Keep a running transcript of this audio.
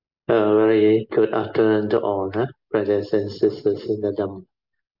Very good afternoon to all, brothers and sisters in the Dham.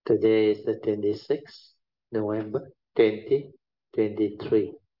 Today is the 26th November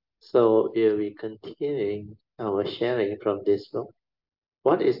 2023. So we'll be continuing our sharing from this book.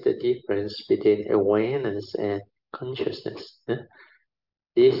 What is the difference between awareness and consciousness?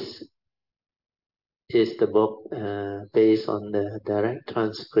 This is the book based on the direct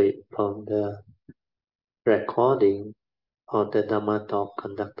transcript from the recording of the Dhamma talk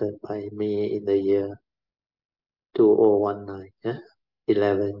conducted by me in the year 2019,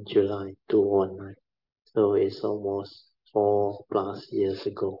 11 July 2019. So it's almost 4+ years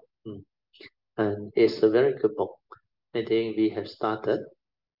ago. And it's a very good book. I think we have started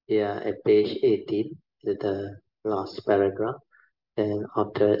here at page 18, the last paragraph. And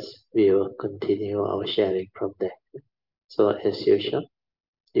afterwards, we will continue our sharing from there. So as usual,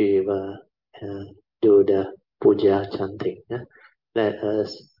 we will do the puja chanting. Let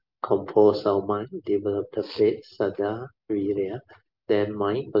us compose our mind, develop the faith, saddha, virya. Then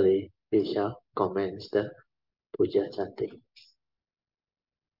mindfully we shall commence the puja chanting.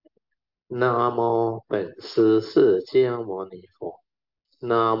 Namo 本师释迦牟尼佛。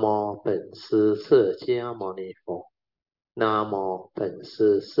Namo 本师释迦牟尼佛。Namo 本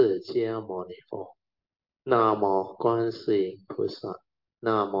师释迦牟尼佛。Namo 观世音菩萨。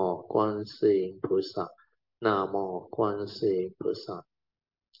Namo 观世音菩萨。Namo 观世音菩萨。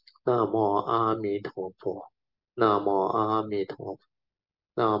Namo 阿弥陀佛。Namo 阿弥陀佛。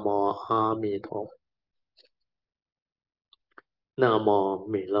Namo 阿弥陀佛。Namo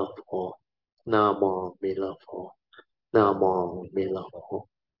弥勒佛。Namo 弥勒佛。Namo 弥勒佛。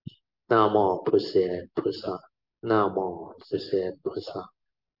Namo 普贤菩萨。Namo 普贤菩萨。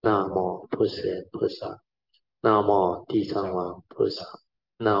Namo 普贤菩萨。Namo 地藏王菩萨。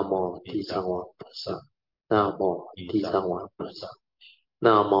Namo 地藏王菩萨。Namo 地藏王菩萨。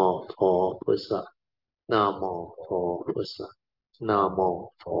Namo 佛菩萨。Namo 佛菩萨。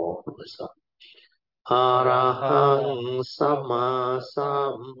Namo 佛菩萨。阿拉汉萨玛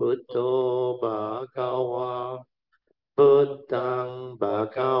萨布多巴嘎瓦。Buddhang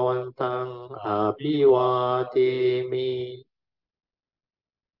Bhagavantang Abhivademi.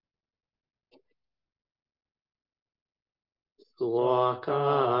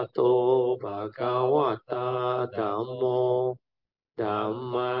 Swakato Bhagavata Dhammo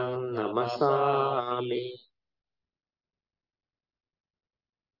Dhammang Namasami.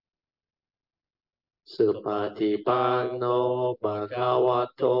 Supatipanno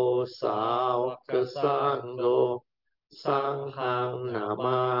Bhagavato Sāvaka Sangho Sanghang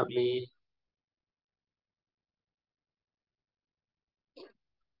Namami.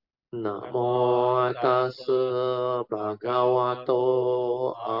 Namo tassa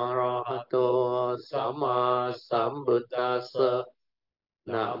bhagavato arahato sama sambuddhassa.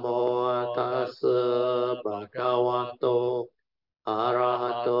 Namo tassa bhagavato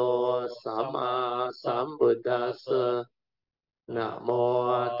arahato sama sambuddhassa.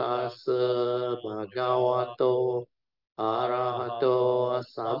 Namo tassa bhagavato arahato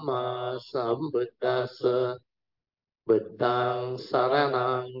sama sambuddhassa. Buddhang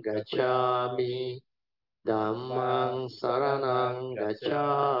saranang gacchami. Dhammang saranang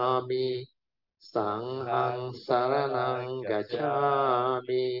gacchami. Sanghang saranang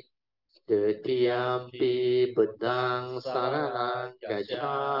gacchami. Tutiyampi Buddhang saranang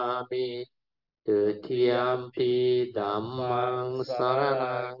gacchami. Tutiyampi Dhammang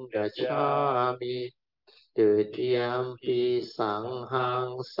saranang gacchami. Tutiyampi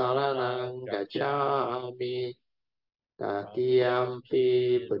Sanghang saranang gacchami.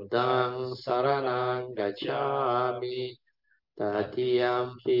 Tatiyampi Buddhang saranang gacchami.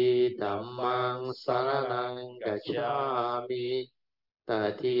 Tatiyampi Dhammang saranang gacchami.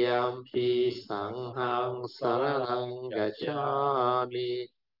 Tatiyampi Sanghang saranang gacchami.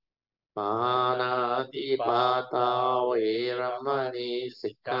 Panatipata veramani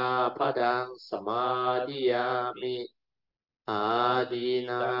sikkhapadang samadhiyami.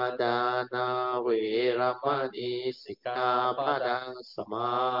 Adinadana veramani sikkhapadang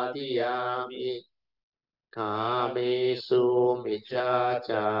samadhiyami. Kamesu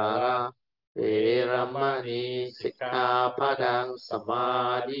miccācara veramani sikkhapadang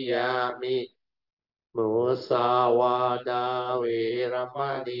samadhiyami. Musawada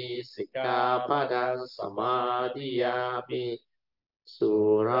veramani sikkhapadang samadhiyami.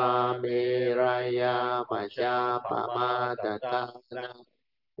 Surameraya Majapamadatana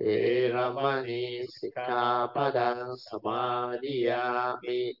veramani sikkhapadang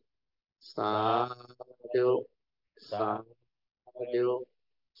samadhiyami. Sadhu, sadhu,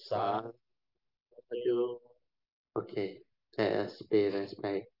 sadhu. Okay. Let us pay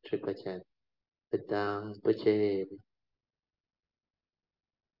respect, triple chant. Padang Puche,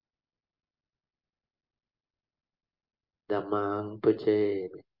 Damang Puche,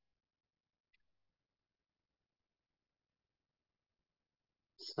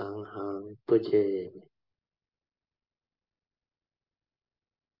 Sanghang Puche,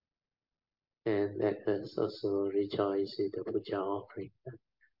 and let us also rejoice in the puja offering.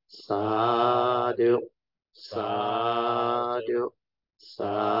 Sadhu, sadhu,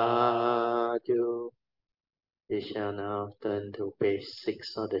 sadhu. We shall now turn to page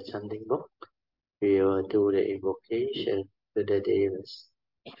 6 of the chanting book. We will do the invocation to the devas.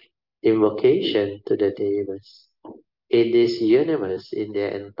 Invocation to the devas. In this universe, in their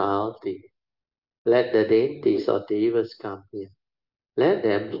entirety, let the deities of devas come here. Let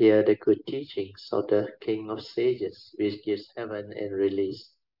them hear the good teachings of the King of Sages, which gives heaven and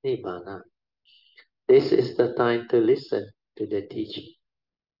release Nibbana. This is the time to listen to the teaching.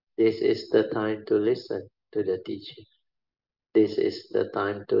 This is the time to listen to the teaching. This is the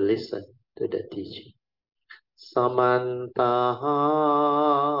time to listen to the teaching. Samantaha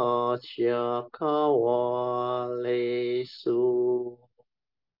Chakawalesu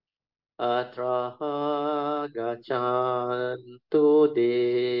Atraha Gachantu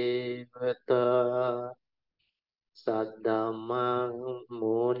Devata Saddamang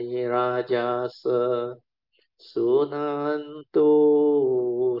Muni Rajasa Sunantu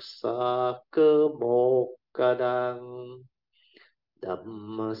Sakemokadang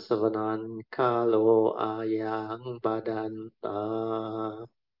Dhammasavanan Kalo Ayang Badanta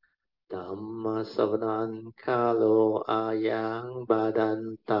Dhammasavanan Kalo Ayang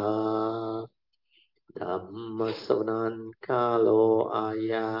Badanta Dhammasavanan Kalo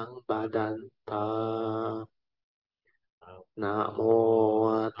Ayang Badanta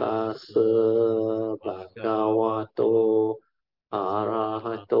Namo Tassa Bhagavato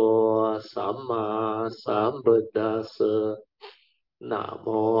Arahato Samma Sambuddhassa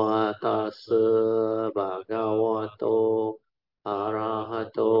Namo Tassa Bhagavato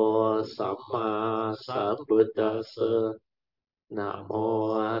Arahato Samma Sambuddhassa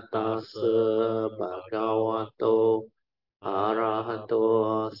Namo Tassa Bhagavato Arahato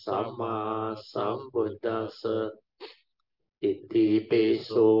Samma Sambuddhassa Iti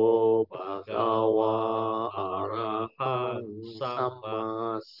Piso Bhagava Arahang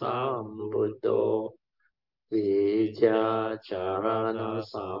Samma Sambuddho Vijacarana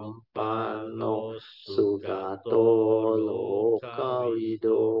Sampanno Sugato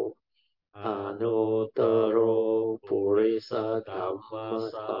Lokavido Anuttaro Purisa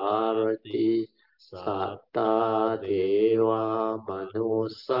Dhammasarati Satta Deva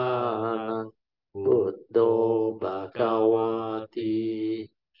Manusanang Buddho Bhagavati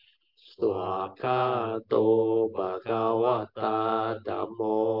Swakato Bhagavata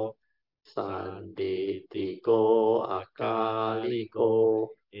Dhammo Sanditiko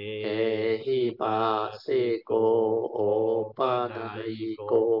Akaliko Ehipasiko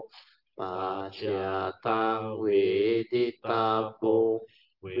Opanayiko Pasyatang Veditapo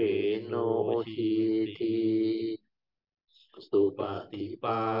Venohiti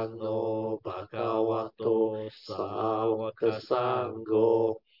Supatipanno Bhagavato Sawaka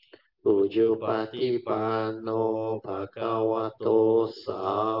Sangho Ujupatipanno Bhagavato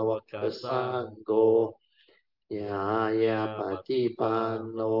Sawaka Sangho Nyaya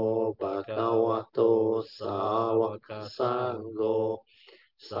Patipanno Bhagavato Sawaka Sangho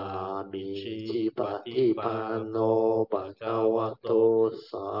Sami Patipanno Bhagavato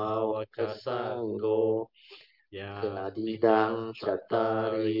Sawaka Sangho Yadidang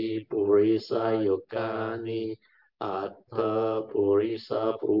Chattari Purisa Yogani Atta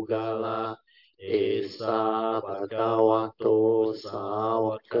Purisa Pugala Esa Bhagavato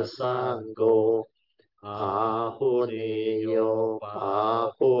Sawaka Sangho Ahuneyo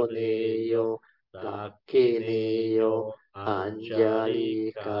Pahuneyo Dakineyo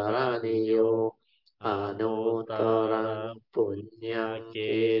Anjali Karaniyo Anuttarang Punyang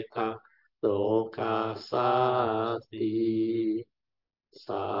Ketang Lokasati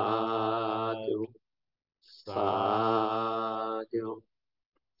Sadhu Sadhu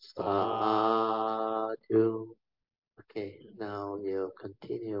Sadhu. Okay, now we'll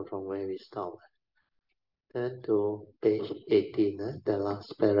continue from where we stopped. Turn to page 18, the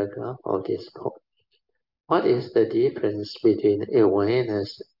last paragraph of this book. What is the difference between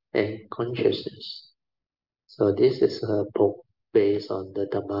awareness and consciousness? So this is a book based on the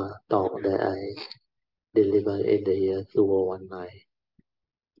Dhamma talk that I delivered in the year 2019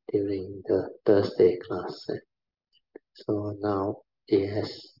 during the Thursday class. So now it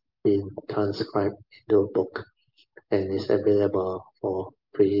has been transcribed into a book. and it's available for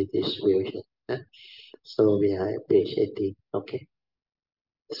free distribution. So we are at page 18. Okay.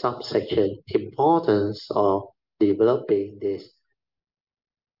 Subsection: importance of developing this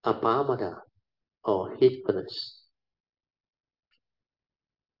apamada or heedfulness.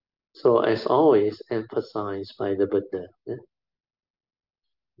 So as always emphasized by the Buddha,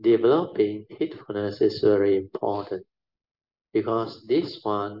 developing heedfulness is very important because this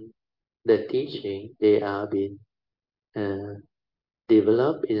one, the teaching, they are being uh,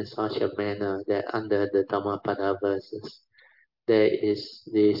 developed in such a manner that under the Dhammapada verses, there is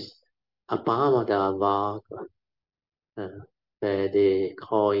this apamada vaga, where they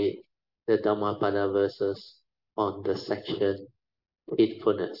call it the Dhammapada verses on the section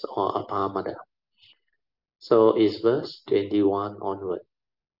heedfulness or apamada. So it's verse 21 onward.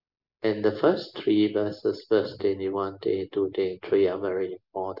 And the first three verses, verse 21, 22, 23, are very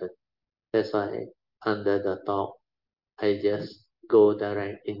important. That's why under the talk, I just go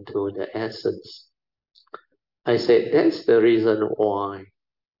direct into the essence. I said that's the reason why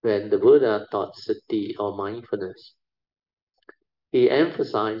when the Buddha taught sati or mindfulness, he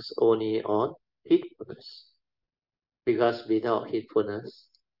emphasized only on heedfulness. Because without heedfulness,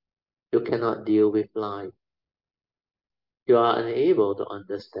 you cannot deal with life. You are unable to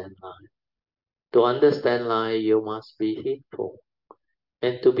understand life. To understand life, you must be heedful.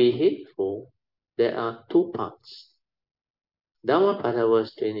 And to be heedful, there are two parts. Dhammapada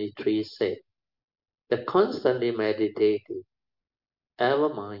verse 23 said, the constantly meditative,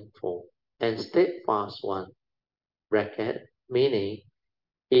 ever mindful, and steadfast one, bracket, meaning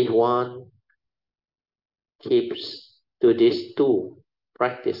if one keeps to these two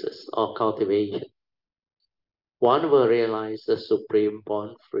practices or cultivation, one will realize the supreme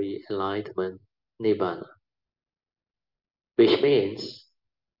born-free enlightenment, Nibbana, which means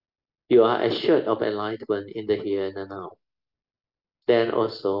you are assured of enlightenment in the here and the now. Then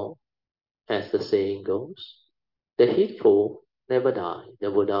also, as the saying goes, the heedful never die.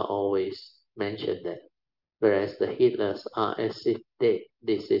 The Buddha always mentioned that. Whereas the heedless are as if dead.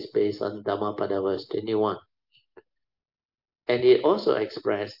 This is based on Dhammapada verse 21. And it also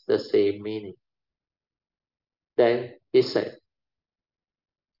expressed the same meaning. Then he said,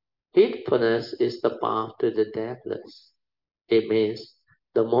 heedfulness is the path to the deathless. It means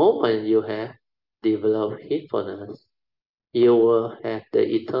the moment you have developed heedfulness, you will have the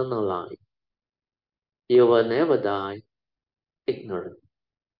eternal life. You will never die ignorant.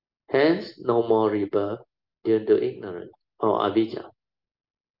 Hence, no more rebirth due to ignorance or avijja.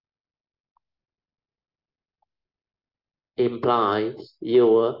 Implies you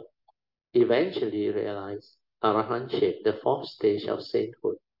will eventually realize arahantship, the fourth stage of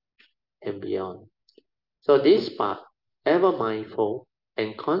sainthood and beyond. So this part, ever mindful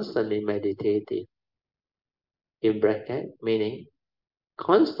and constantly meditative, in bracket, meaning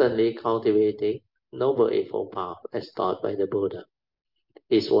constantly cultivating Noble Eightfold Path as taught by the Buddha,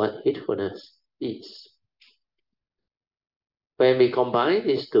 is what heedfulness is. When we combine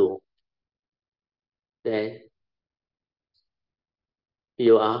these two, then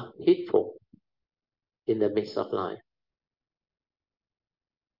you are heedful in the midst of life.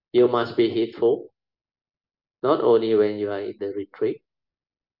 You must be heedful not only when you are in the retreat,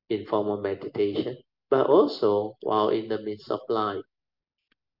 in formal meditation, but also while in the midst of life.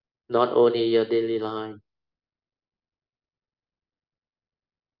 Not only your daily life,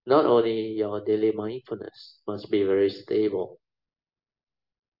 not only your daily mindfulness must be very stable,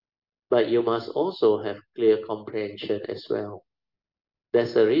 but you must also have clear comprehension as well.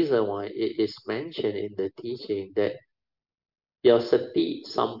 That's the reason why it is mentioned in the teaching that your sati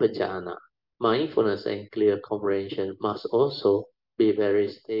sampajana, mindfulness and clear comprehension, must also be very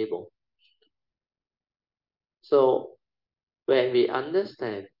stable. So when we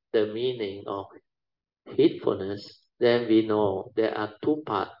understand the meaning of heedfulness, then we know there are two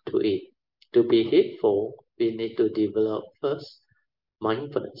parts to it. To be heedful, we need to develop first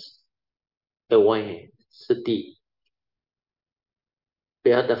mindfulness, aware, sati.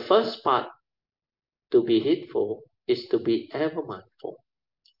 Where the first part to be heedful is to be ever mindful.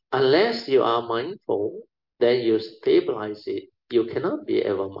 Unless you are mindful, then you stabilize it. You cannot be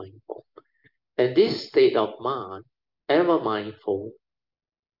ever mindful. And this state of mind, ever mindful,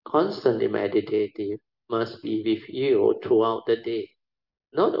 constantly meditative, must be with you throughout the day.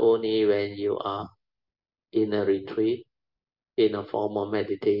 Not only when you are in a retreat, in a formal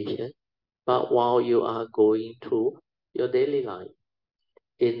meditation, but while you are going through your daily life,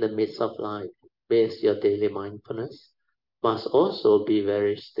 in the midst of life, means your daily mindfulness must also be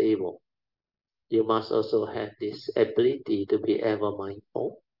very stable. You must also have this ability to be ever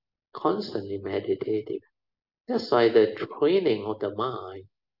mindful, constantly meditative. That's why the training of the mind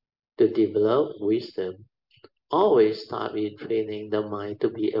to develop wisdom always start with training the mind to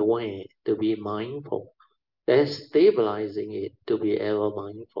be aware, to be mindful, then stabilizing it to be ever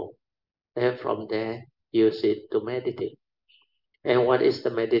mindful. And from there, use it to meditate. And what is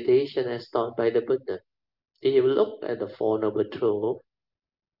the meditation as taught by the Buddha? If you look at the Four Noble Truths,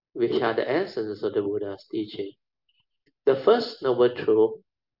 which are the essence of the Buddha's teaching, the first Noble Truth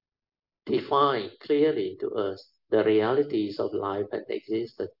defines clearly to us the realities of life and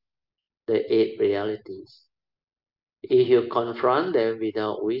existence, the eight realities. If you confront them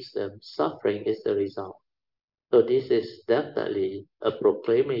without wisdom, suffering is the result. So this is definitely a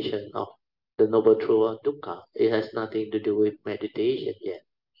proclamation of the Noble Truth of Dukkha. It has nothing to do with meditation yet.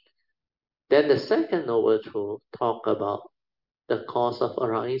 Then the second Noble Truth talk about the cause of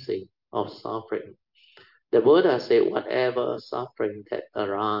arising of suffering. The Buddha said whatever suffering that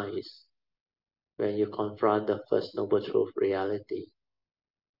arises when you confront the first Noble Truth reality,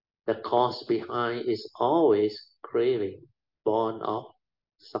 the cause behind is always craving, born of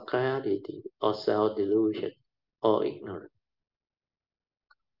sakkayaditthi or self-delusion or ignorance.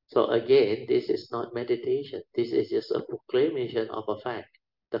 So again, this is not meditation. This is just a proclamation of a fact,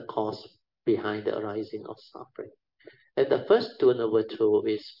 the cause behind the arising of suffering. And the first two noble truths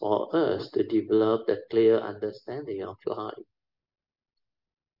is for us to develop the clear understanding of life.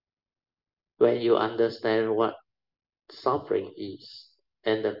 When you understand what suffering is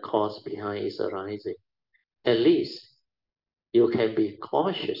and the cause behind its arising, at least you can be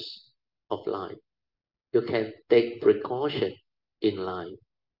cautious of life. You can take precaution in life.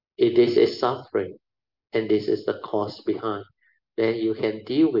 If this is suffering and this is the cause behind, then you can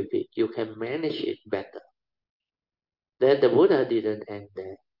deal with it. You can manage it better. Then the Buddha didn't end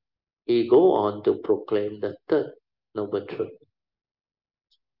there. He go on to proclaim the third noble truth.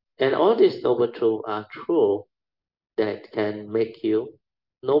 And all these noble truths are true that can make you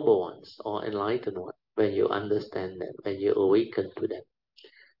noble ones or enlightened ones when you understand them, when you awaken to them.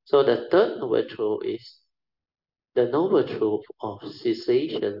 So the third noble truth is the noble truth of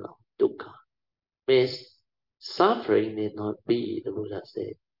cessation of dukkha. Means suffering need not be, the Buddha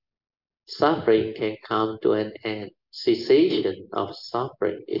said. Suffering can come to an end. Cessation of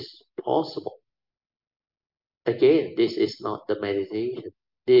suffering is possible. Again, this is not the meditation.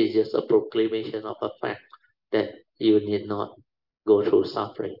 This is just a proclamation of a fact that you need not go through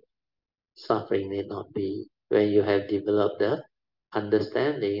suffering. Suffering need not be. When you have developed the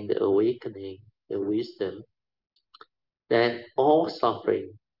understanding, the awakening, the wisdom, then all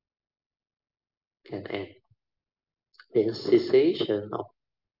suffering can end. Then cessation of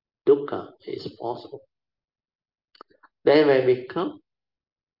dukkha is possible. Then when we come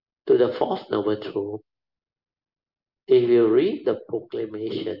to the fourth noble truth, if you read the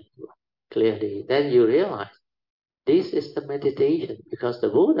proclamation clearly, then you realize this is the meditation, because the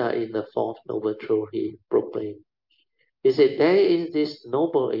Buddha in the fourth noble truth he proclaimed. He said there is this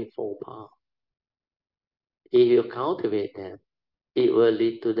noble eightfold path. If you cultivate them, it will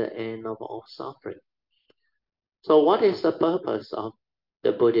lead to the end of all suffering. So what is the purpose of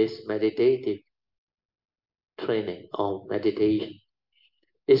the Buddhist meditative training or meditation?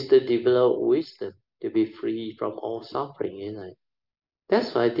 Is to develop wisdom, to be free from all suffering in life.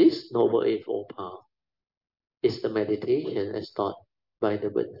 That's why this noble eightfold path is the meditation as taught by the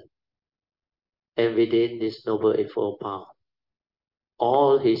Buddha. And within this noble eightfold path,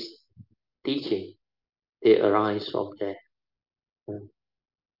 all his teaching, they arise from there.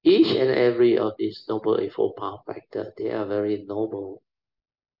 Each and every of these noble eightfold path factors, they are very noble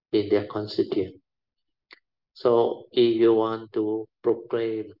in their constituent. So if you want to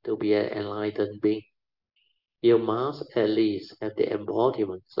proclaim to be an enlightened being, you must at least have the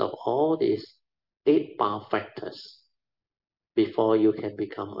embodiments of all these eight path factors before you can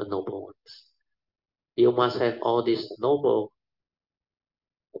become a noble one. You must have all these noble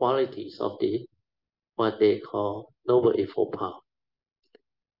qualities of the what they call noble eightfold path.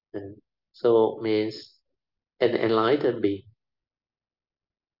 And so means an enlightened being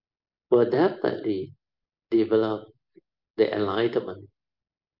will definitely develop the enlightenment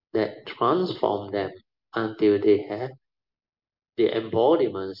that transform them until they have the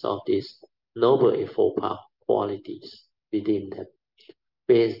embodiments of these noble eightfold path qualities within them.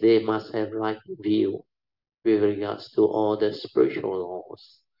 Means they must have right view with regards to all the spiritual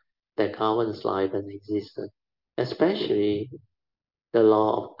laws that governs life and existence, especially the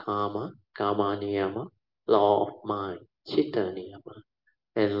law of karma, karma niyama, law of mind, chitta niyama,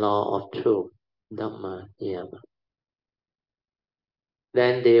 and law of truth, dhamma niyama.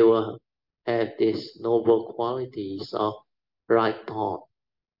 Then they will have these noble qualities of right thought,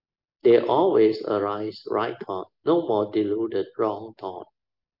 There always arise right thought, no more deluded wrong thought,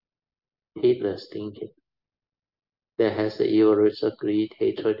 heedless thinking. There has the evil roots of greed,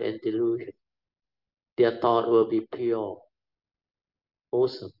 hatred, and delusion. Their thought will be pure,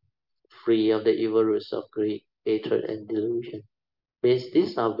 wholesome, free of the evil roots of greed, hatred, and delusion. Means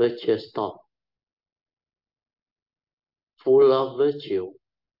these are virtuous thoughts, full of virtue,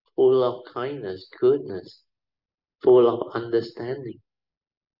 full of kindness, goodness, full of understanding.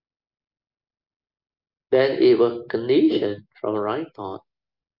 Then it will condition from right thought.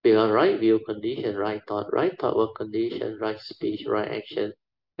 Because right view condition right thought. Right thought will condition right speech, right action,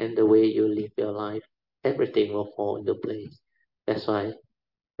 and the way you live your life. Everything will fall into place. That's why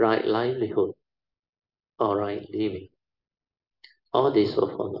right livelihood or right living. All this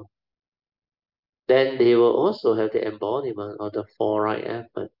will follow. Then they will also have the embodiment of the four right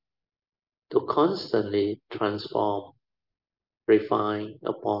effort to constantly transform, refine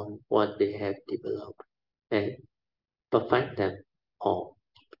upon what they have developed and perfect them all.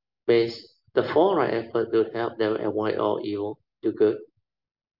 Means the four right effort will help them avoid all evil, do good,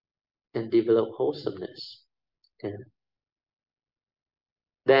 and develop wholesomeness. Okay.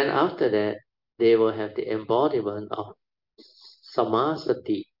 Then after that, they will have the embodiment of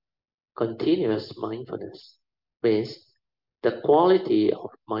samasati, continuous mindfulness. Means the quality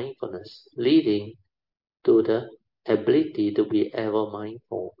of mindfulness leading to the ability to be ever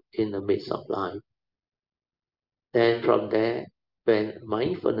mindful in the midst of life. Then from there, when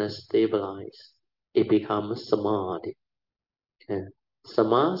mindfulness stabilizes, it becomes samadhi. Okay.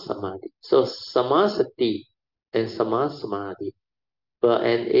 Samadhi. So samasati and samadhi will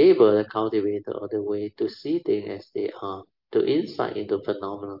enable the cultivator of the way to see things as they are, to insight into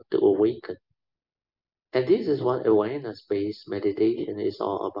phenomena, to awaken. And this is what awareness-based meditation is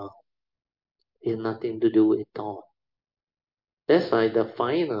all about. It's nothing to do with thought. That's why the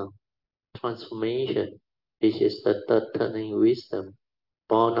final transformation, which is the third turning wisdom,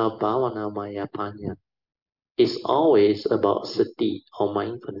 Bhavana Bhavana Maya Panya, is always about sati or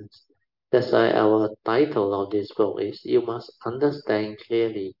mindfulness. That's why our title of this book is You Must Understand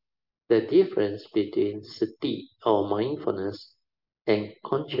Clearly the difference between sati or mindfulness and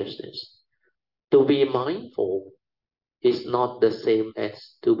consciousness. To be mindful is not the same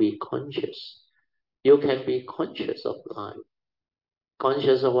as to be conscious. You can be conscious of life,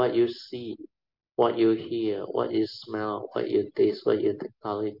 conscious of what you see, what you hear, what you smell, what you taste, what you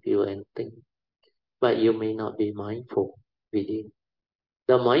tactile feel and think. But you may not be mindful within.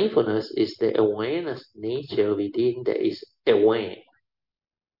 The mindfulness is the awareness nature within that is aware,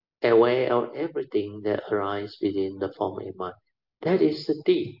 aware of everything that arises within the form and mind. That is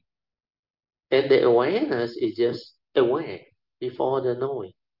sati. And the awareness is just aware before the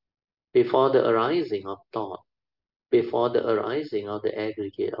knowing, before the arising of thought, before the arising of the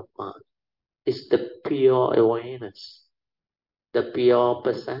aggregate of mind. It's the pure awareness, the pure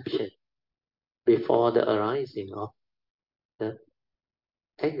perception before the arising of the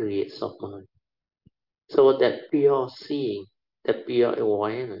aggregates of mind. So that pure seeing, the pure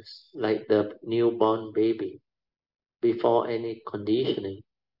awareness, like the newborn baby, before any conditioning,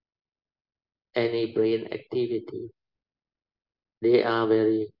 any brain activity, they are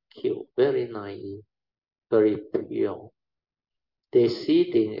very cute, very naive, very pure. They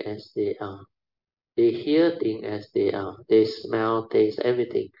see things as they are. They hear things as they are. They smell, taste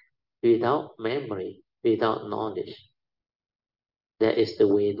everything without memory, without knowledge. That is the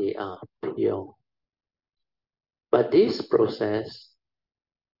way they are, pure. But this process,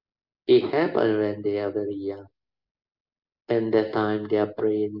 it happens when they are very young. And that time their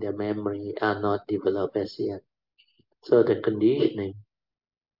brain, their memory are not developed as yet. So the conditioning,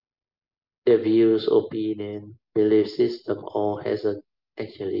 the views, opinion, belief system all hasn't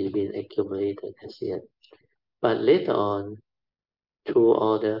actually been accumulated as yet. But later on, through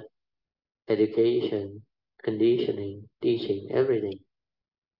all the education, conditioning, teaching, everything,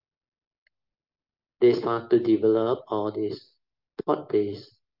 they start to develop all this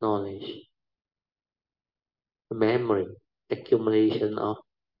thought-based knowledge, memory, accumulation of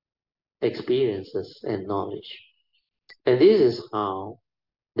experiences and knowledge. And this is how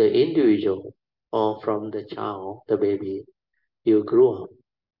the individual, or from the child, the baby, you grow up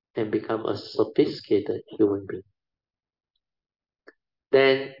and become a sophisticated human being.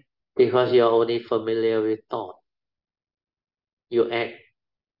 Then, because you're only familiar with thought, you act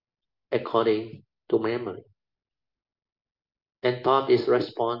according to memory. And thought is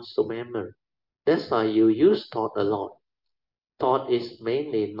response to memory. That's why you use thought a lot. Thought is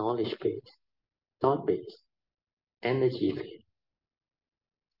mainly knowledge-based, thought-based, energy-based.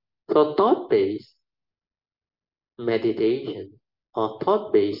 So thought-based meditation or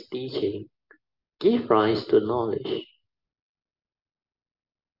thought-based teaching give rise to knowledge.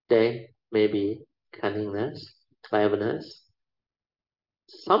 Then maybe cunningness, cleverness,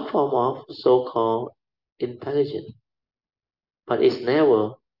 some form of so-called intelligence, but it's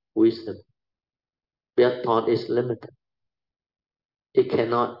never wisdom. Their thought is limited. It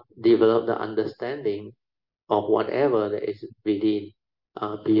cannot develop the understanding of whatever that is within,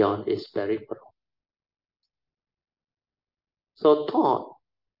 beyond its peripheral. So thought,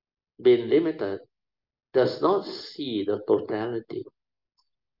 being limited, does not see the totality.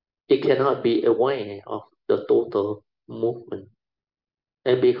 It cannot be aware of the total movement.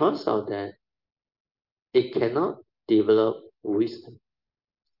 And because of that, it cannot develop wisdom.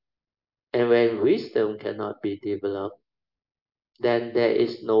 And when wisdom cannot be developed, then there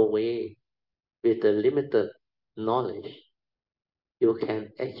is no way with the limited knowledge you can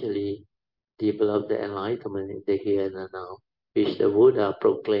actually develop the enlightenment in the here and now, which the Buddha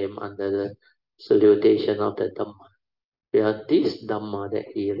proclaimed under the salutation of the Dhamma. Where this Dhamma that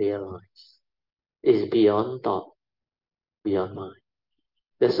he realized is beyond thought, beyond mind.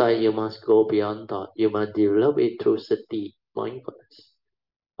 That's why you must go beyond thought. You must develop it through sati, mindfulness,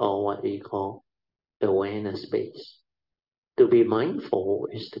 or what we call awareness base. To be mindful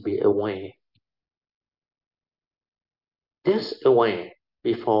is to be aware. Just aware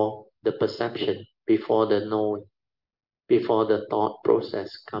before the perception, before the knowing, before the thought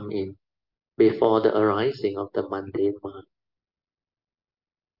process come in, before the arising of the mundane mind.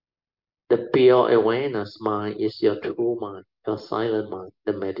 The pure awareness mind is your true mind, your silent mind,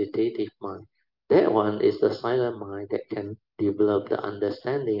 the meditative mind. That one is the silent mind that can develop the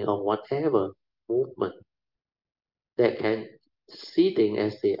understanding of whatever movement, that can see things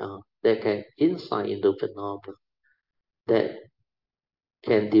as they are, that can insight into phenomena, that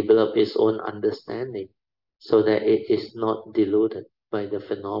can develop its own understanding so that it is not deluded by the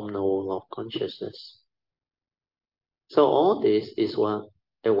phenomenal of consciousness. So all this is what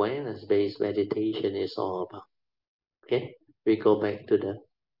awareness-based meditation is all about. Okay, we go back to the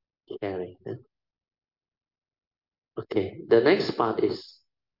sharing. Okay, the next part is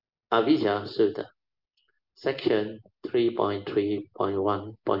Avijja Sutta, section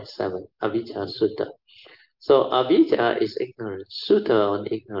 3.3.1.7, Avijja Sutta. So Avijja is ignorance, Sutta on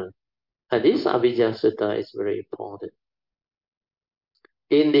ignorance. And this Avijja Sutta is very important.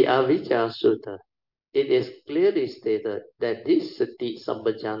 In the Avijja Sutta, it is clearly stated that this Sati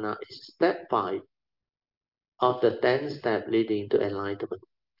Sampajana is step 5 of the 10 steps leading to enlightenment.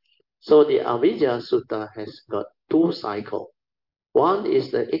 So the Avijja Sutta has got 2 cycles. One is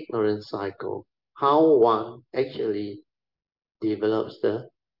the ignorance cycle, how one actually develops the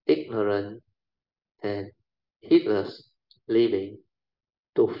ignorant and heedless living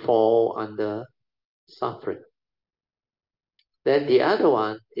to fall under suffering. Then the other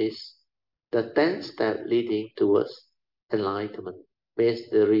one is the 10th step leading towards enlightenment, means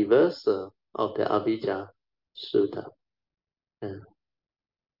the reversal of the Avijja Sutta.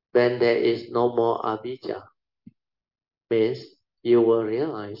 When there is no more Avijja, means you will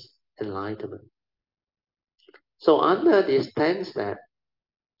realize enlightenment. So under this 10th step,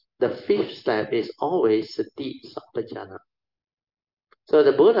 the 5th step is always Sati Sampajana. So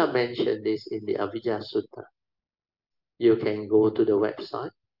the Buddha mentioned this in the Avijja Sutta. You can go to the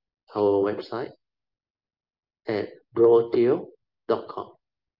website, our website, at Teoh.com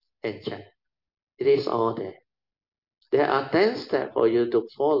and check. It is all there. There are 10 steps for you to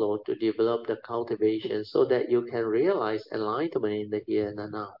follow to develop the cultivation so that you can realize enlightenment in the here and the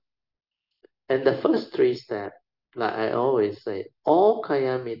now. And the first 3 steps, like I always say, all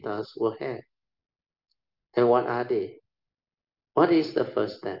Kayamitas will have. And what are they? What is the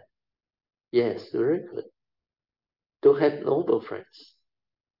first step? Yes, very good. To have noble friends,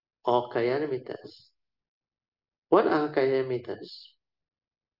 or Kayamitas. What are Kayamitas?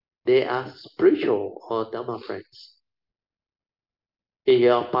 They are spiritual or Dhamma friends. If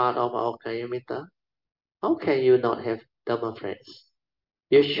you are part of our Kayamita, how can you not have Dhamma friends?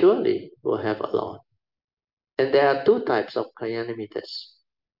 You surely will have a lot. And there are 2 types of Kalyanamittas.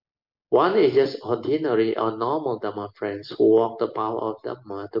 One is just ordinary or normal Dhamma friends who walk the path of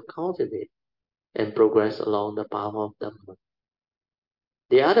Dhamma to cultivate and progress along the path of Dhamma.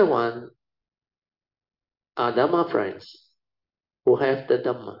 The other one are Dhamma friends who have the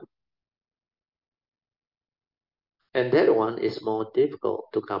Dhamma. And that one is more difficult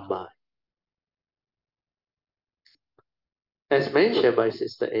to come by. As mentioned by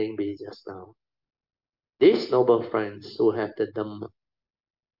Sister Amy just now, these noble friends who have the Dhamma,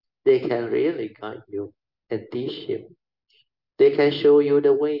 they can really guide you and teach you. They can show you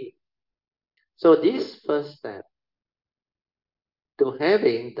the way. So this first step to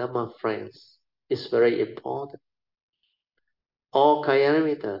having Dhamma friends is very important. All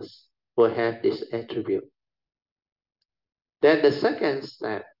Kalyanamittas will have this attribute. Then the second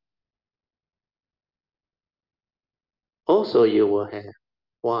step, also you will have.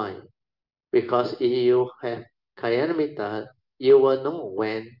 Why? Because if you have Kalyanamittas, you will know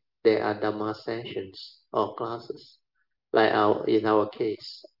when there are Dhamma sessions or classes. Like in our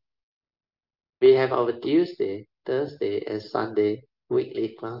case, we have our Tuesday, Thursday, and Sunday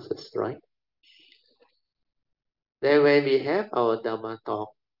weekly classes, right? Then when we have our Dhamma talk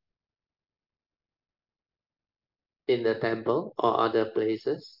in the temple or other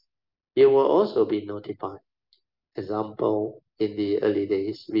places, you will also be notified. Example, in the early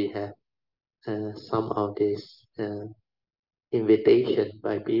days, we have some of this invitation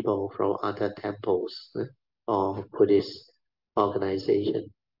by people from other temples or Buddhist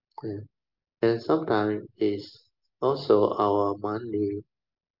organization. And sometimes it's also our monthly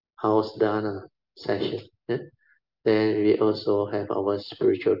house dana session. Then we also have our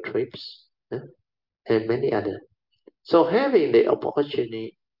spiritual trips and many other. So having the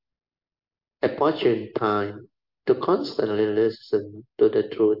opportune time to constantly listen to the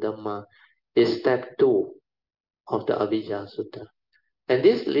true Dhamma is step 2 of the Avijja Sutta. And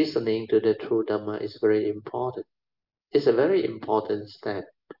this listening to the true Dhamma is very important. It's a very important step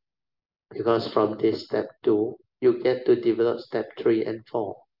because from this step 2, you get to develop step 3 and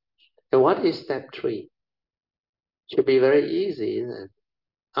 4. And what is step 3? Should be very easy, isn't it?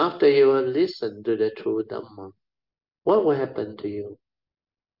 After you have listened to the true Dhamma, what will happen to you?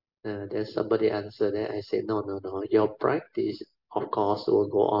 Then somebody answered that. I say, no. Your practice, of course, will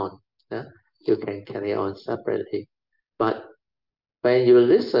go on. You can carry on separately. But when you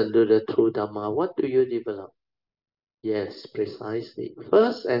listen to the true Dhamma, what do you develop? Yes, precisely.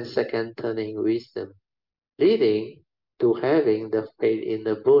 First and second turning wisdom, leading to having the faith in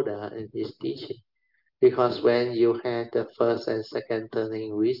the Buddha and his teaching. Because when you have the first and second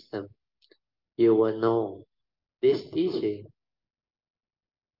turning wisdom, you will know this teaching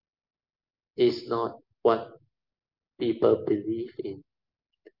is not what people believe in.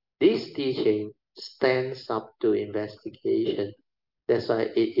 This teaching stands up to investigation. That's why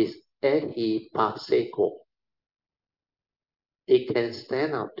it is ehipassiko. It can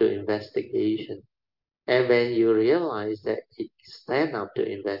stand up to investigation. And when you realize that it stands up to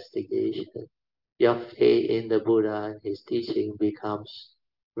investigation, your faith in the Buddha and his teaching becomes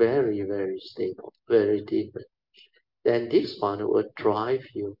very, very stable, very deep. Then this one will drive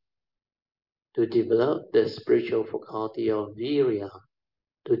you to develop the spiritual faculty of virya,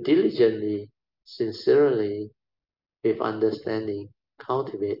 to diligently, sincerely, with understanding,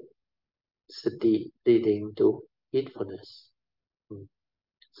 cultivate sati leading to heedfulness.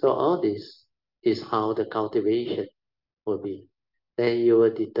 So all this is how the cultivation will be. Then you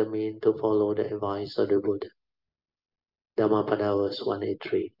will determine to follow the advice of the Buddha. Dhammapada verse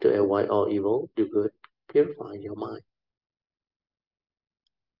 183, to avoid all evil, do good, purify your mind.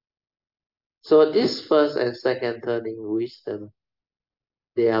 So this first and second turning wisdom,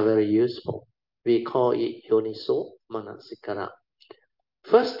 they are very useful. We call it yoniso manasikara.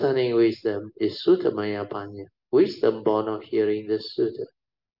 First turning wisdom is Suttamaya Panya, wisdom born of hearing the Sutta,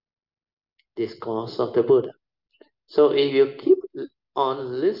 discourse of the Buddha. So if you keep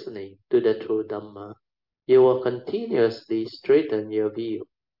on listening to the true Dhamma, you will continuously straighten your view.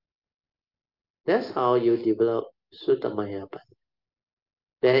 That's how you develop Suttamaya Panya.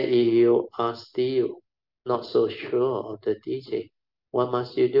 Then if you are still not so sure of the teaching, what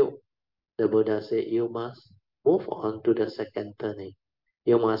must you do? The Buddha said you must move on to the second turning.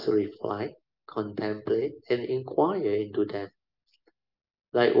 You must reflect, contemplate, and inquire into them.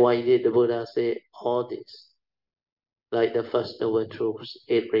 Like why did the Buddha say all this? Like the First Noble Truths,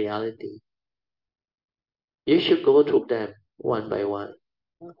 8 reality. You should go through them one by one.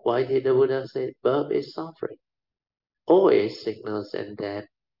 Why did the Buddha say birth is suffering? Old age, sickness, and death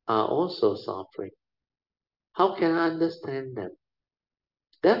are also suffering. How can I understand them?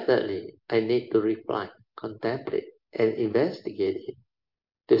 Definitely, I need to reflect, contemplate, and investigate it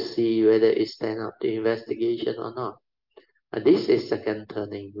to see whether it stands up to investigation or not. And this is second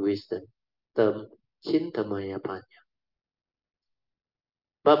turning wisdom, termed Chintamaya Panya.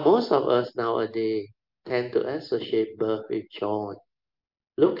 But most of us nowadays tend to associate birth with joy,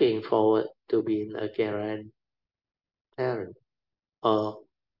 looking forward to being a grandparent or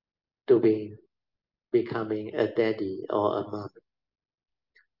to becoming a daddy or a mom.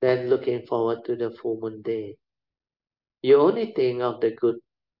 Then looking forward to the full moon day. You only think of the good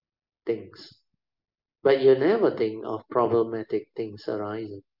things, but you never think of problematic things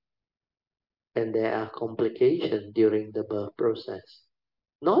arising. and there are complications during the birth process.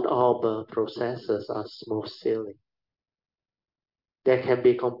 Not all birth processes are smooth sailing. There can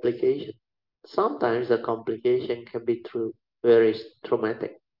be complications. Sometimes the complication can be very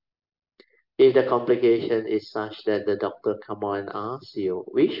traumatic. If the complication is such that the doctor come on and asks you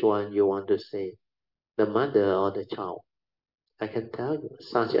which one you want to say, the mother or the child, I can tell you,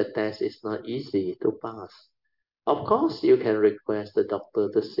 such a test is not easy to pass. Of course, you can request the doctor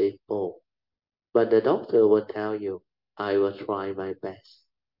to say both, but the doctor will tell you, I will try my best.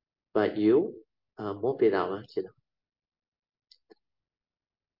 But you, move it out,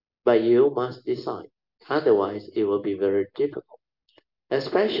 but you must decide. Otherwise, it will be very difficult,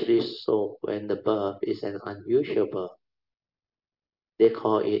 especially so when the birth is an unusual birth. They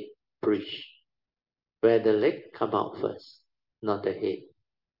call it breech, where the leg come out first, not the head.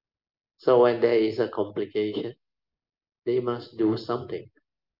 So when there is a complication, they must do something.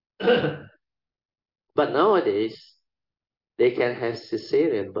 But nowadays, they can have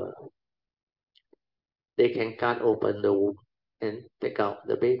cesarean birth. They can cut open the womb and take out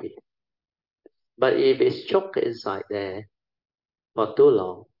the baby. But if it's choked inside there for too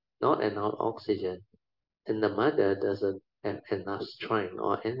long, not enough oxygen, and the mother doesn't have enough strength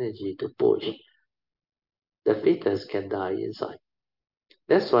or energy to push, the fetus can die inside.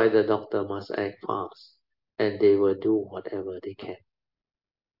 That's why the doctor must act fast, and they will do whatever they can.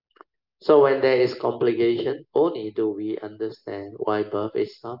 So when there is complication, only do we understand why birth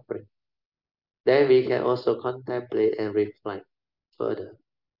is suffering. Then we can also contemplate and reflect further.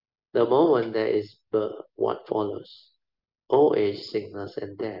 The moment there is birth, what follows? Old age, sickness,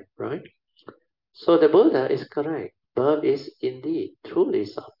 and death, right? So the Buddha is correct. Birth is indeed truly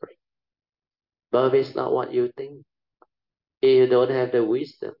suffering. Birth is not what you think. If you don't have the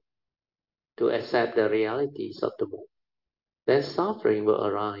wisdom to accept the realities of the moment, then suffering will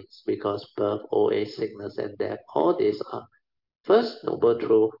arise because birth, old age, sickness, and death, all these are first noble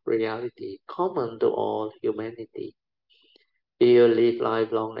truth reality common to all humanity. If you live life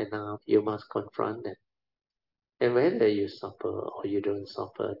long enough, you must confront them. And whether you suffer or you don't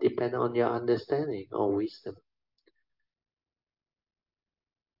suffer depends on your understanding or wisdom.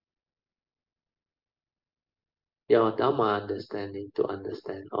 Your Dhamma understanding to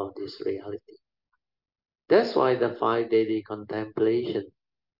understand all this reality. That's why the 5 daily contemplation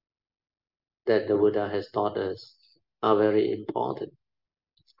that the Buddha has taught us are very important.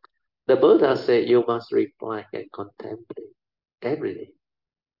 The Buddha said you must reflect and contemplate every day.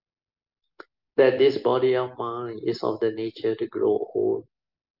 That this body of mine is of the nature to grow old,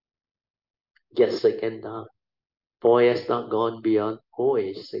 get sick and die. For it has not gone beyond old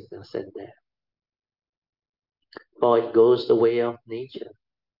age, sickness, and death. For it goes the way of nature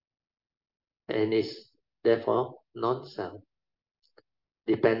and is therefore non-self,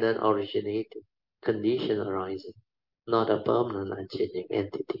 dependent originating, condition arising, not a permanent unchanging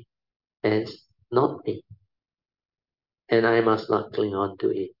entity, hence not me. And I must not cling on to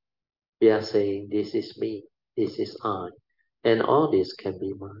it. We are saying this is me, this is I, and all this can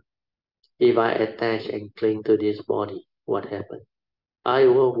be mine. If I attach and cling to this body, what happens? I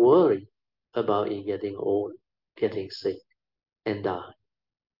will worry about it getting old, getting sick, and die.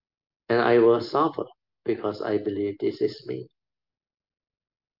 And I will suffer because I believe this is me.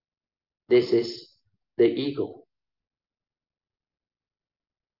 This is the ego.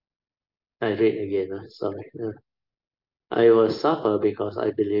 I read again, sorry. I will suffer because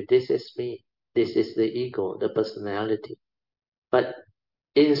I believe this is me. This is the ego, the personality. But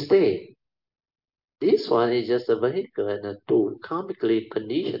instead, this one is just a vehicle and a tool, karmically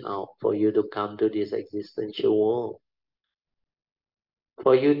conditioned out for you to come to this existential world,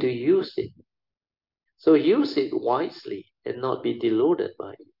 for you to use it. So use it wisely and not be deluded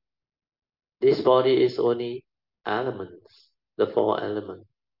by it. This body is only elements, the 4 elements,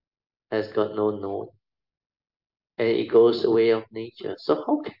 has got no node, and it goes the way of nature. So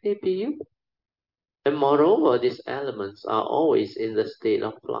how can it be you? And moreover, these elements are always in the state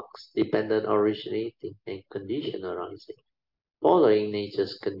of flux, dependent originating and condition arising, following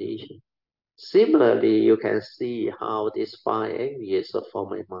nature's condition. Similarly, you can see how these 5 areas of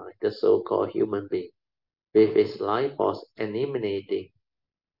form and mind, the so-called human being, with its life force emanating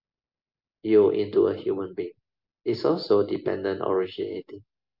you into a human being, is also dependent originating,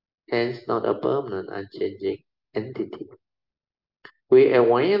 hence not a permanent unchanging entity. With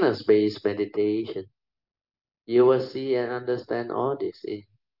awareness-based meditation, you will see and understand all this in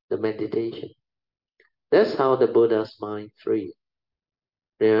the meditation. That's how the Buddha's mind free.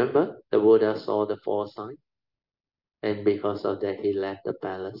 Remember, the Buddha saw the 4 signs, and because of that he left the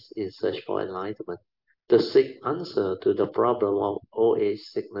palace in search for enlightenment, to seek answer to the problem of old age,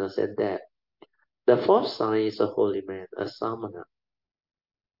 sickness, and death. The fourth sign is a holy man, a samana.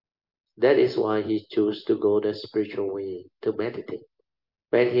 That is why he chose to go the spiritual way, to meditate.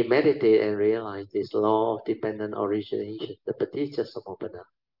 When he meditated and realized this law of dependent origination, the paticca samuppada,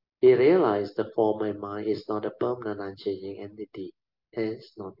 he realized the form and mind is not a permanent unchanging entity,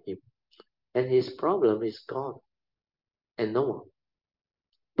 hence not him. And his problem is gone, and no one.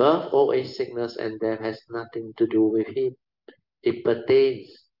 Birth, old age, sickness, and death has nothing to do with him. It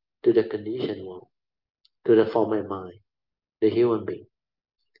pertains to the conditioned world, to the form and mind, the human being.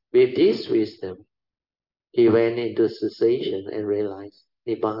 With this wisdom, he went into cessation and realized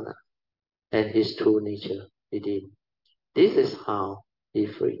Nibbana and his true nature within. This is how he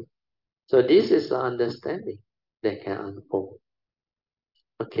freed. So this is the understanding that can unfold.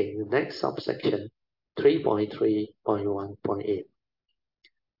 Okay, the next subsection, 3.3.1.8.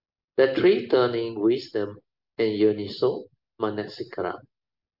 The three turning wisdom and Yoniso Manasikara.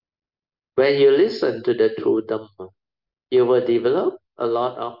 When you listen to the true Dhamma, you will develop a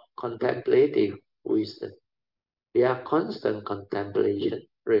lot of contemplative wisdom. We are constant contemplation,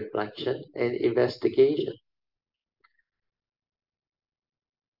 reflection, and investigation.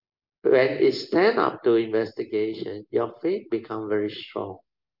 When it stands up to investigation, your faith becomes very strong.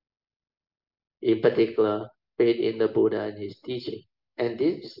 In particular, faith in the Buddha and his teaching. And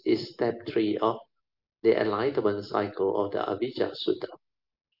this is step 3 of the enlightenment cycle of the Avijja Sutta.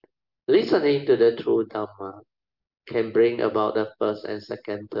 Listening to the true Dhamma can bring about the first and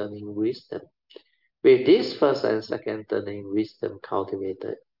second turning wisdom. With this first and second turning wisdom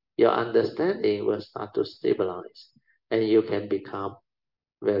cultivated, your understanding will start to stabilize and you can become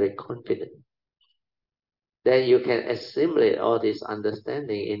very confident. Then you can assimilate all this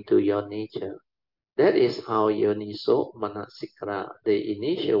understanding into your nature. That is how Yoniso Manasikara, the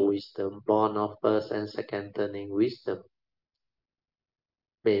initial wisdom born of first and second turning wisdom,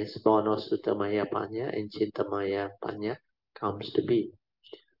 means born of Suttamaya Panya and Chintamaya Panya, comes to be.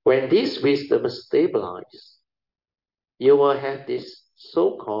 When this wisdom stabilizes, you will have this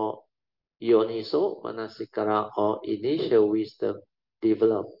so-called Yoniso Manasikara or initial wisdom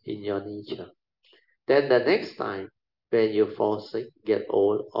developed in your nature. Then the next time when you fall sick, get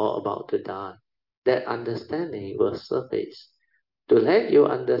old, or about to die, that understanding will surface to let you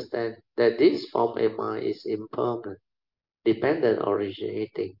understand that this form and mind is impermanent, dependent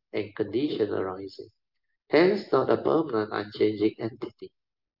originating, and condition arising. Hence not a permanent unchanging entity.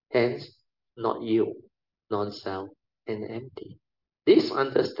 Hence not you, non-self, and empty. This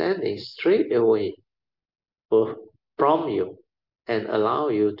understanding straight away will prompt you and allow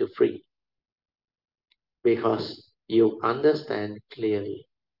you to free because you understand clearly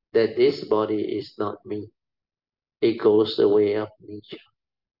that this body is not me. It goes the way of nature.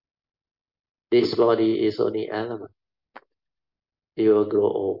 This body is only element. You will grow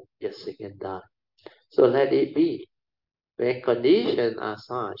old, get sick and die. So let it be. When conditions are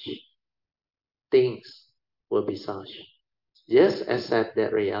such, things will be such. Just accept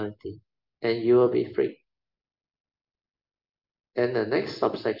that reality and you will be free. And the next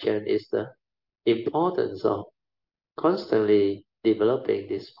subsection is the importance of constantly developing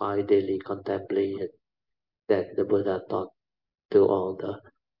this 5 daily contemplation that the Buddha taught to all the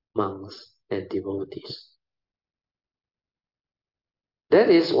monks and devotees. That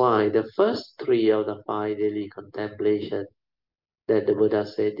is why the first 3 of the 5 daily contemplation that the Buddha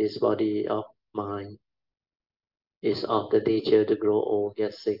said, this body of mine is of the nature to grow old,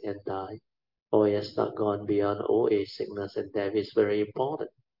 get sick and die, or has not gone beyond old age, sickness and death is very important.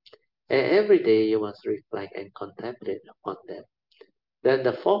 And every day you must reflect and contemplate upon them. Then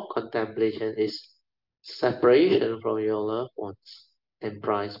the fourth contemplation is separation from your loved ones and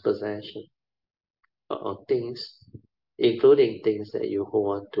prized possession or things, including things that you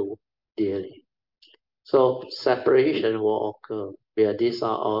hold on to dearly. So separation will occur where these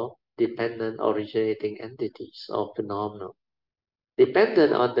are all dependent originating entities or phenomena.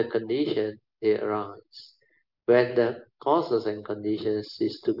 Dependent on the condition they arise. When the causes and conditions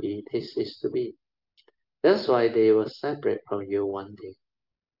cease to be, they cease to be. That's why they will separate from you one day.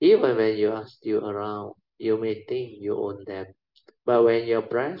 Even when you are still around, you may think you own them. But when your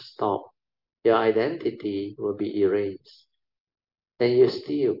breath stops, your identity will be erased. And you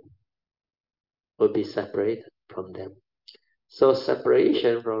still will be separated from them. So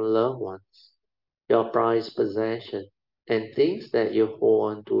separation from loved ones, your prized possession, and things that you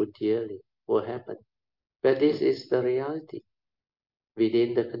hold on to dearly will happen. But this is the reality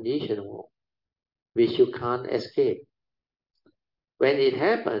within the conditioned world, which you can't escape. When it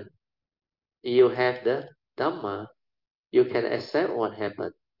happens, you have the Dhamma, you can accept what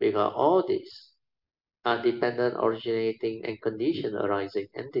happened because all these are dependent originating and condition arising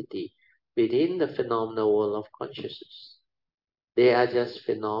entity within the phenomenal world of consciousness. They are just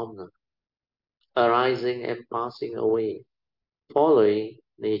phenomena, arising and passing away, following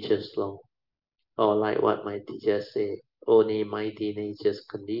nature's law. Or like what my teacher said, only mighty nature's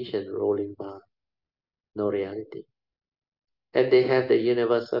condition rolling by, no reality. And they have the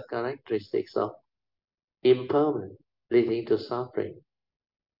universal characteristics of impermanent, leading to suffering.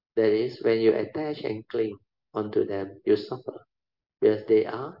 That is, when you attach and cling onto them, you suffer, because they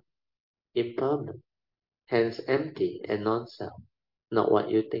are impermanent, hence empty and non-self, not what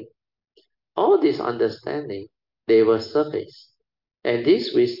you think. All this understanding, they will surface, and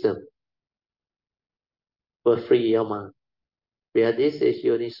this wisdom will free your mind. Where this is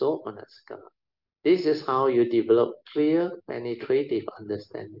Yoniso Manasikara. This is how you develop clear, penetrative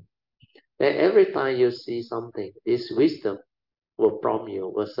understanding. And every time you see something, this wisdom will prompt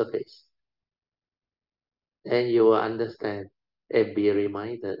you, will surface. And you will understand and be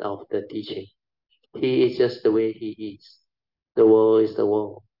reminded of the teaching. He is just the way he is. The world is the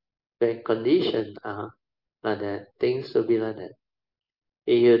world. When conditions are like that, things will be like that.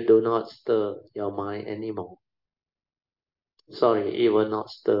 If you do not stir your mind anymore, sorry, it will not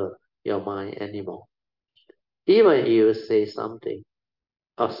stir your mind anymore. Even if you say something,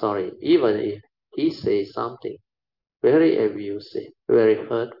 even if he says something very abusive, very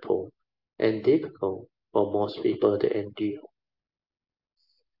hurtful, and difficult for most people to endure.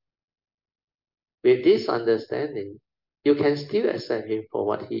 With this understanding, you can still accept him for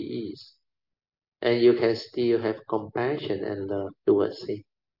what he is, and you can still have compassion and love towards him.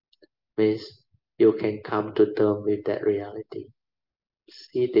 Means you can come to terms with that reality.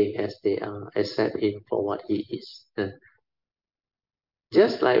 See things as they are, accept him for what he is.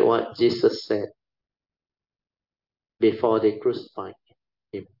 Just like what Jesus said before they crucified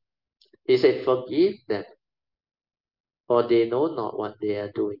him. He said, forgive them, for they know not what they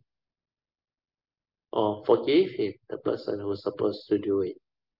are doing. Or forgive him, the person who's supposed to do it.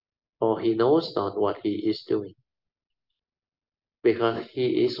 Or he knows not what he is doing. Because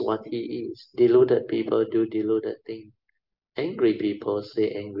he is what he is. Deluded people do deluded things. Angry people say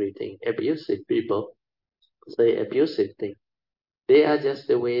angry things. Abusive people say abusive things. They are just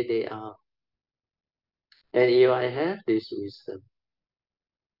the way they are. And if I have this wisdom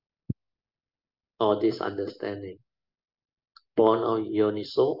or this understanding, born of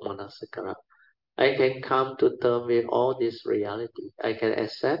Yoniso Manasikara, I can come to terms with all this reality. I can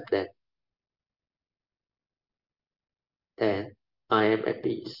accept that. Then I am at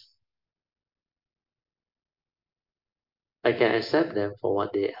peace. I can accept them for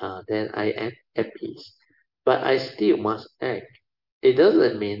what they are. Then I am at peace. But I still must act. It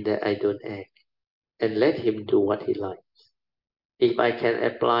doesn't mean that I don't act and let him do what he likes. If I can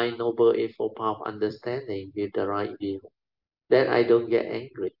apply Noble Eightfold Path understanding with the right view, then I don't get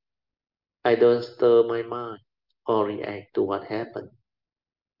angry. I don't stir my mind or react to what happened.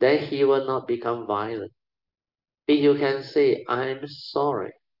 Then he will not become violent. If you can say, I'm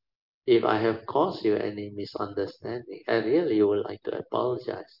sorry if I have caused you any misunderstanding, I really would like to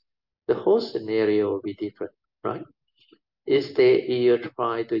apologize. The whole scenario will be different, right? Instead, you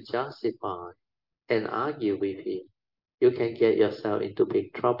try to justify and argue with him, you can get yourself into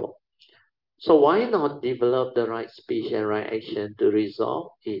big trouble. So why not develop the right speech and right action to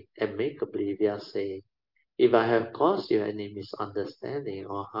resolve it amicably via saying, if I have caused you any misunderstanding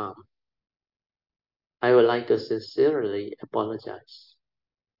or harm, I would like to sincerely apologize.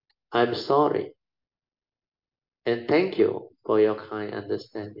 I'm sorry and thank you for your kind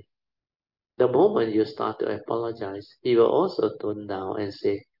understanding. The moment you start to apologize, he will also tone down and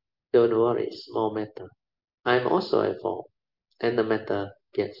say, don't worry, small matter. I'm also at fault, and the matter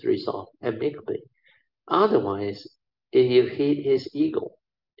gets resolved amicably. Otherwise, if you hit his ego,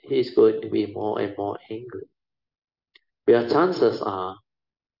 he's going to be more and more angry. Your chances are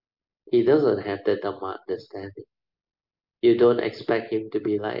he doesn't have the Dhamma understanding. You don't expect him to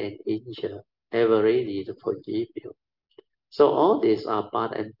be like an angel, ever ready to forgive you. So all these are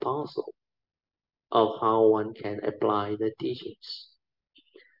part and parcel of how one can apply the teachings.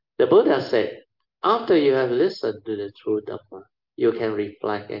 The Buddha said, after you have listened to the true Dhamma, you can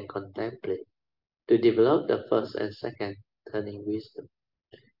reflect and contemplate to develop the first and second turning wisdom.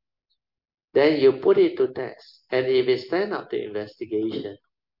 Then you put it to test, and if it stands up to investigation,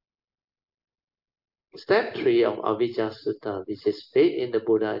 step 3 of Avijja Sutta, which is faith in the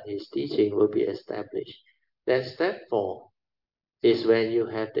Buddha and his teaching, will be established. Then step 4 is when you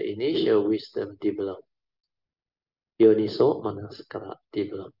have the initial wisdom developed. Yoniso Manasikara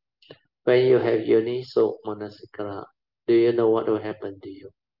developed. When you have Yoniso Manasikara, do you know what will happen to you?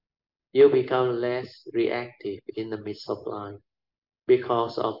 You become less reactive in the midst of life.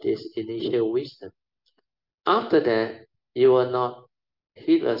 because of this initial wisdom. After that, you will not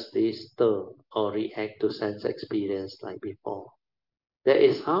heedlessly stir or react to sense experience like before. That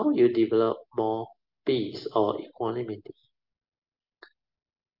is how you develop more peace or equanimity.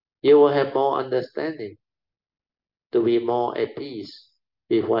 You will have more understanding to be more at peace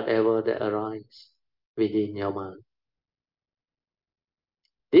with whatever that arises within your mind.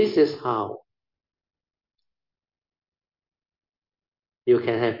 This is how you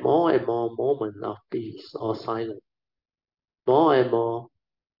can have more and more moments of peace or silence, more and more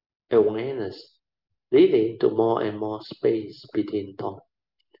awareness, leading to more and more space between thoughts.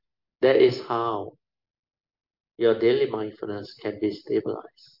 That is how your daily mindfulness can be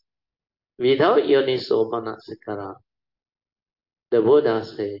stabilized. Without Yoniso Manasikara, the Buddha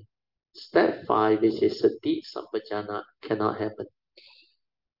said, step 5, which is Sati Sampajana, cannot happen.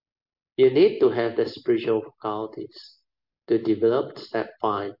 You need to have the spiritual faculties to develop step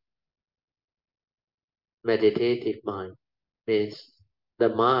 5, meditative mind, means the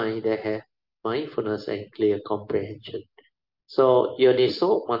mind that has mindfulness and clear comprehension. So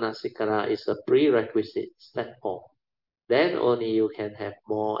Yoniso Manasikara is a prerequisite step 4. Then only you can have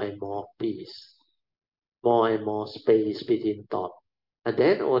more and more peace, more and more space between thought. And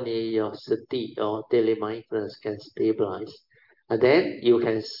then only your sati or daily mindfulness can stabilize. And then you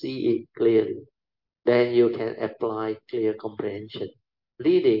can see it clearly. Then you can apply clear comprehension,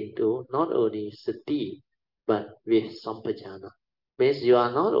 leading to not only sati, but with sampajana. Means you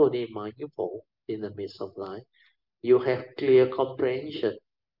are not only mindful in the midst of life, you have clear comprehension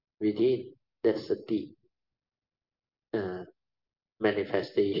within the sati uh,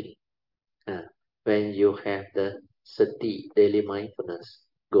 manifestation. Uh, when you have the sati, daily mindfulness,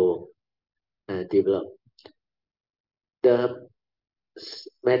 go develop. The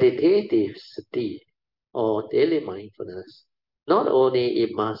meditative sati or daily mindfulness, not only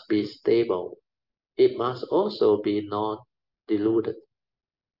it must be stable, it must also be not deluded.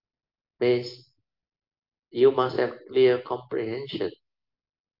 Means you must have clear comprehension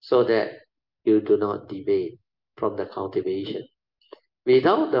so that you do not deviate from the cultivation.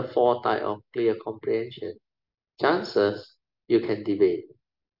 Without the four type of clear comprehension, chances you can deviate.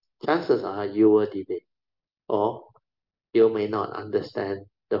 Chances are you will deviate, or you may not understand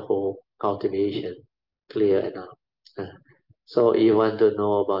the whole cultivation clear enough. So you want to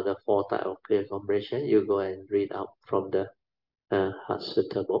know about the four type of clear comprehension, you go and read up from the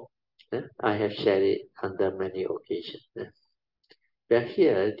Hatsuta book. I have shared it under many occasions. But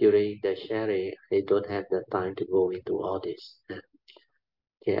here, during the sharing, I don't have the time to go into all this.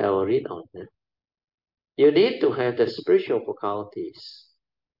 Okay, I will read on. You need to have the spiritual faculties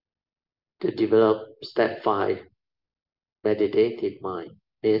to develop step 5, meditative mind,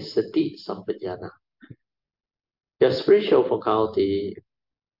 is sati sampajana. Your spiritual faculty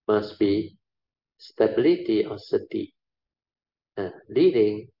must be stability of sati,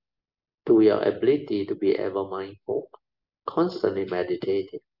 leading to your ability to be ever mindful, constantly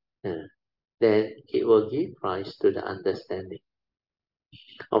meditating. Then it will give rise to the understanding.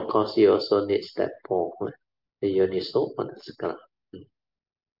 Of course, you also need step 4, the Yoniso Manasikara.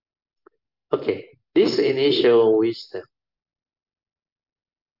 Okay, this initial wisdom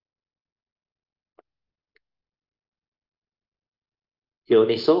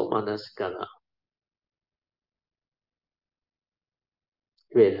Yoniso Manasikara.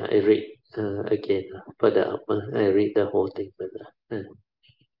 Wait, I read again further up. I read the whole thing further.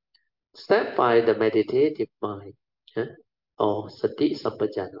 Step 5, the meditative mind, or sati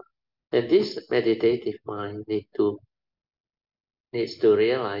sampajana. And this meditative mind needs to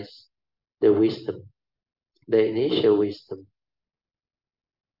realize the wisdom, the initial wisdom,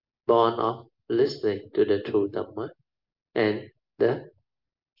 born of listening to the true Dhamma and the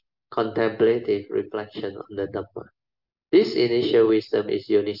contemplative reflection on the Dhamma. This initial wisdom is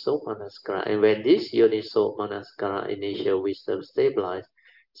Yoniso Manaskara, and when this Yoniso Manaskara initial wisdom stabilizes,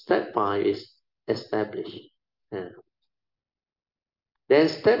 step 5 is established. Then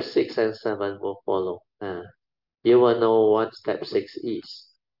step 6 and 7 will follow. You will know what step 6 is.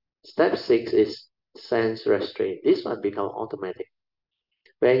 Step 6 is sense restraint. This one becomes automatic.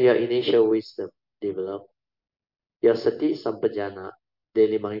 When your initial wisdom develops, your sati sampajana,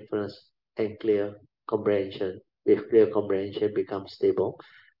 daily mindfulness, and clear comprehension, with clear comprehension becomes stable,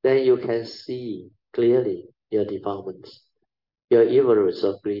 then you can see clearly your defilements, your evil roots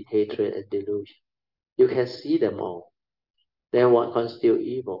of greed, hatred, and delusion. You can see them all. Then what constitutes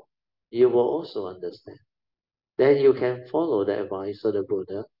evil, you will also understand. Then you can follow the advice of the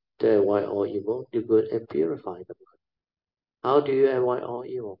Buddha to avoid all evil, do good, and purify the mind. How do you avoid all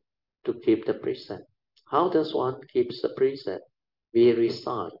evil? To keep the precept. How does one keep the precept? we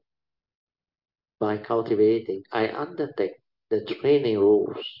reside by cultivating. I undertake the training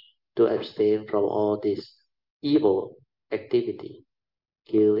rules to abstain from all this evil activity,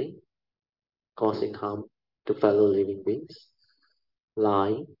 killing, causing harm to fellow living beings,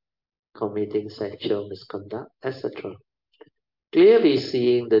 lying, committing sexual misconduct, etc. Clearly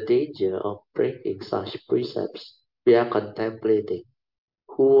seeing the danger of breaking such precepts, we are contemplating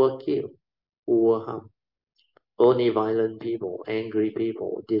who were killed, who were harmed. Only violent people, angry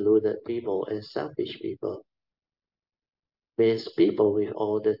people, deluded people, and selfish people means people with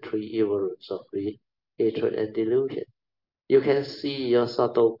all the three evil roots of greed, hatred, and delusion. You can see your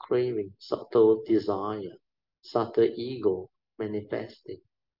subtle craving, subtle desire, subtle ego manifesting.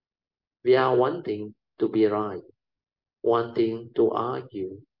 We are wanting to be right, wanting to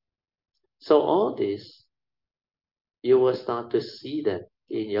argue. So all this, you will start to see them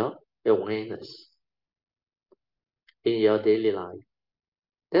in your awareness, in your daily life.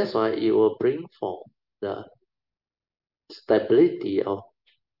 That's why it will bring forth the stability of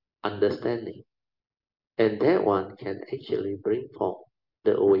understanding. And that one can actually bring forth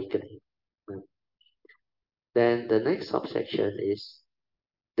the awakening. Then the next subsection is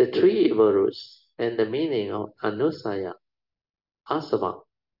the three evil roots and the meaning of anusaya, asava,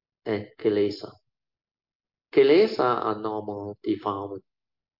 and kilesa. Kilesa are normal defilement.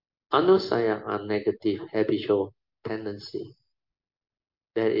 Anusaya are negative habitual tendency.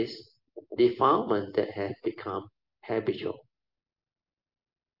 That is, defilement that have become habitual.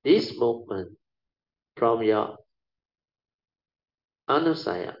 This movement from your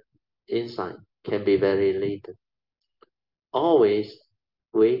anusaya inside can be very latent, always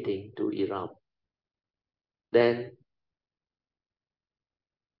waiting to erupt. Then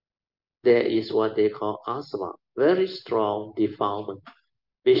there is what they call asava, very strong defilement,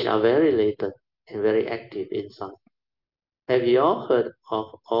 which are very latent and very active inside. Have you all heard of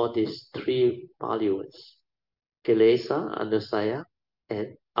all these three polluants? Kilesa, Anusaya,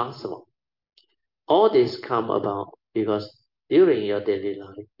 and Asava. All this come about because during your daily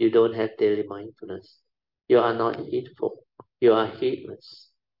life, you don't have daily mindfulness. You are not heedful. You are heedless.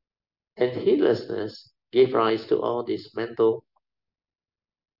 And heedlessness gives rise to all this mental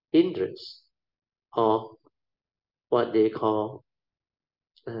hindrance, or what they call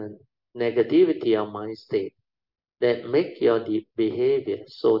uh, negativity of mind state, that make your behavior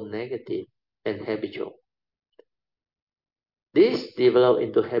so negative and habitual. This develop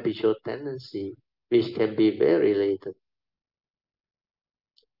into habitual tendency, which can be very latent.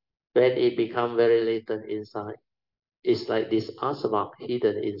 When it become very latent inside, it's like this asava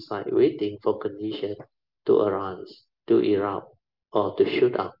hidden inside, waiting for condition to arise, to erupt, or to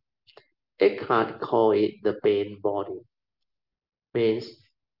shoot up. Eckhart called it the pain body, means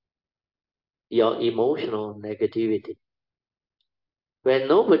your emotional negativity. When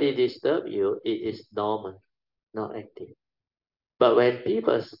nobody disturb you, it is dormant, not active. But when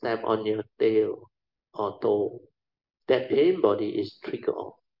people step on your tail or toe, that pain body is triggered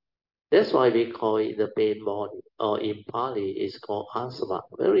off. That's why we call it the pain body, or in Pali it's called asava,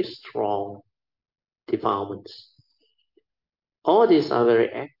 very strong defilements. All these are very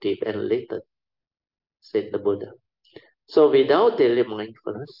active and latent, said the Buddha. So without daily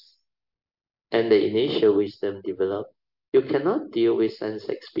mindfulness and the initial wisdom developed, you cannot deal with sense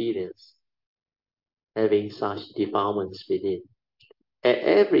experience having such defilements within. At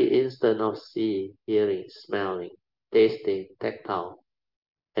every instant of seeing, hearing, smelling, tasting, tactile,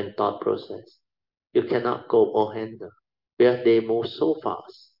 and thought process, you cannot cope or handle, where they move so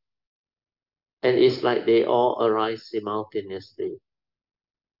fast. And it's like they all arise simultaneously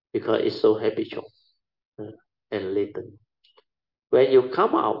because it's so habitual and latent. When you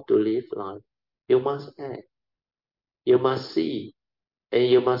come out to live life, you must act, you must see, and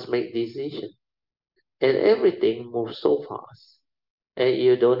you must make decisions. And everything moves so fast, and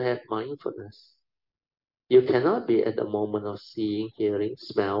you don't have mindfulness. You cannot be at the moment of seeing, hearing,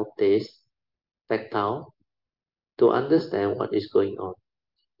 smell, taste, tactile to understand what is going on.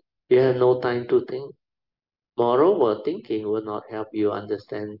 You have no time to think. Moreover, thinking will not help you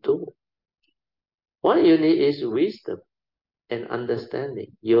understand too. What you need is wisdom and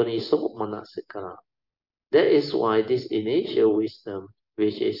understanding. Yoniso manasikara. That is why this initial wisdom,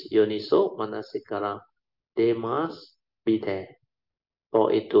 which is yoniso manasikara, they must be there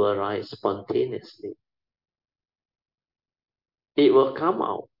for it to arise spontaneously. It will come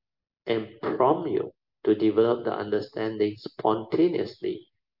out and prompt you to develop the understanding spontaneously,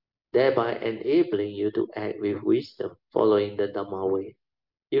 thereby enabling you to act with wisdom, following the Dhamma way.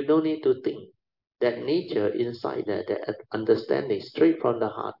 You don't need to think. That nature inside that understanding straight from the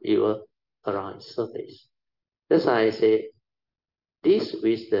heart, it will arise, surface. That's why I say This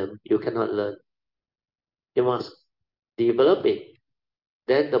wisdom you cannot learn. You must develop it.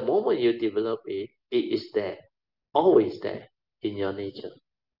 Then the moment you develop it, it is there, always there in your nature.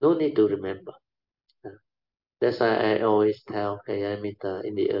 No need to remember. That's why I always tell Kayamita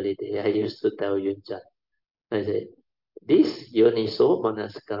in the early day. I used to tell Yunjan. I say, this Yoniso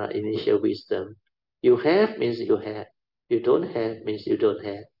Manasikara initial wisdom, you have means you have. You don't have means you don't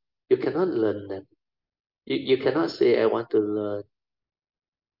have. You cannot learn them. You cannot say, I want to learn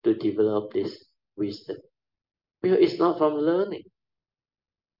to develop this wisdom. Because it's not from learning.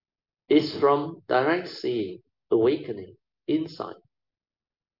 It's from direct seeing, awakening, insight.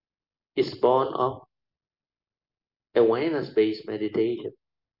 It's born of awareness-based meditation.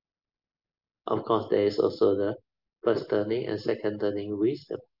 Of course, there is also the first turning and second turning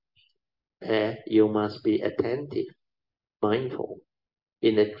wisdom. Where you must be attentive, mindful,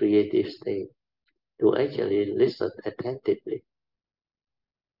 in a creative state to actually listen attentively.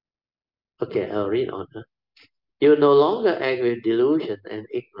 Okay, I'll read on. You no longer act with delusion and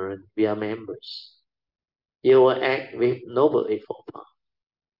ignorance via members. You will act with noble effort.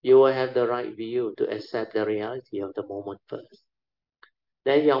 You will have the right view to accept the reality of the moment first.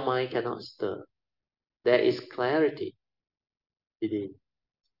 Then your mind cannot stir. There is clarity within.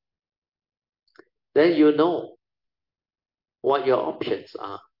 Then you know what your options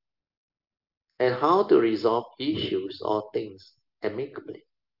are and how to resolve issues or things amicably.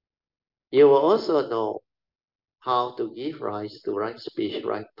 You will also know how to give rise to right speech,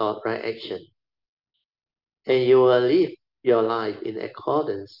 right thought, right action. And you will live your life in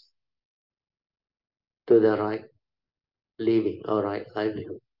accordance to the right living or right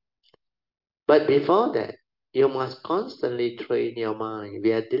livelihood. But before that, you must constantly train your mind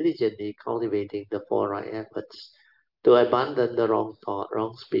via diligently cultivating the four right efforts to abandon the wrong thought,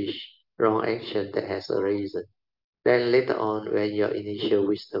 wrong speech, wrong action that has arisen. Then later on, when your initial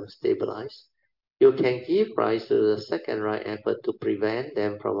wisdom stabilizes, you can give rise to the second right effort to prevent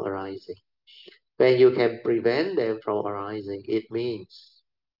them from arising. When you can prevent them from arising, it means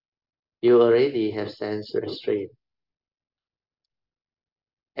you already have sense restraint.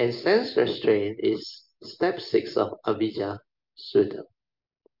 And sense restraint is step 6 of Avijja Sutta.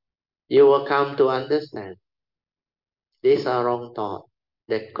 You will come to understand these are wrong thoughts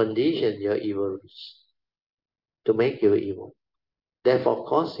that condition your evil roots to make you evil, therefore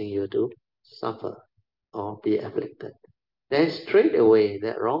causing you to suffer or be afflicted. Then straight away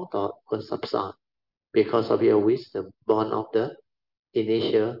that wrong thought will subside because of your wisdom, born of the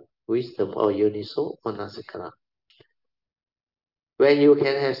initial wisdom or Yoniso Manasikara. When you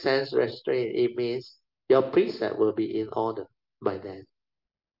can have sense restraint, it means your precept will be in order by then.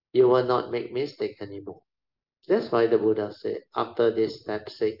 You will not make mistake anymore. That's why the Buddha said, after this step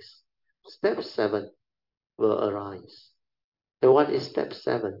 6, step 7 will arise. And what is step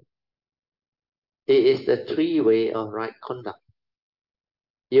 7? It is the 3 way of right conduct.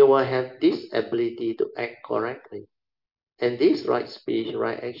 You will have this ability to act correctly. And this right speech,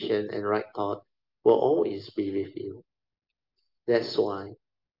 right action, and right thought will always be with you. That's why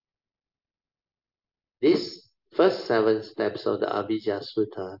these first 7 steps of the Avijja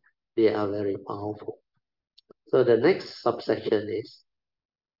Sutta, they are very powerful. So the next subsection is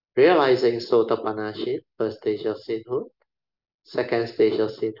realizing Sotapanna, first stage of sainthood, second stage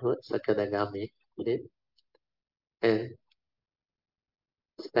of sainthood, Sakadagami, and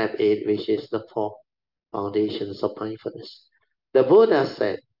step 8, which is the 4 foundations of mindfulness. The Buddha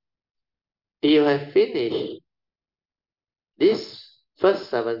said, you have finished these first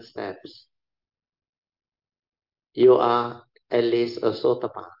 7 steps, you are at least a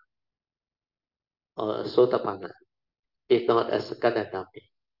Sotapanna or a Sotapanna, if not a Sakadagami.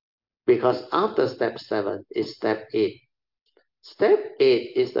 Because after step 7 is step 8. Step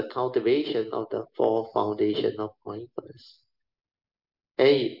 8 is the cultivation of the 4 foundations of mindfulness.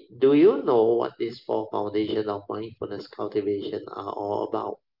 Hey, do you know what these 4 foundations of mindfulness cultivation are all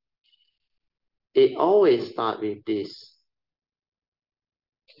about? It always starts with this.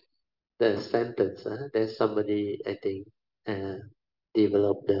 The sentence, then somebody, I think,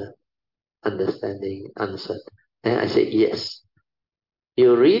 developed the understanding, answered. And I said, yes.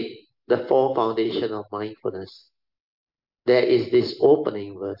 You read the 4 foundations of mindfulness. There is this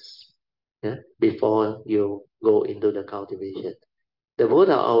opening verse before you go into the cultivation. The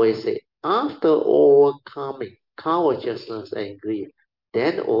Buddha always said, after overcoming covetousness and grief,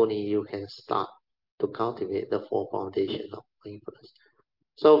 then only you can start to cultivate the 4 foundations of mindfulness.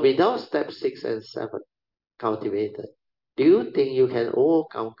 So without step 6 and 7 cultivated, do you think you can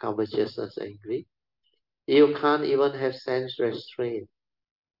overcome covetousness and greed? You can't even have sense restraint.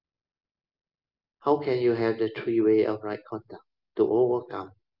 How can you have the 3 way of right conduct? to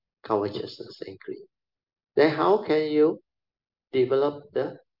overcome covetousness and greed. Then how can you develop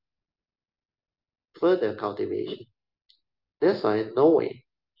the further cultivation? That's why knowing.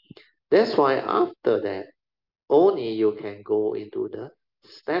 That's why after that, only you can go into the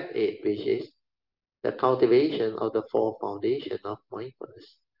step 8, which is the cultivation of the four foundation of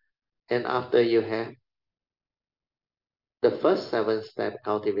mindfulness. And after you have the first 7 steps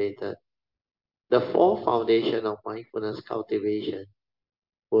cultivated, the four foundation of mindfulness cultivation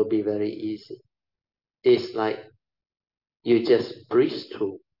will be very easy. It's like you just breeze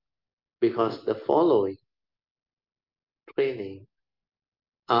through because the following training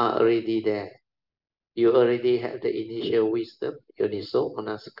are already there. You already have the initial wisdom, yoniso,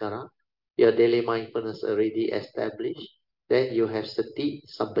 manasikara. Your daily mindfulness already established. Then you have sati,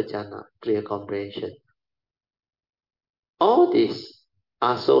 sampajana, clear comprehension. All these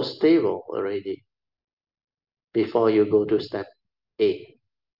are so stable already before you go to step 8.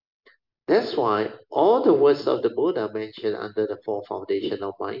 That's why all the words of the Buddha mentioned under the four foundation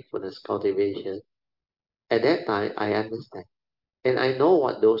of mindfulness cultivation, at that time I understand. And I know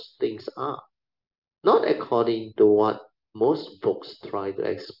what those things are. Not according to what most books try to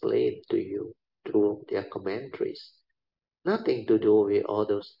explain to you through their commentaries. Nothing to do with all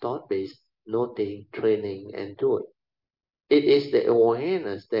those thought-based noting, training, and doing. It is the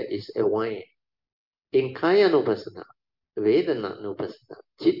awareness that is aware. In Kaya-nupassana, Vedana-nupassana,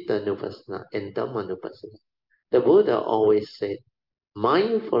 Chitta-nupassana, and Dhamma-nupassana, the Buddha always said,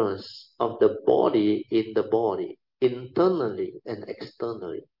 mindfulness of the body in the body, internally and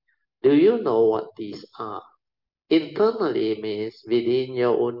externally. Do you know what these are? Internally means within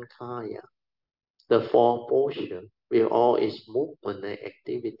your own kaya, the four portion with all its movement and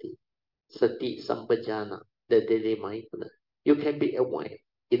activity. Sati sampajana, the daily mindfulness. You can be aware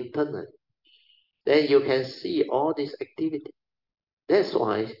internally. Then you can see all this activity. That's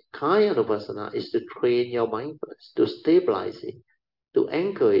why kaya nupassana is to train your mindfulness, to stabilize it, to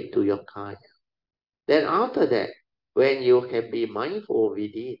anchor it to your kaya. Then after that, when you can be mindful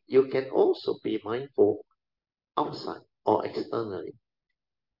within, you can also be mindful outside or externally.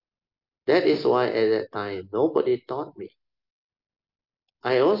 That is why at that time nobody taught me.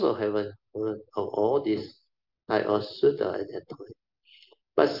 I also haven't heard of all this type of sutta at that time.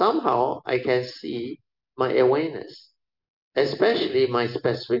 But somehow I can see my awareness, especially my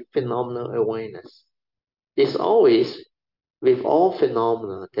specific phenomenal awareness. It's always with all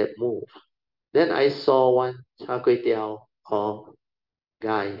phenomena that move. Then I saw one char kway teow or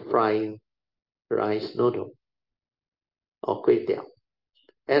guy frying rice noodle or kway teow.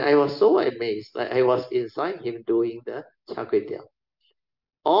 And I was so amazed, like I was inside him doing the char kway teow.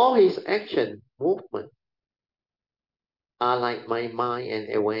 All his action, movement are like my mind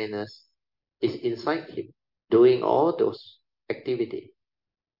and awareness is inside him, doing all those activity.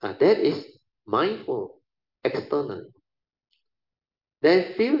 That is mindful externally.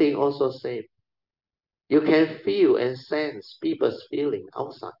 Then feeling also same. You can feel and sense people's feeling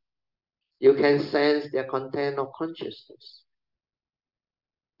outside. You can sense their content of consciousness.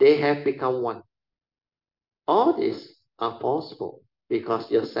 They have become one. All these are possible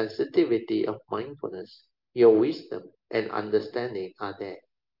because your sensitivity of mindfulness, your wisdom and understanding are there.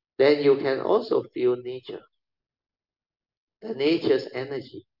 Then you can also feel nature. The nature's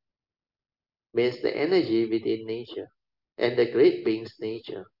energy means the energy within nature and the great beings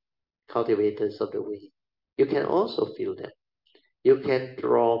nature, cultivators of the way. You can also feel that. You can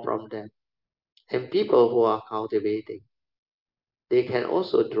draw from them. And people who are cultivating, they can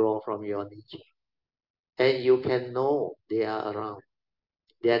also draw from your nature. And you can know they are around.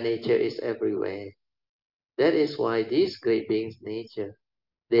 Their nature is everywhere. That is why these great beings nature,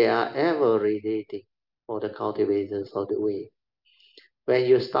 they are ever radiating for the cultivators of the way. When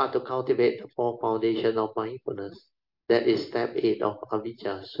you start to cultivate the four foundation of mindfulness, that is step 8 of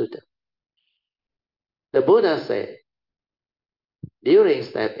Avijja Sutta. The Buddha said, during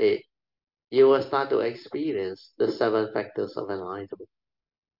step 8, you will start to experience the 7 factors of enlightenment.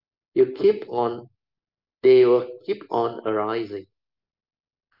 You keep on, they will keep on arising.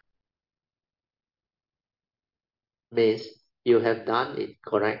 Means you have done it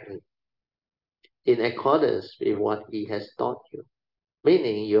correctly, in accordance with what he has taught you,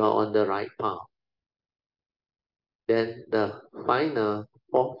 meaning you are on the right path. Then the final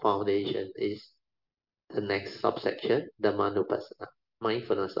fourth foundation is the next subsection, Dhammanupassana,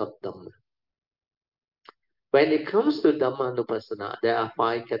 mindfulness of Dhamma. When it comes to Dhammanupassana, there are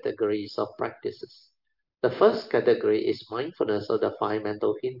 5 categories of practices. The first category is mindfulness of the 5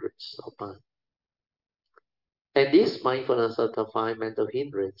 mental hindrances of mind. And this mindfulness of the 5 mental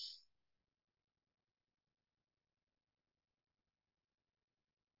hindrances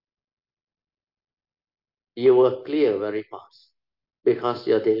you will clear very fast because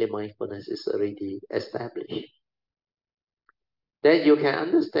your daily mindfulness is already established. Then you can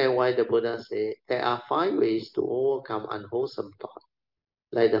understand why the Buddha said there are 5 ways to overcome unwholesome thought,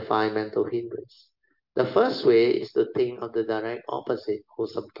 like the 5 mental hindrances. The first way is to think of the direct opposite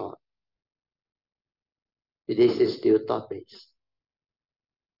wholesome thought. This is still thought-based.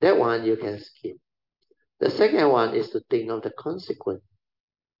 That one you can skip. The second one is to think of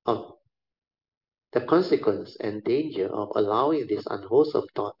of the consequence and danger of allowing this unwholesome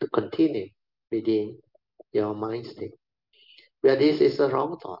thought to continue within your mind state. Where this is a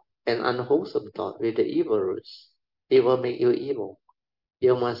wrong thought, an unwholesome thought with the evil roots. It will make you evil.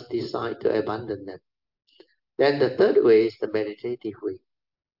 You must decide to abandon them. Then the third way is the meditative way,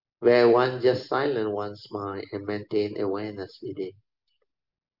 where one just silence one's mind and maintain awareness within.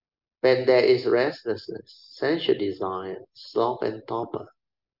 When there is restlessness, sensual desire, sloth and torpor,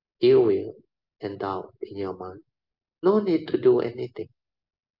 ill will, and doubt in your mind, no need to do anything.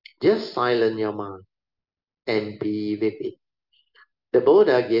 Just silence your mind and be with it. The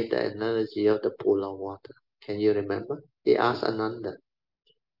Buddha gave the analogy of the pool of water. Can you remember? He asked Ananda,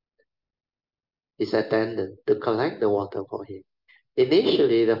 his attendant, to collect the water for him.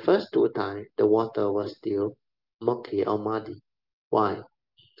 Initially, the first 2 times, the water was still murky or muddy. Why?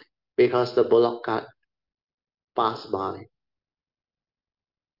 Because the bullock cart passed by,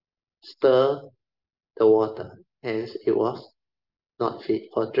 stirred the water, hence it was not fit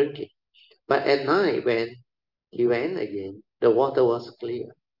for drinking. But at night, when he went again, the water was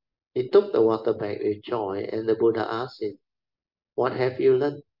clear. He took the water back with joy, and the Buddha asked him, "What have you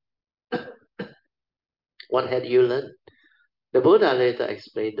learned? What had you learned?" The Buddha later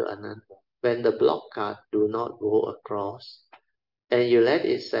explained to Ananda, when the block cart do not go across, and you let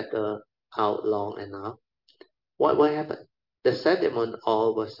it settle out long enough, what will happen? The sediment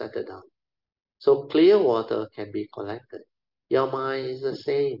all will settle down. So clear water can be collected. Your mind is the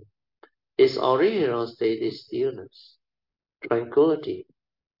same. Its original state is stillness, tranquility,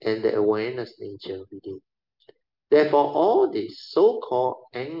 and the awareness nature within. Therefore, all this so-called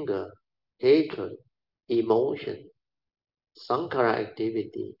anger, hatred, emotion, sankhara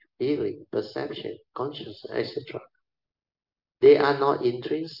activity, feeling, perception, consciousness, etc., they are not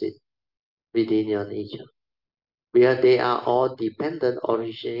intrinsic within your nature, where they are all dependent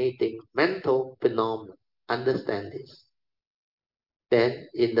originating mental phenomena. Understand this. Then,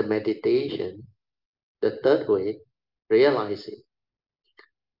 in the meditation, the third way, realize it.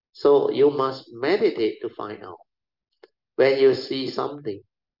 So you must meditate to find out. When you see something,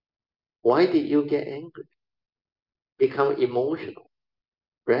 why did you get angry? Become emotional,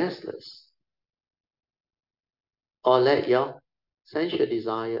 restless, or let your sensual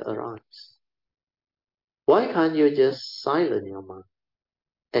desire arise? Why can't you just silence your mind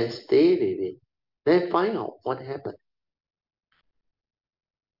and stay with it? Then find out what happened,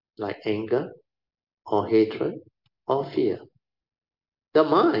 like anger, or hatred, or fear. The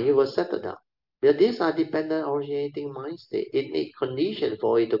mind will settle down. But these are dependent originating mind state. It needs condition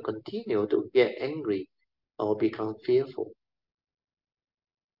for it to continue to get angry or become fearful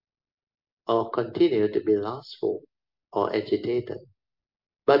or continue to be lustful or agitated.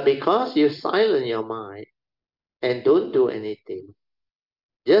 But because you silence your mind and don't do anything,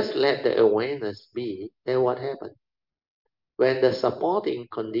 just let the awareness be, then what happens? When the supporting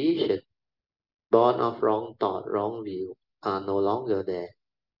condition born of wrong thought, wrong view are no longer there,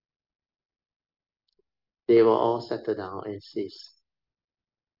 they will all settle down and cease.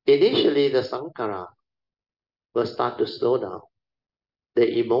 Initially, the sankhara will start to slow down.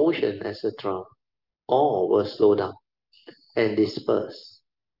 The emotion, etc., all will slow down and disperse.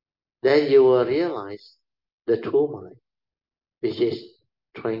 Then you will realize the true mind, which is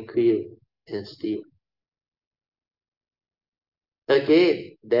tranquil and still.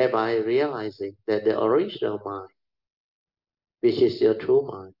 Again, thereby realizing that the original mind, which is your true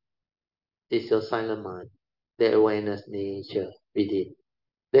mind, is your silent mind, the awareness nature within.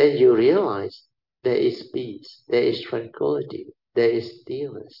 Then you realize there is peace, there is tranquility, there is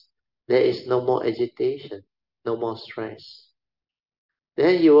stillness, there is no more agitation, no more stress.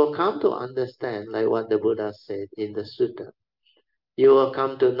 Then you will come to understand, like what the Buddha said in the sutta. You will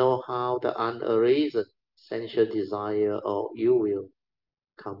come to know how the unerased sensual desire or you will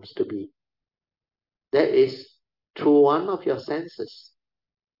comes to be. That is through one of your senses.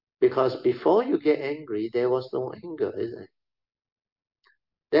 Because before you get angry, there was no anger, isn't it?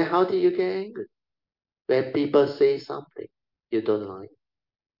 Then how did you get angry? When people say something you don't like,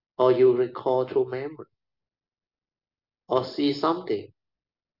 or you recall through memory, or see something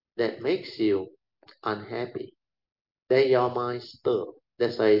that makes you unhappy, then your mind stirs.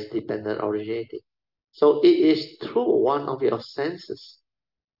 That's why it's dependent originating. So it is through one of your senses.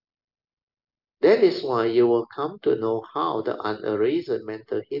 That is why you will come to know how the unerased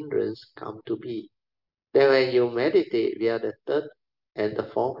mental hindrance come to be. Then when you meditate via the third and the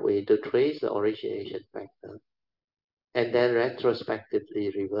fourth way to trace the origination factor, and then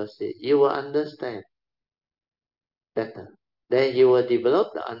retrospectively reverse it, you will understand better. Then you will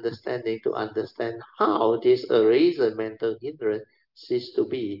develop the understanding to understand how this erased mental hindrance ceases to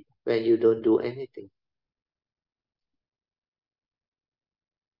be when you don't do anything,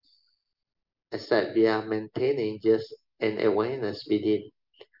 except we are maintaining just an awareness within.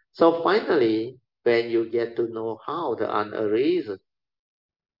 So finally, when you get to know how the unerased,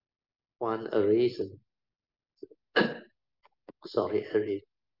 one erased, sorry, I read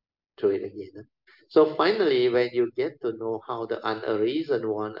through it again. So finally, when you get to know how the unerased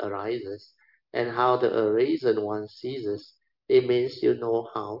one arises and how the erased one ceases, it means you know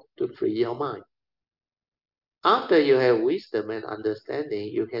how to free your mind. After you have wisdom and understanding,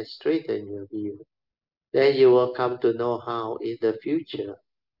 you can straighten your view. Then you will come to know how in the future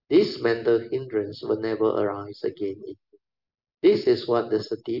this mental hindrance will never arise again. This is what the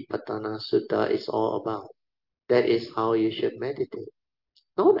Satipatthana Sutta is all about. That is how you should meditate,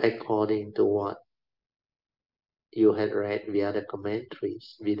 not according to what you had read via the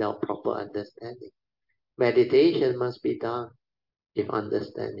commentaries without proper understanding. Meditation must be done with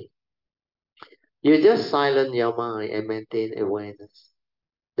understanding. You just silence your mind and maintain awareness.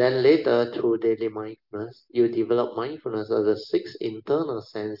 Then later, through daily mindfulness, you develop mindfulness of the six internal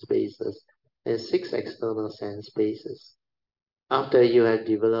sense bases and six external sense bases. After you have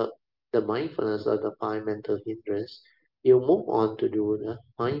developed the mindfulness of the five mental hindrance, you move on to do the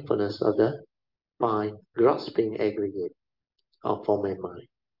mindfulness of the five grasping aggregate of form and mind.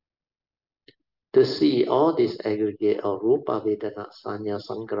 To see all this aggregate of Rupa, Vedana, Sanya,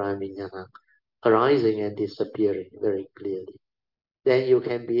 Sankhara, Vijnana arising and disappearing very clearly. Then you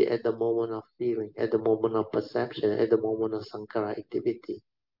can be at the moment of feeling, at the moment of perception, at the moment of Sankhara activity,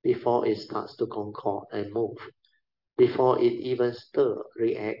 before it starts to concord and move, before it even stir,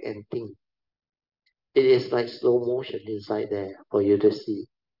 react and think. It is like slow motion inside there for you to see.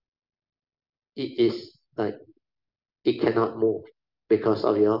 It is like it cannot move because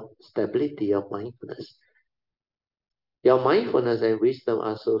of your stability of mindfulness. Your mindfulness and wisdom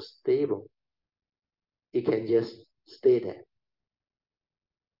are so stable, it can just stay there.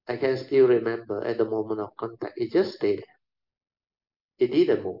 I can still remember at the moment of contact, it just stayed there. It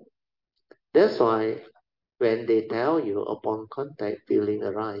didn't move. That's why when they tell you upon contact feeling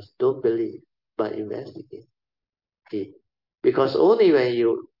arise, don't believe, but investigate it. Because only when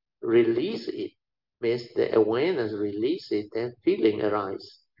you release it, means the awareness release it, then feeling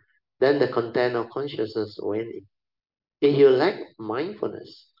arise. Then the content of consciousness went in. If you lack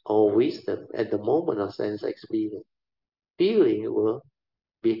mindfulness or wisdom at the moment of sense experience, feeling will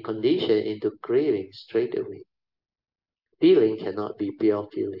be conditioned into craving straight away. Feeling cannot be pure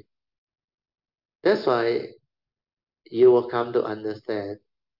feeling. That's why you will come to understand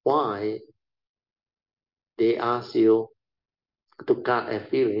why they ask you to gut a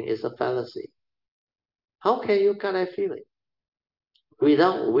feeling is a fallacy. How can you gut a feeling?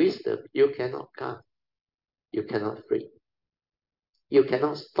 Without wisdom, you cannot gut. You cannot free. You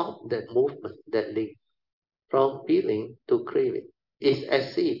cannot stop that movement, that link from feeling to craving. It's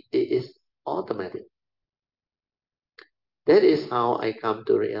as if it is automatic. That is how I come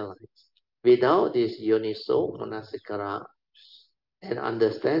to realize. Without this yoniso manasikara and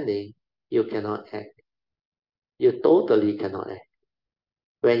understanding, you cannot act. You totally cannot act.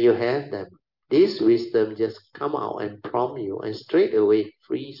 When you have them, this wisdom just come out and prompt you and straight away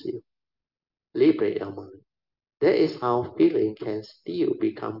frees you, liberate your mind. That is how feeling can still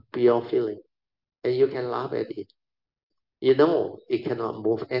become pure feeling. And you can laugh at it. You know it cannot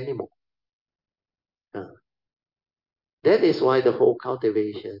move anymore. Uh, that is why the whole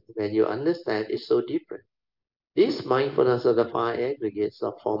cultivation, when you understand, is so different. This mindfulness of the five aggregates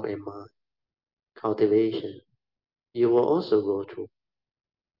of form and mind, cultivation, you will also go through.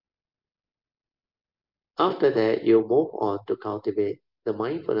 After that, you move on to cultivate the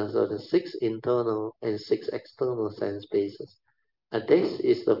mindfulness of the six internal and six external sense bases. And this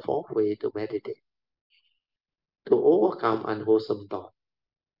is the fourth way to meditate, to overcome unwholesome thought.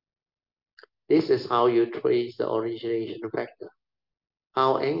 This is how you trace the origination factor,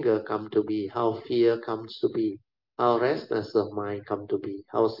 how anger come to be, how fear comes to be, how restlessness of mind come to be,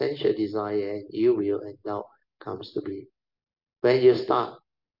 how sensual desire and ill will and doubt comes to be. When you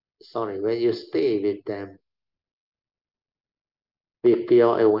when you stay with them with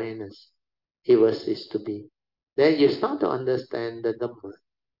pure awareness, it will cease to be. Then you start to understand the Dhamma.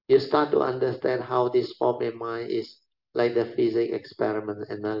 You start to understand how this form in mind is like the physics experiment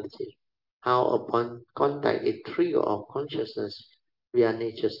analogy. How upon contact it trigger of consciousness via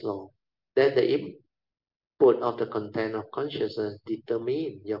nature's law. Then the input of the content of consciousness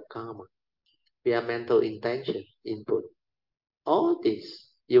determine your karma via mental intention input. All this,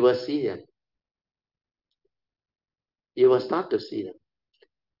 you will see them. You will start to see them.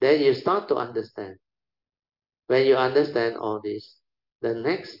 Then you start to understand. When you understand all this, the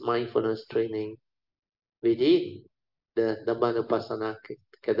next mindfulness training within the Dhammanupassana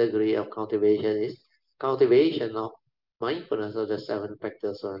category of cultivation is cultivation of mindfulness of the seven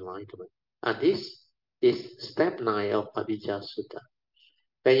factors of enlightenment. And this is step 9 of Abhijja Sutta.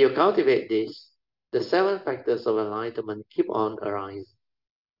 When you cultivate this, the seven factors of enlightenment keep on arising.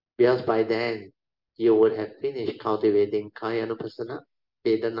 Because by then, you would have finished cultivating Kaya Nupassana,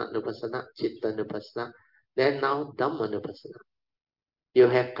 Vedana Nupassana, Chitta Nupassana, then now Dhamma Nupassana. You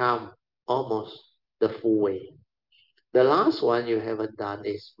have come almost the full way. The last one you haven't done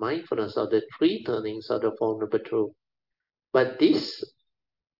is mindfulness of the three turnings of the Four Noble Truths. But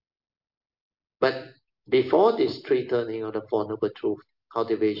before this three turning of the Four Noble Truths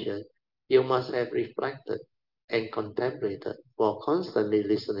cultivation, you must have reflected and contemplated while constantly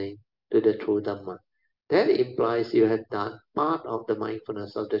listening to the true Dhamma. That implies you have done part of the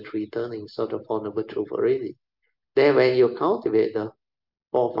mindfulness of the three turnings of the Four Noble Truths already. Then when you cultivate the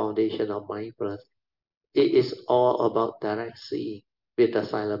four foundation of mindfulness, it is all about direct seeing with a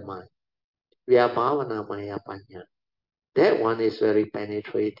silent mind. Via bhavana maya panya. That one is very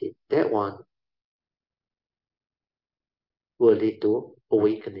penetrating. That one will lead to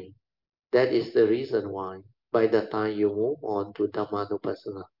awakening. That is the reason why by the time you move on to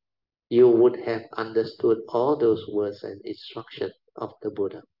Dhammanupassana, you would have understood all those words and instructions of the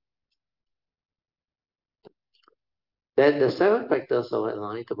Buddha. Then the seven factors of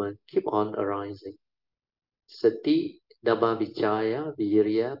enlightenment keep on arising. Sati, Dhammavicaya,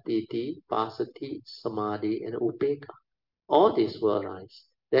 Virya, Piti, Pasati, Samadhi, and Upekkha. All these will arise.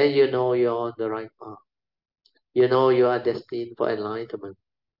 Then you know you're on the right path. You know you are destined for enlightenment.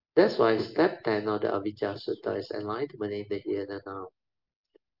 That's why step 10 of the Avijja Sutta is enlightenment in the here and now.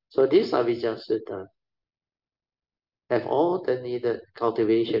 So this Avijja Sutta have all the needed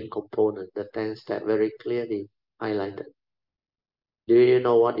cultivation components, the 10 steps very clearly highlighted. Do you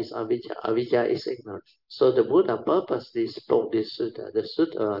know what is Avijja? Avijja is ignorance. So the Buddha purposely spoke this sutta, the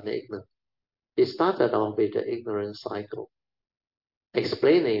sutta on ignorance. It started off with the ignorance cycle,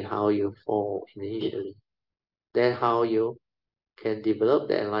 explaining how you fall initially, then how you can develop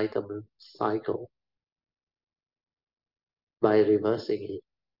the enlightenment cycle by reversing it.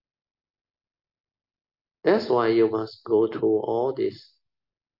 That's why you must go through all these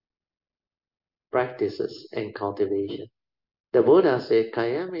practices and cultivation. The Buddha said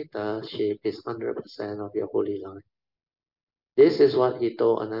Kayamita shape is 100% of your holy life. This is what he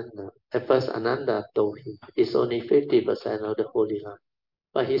told Ananda. At first Ananda told him it's only 50% of the holy life.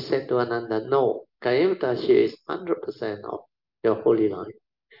 But he said to Ananda, no, Kayamita shape is 100% of your holy life.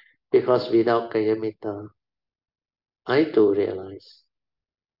 Because without Kayamita, I too realize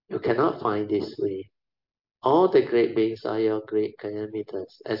you cannot find this way. All the great beings are your great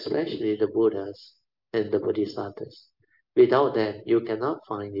Kayamitas, especially the Buddhas and the Bodhisattvas. Without them, you cannot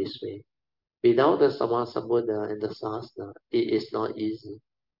find this way. Without the Sammasambuddha and the Sasana, it is not easy,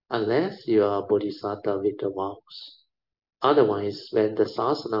 unless you are a Bodhisattva with the vows. Otherwise, when the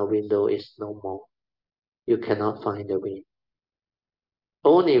Sasana window is no more, you cannot find the way.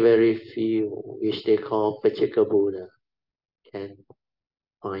 Only very few, which they call Pachika Buddha, can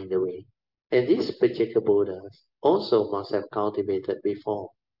find the way. And these Pachika Buddhas also must have cultivated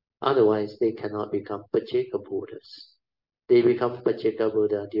before. Otherwise, they cannot become Pachika Buddhas. They become Pachika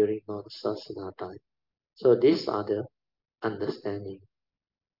Buddha during non-sasana time. So these are the understanding.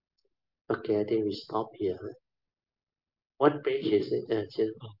 Okay, I think we stop here. What page is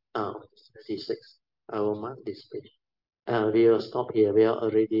it? Oh, 36. I will mark this page. We will stop here. We are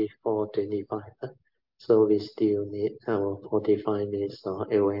already 4:25. So we still need our 45 minutes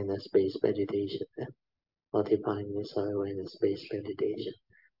of awareness-based meditation. 45 minutes of awareness-based meditation.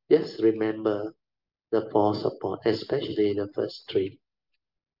 Just remember the four support, especially the first three.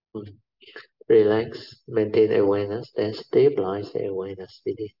 Relax, maintain awareness, then stabilize the awareness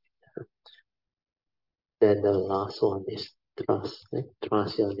within. Then the last one is trust.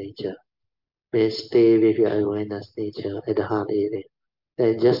 Trust your nature. May stay with your awareness nature at the heart area.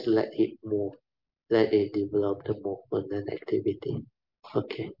 Then just let it move. Let it develop the movement and activity.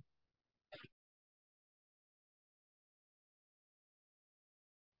 Okay.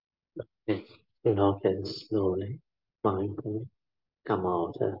 Okay. You know, can slowly, mindfully come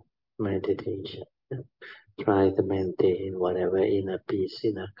out of meditation. Try to maintain whatever inner peace,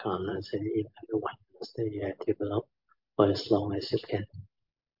 inner calmness, and inner oneness that you have developed for as long as you can.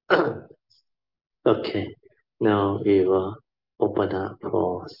 Okay, now we will open up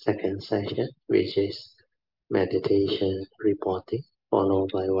for second session, which is meditation reporting,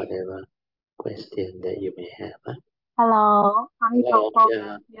 followed by whatever question that you may have. Huh? Hello, I'm Hello, Topo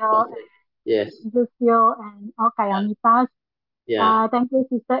yeah, Brazil okay, yes, and Lucio and yeah, Okayamitas. yeah, Thank you,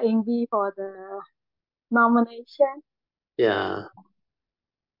 Sister Ingi, for the nomination. yeah,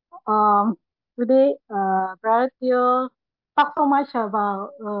 Um, Today, Brother Theo talked so much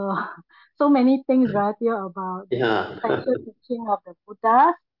about so many things, Brother Theo, about the yeah, essential teaching of the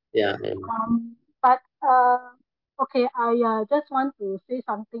Buddhas. yeah, But okay, I just want to say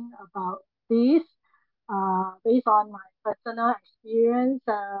something about this based on my personal experience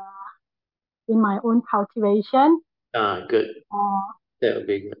in my own cultivation. good, Uh, that would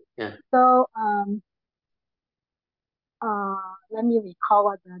be good, yeah, so let me recall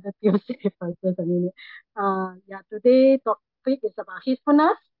what the other few say first, just a minute. Yeah, today topic is about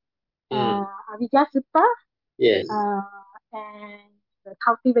heedfulness, mm, Avijja Sutta, yes, uh, and the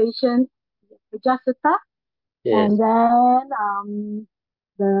cultivation, Avijja Sutta, yes, and then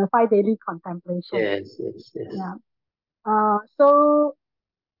the 5 daily contemplation. yes, yes, yes, Yeah. So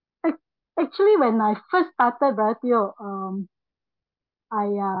actually, when I first started Bharatio, I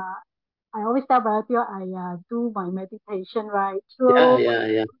I always tell Bharatio I do my meditation right yeah, through yeah,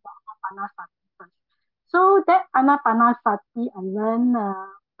 yeah, Anapanasati first. So that Anapanasati I learned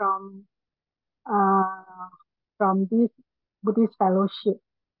from uh, this Buddhist fellowship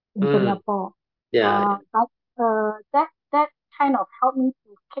in mm, Singapore. yeah, But that kind of helped me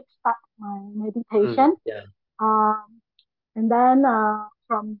to kickstart my meditation. yeah, Um, and then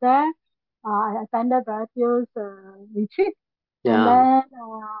from there, I attended various retreats and yeah, then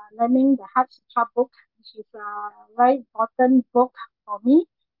learning the Heart Sutra book, which is a very important book for me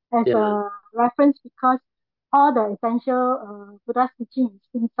as yeah, a reference because all the essential Buddha's teaching is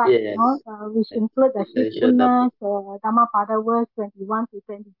inside, yes, which yes, include the essential Dhamma, heedfulness, Dhammapada verse 21 to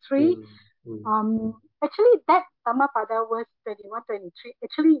 23. mm, mm, Actually, that Dhammapada verse 21, 23,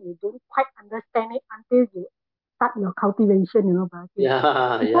 actually, you don't quite understand it until you start your cultivation, Bharathi.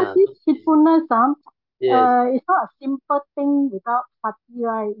 yeah, Because yeah, this heedfulness, yes, it's not a simple thing without sati,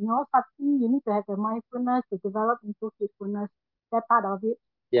 right? Sati, you need to have the mindfulness to develop into heedfulness, that part of it.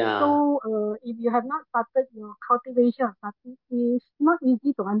 yeah, So, if you have not started your cultivation of sati, it's not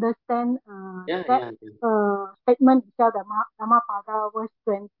easy to understand yeah, that yeah, yeah, statement itself, the Dhammapada verse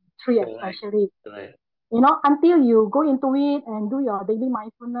 23 correct, especially. correct. Until you go into it and do your daily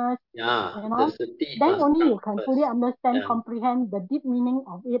mindfulness, Yeah, you the know, sati then must only come you can fully first. understand, Yeah, comprehend the deep meaning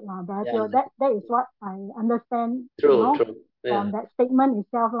of it, lah, yeah, Bharatio. That is what I understand, true, true. from Yeah, that statement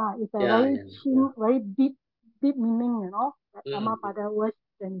itself, lah. It's a yeah, very yeah, yeah. ching, very deep, deep meaning, that Mm, Dhammapada verse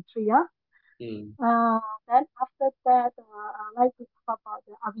 23, yeah. mm, Uh, then after that, I like to talk about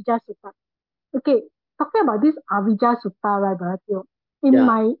the Avijja Sutta. Okay, talking about this Avijja Sutta, right, Bharatio, in yeah,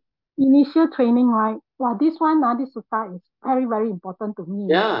 my initial training, right, wow, this sutta is very, very important to me.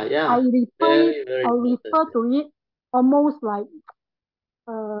 yeah, I yeah. refer it, Very, very I important. refer to it almost like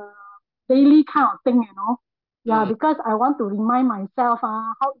uh, daily kind of thing. Yeah, Mm, because I want to remind myself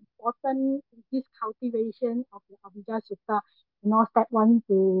how important is this cultivation of the Abhijah Sutta. Step one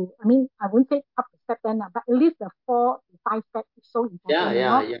to, I mean, I won't say up to step 10, but at least the 4 to 5 steps is so yeah, important.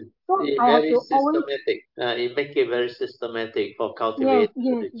 yeah, yeah. So It I have very to always, systematic. It make it very systematic for yes, cultivator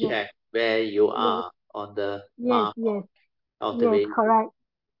yes, to yes, check where you yes, are on the yes, path of yes, yes, cultivation. correct.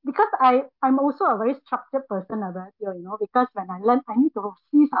 Because I'm also a very structured person about because when I learn, I need to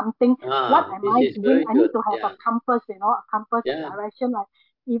see something. What am This I is doing? very I need good. to have a Yeah, compass, a compass, a yeah, direction. Like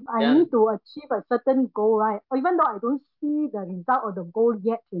if I yeah. need to achieve a certain goal, right? Or even though I don't see the result of the goal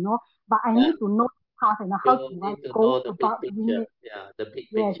yet, but I Yeah, need to know the path and how you do I need to go know the big about doing picture. it. Yeah, the big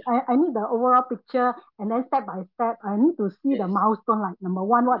Yes, picture. I need the overall picture and then step by step, I need to see the Yes, milestone. Like number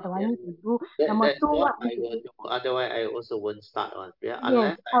one, what do I yeah. need to do? Number That's two, what what I I need to will do? do. Otherwise, I also won't start on. Yeah, Yes,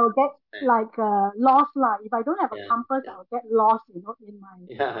 unless I I will get understand. like lost lah. If I don't have a Yeah, compass, yeah, I'll get lost, in my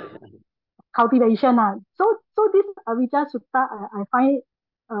yeah, yeah, cultivation. So this Avijja Sutta, I find it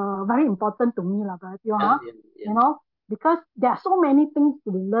very important to me lah, but yeah, yeah, yeah, you know, because there are so many things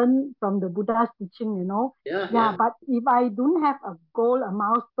to learn from the Buddha's teaching. yeah, Yeah, yeah. but if I don't have a goal, a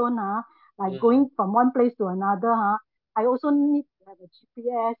milestone, like Mm, going from one place to another, I also need to have a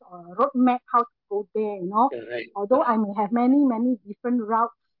GPS or a roadmap how to go there. correct, Although I correct. may have many, many different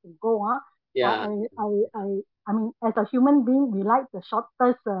routes to go, Yeah, I mean, as a human being, we like the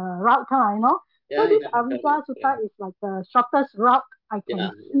shortest route, So Yeah, this yeah, correct. Avijja Yeah. Sutta is like the shortest route I Yeah, can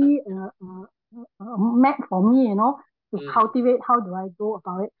yeah. see a map for me, to Mm, cultivate. How do I go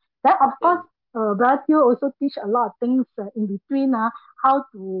about it? Then of yeah. course, Brother Teoh also teach a lot of things in between. How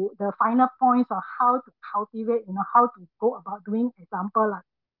to the final points of how to cultivate. How to go about doing. Example like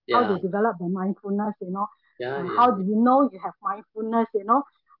how Yeah. to develop the mindfulness. Yeah, yeah. How do you know you have mindfulness?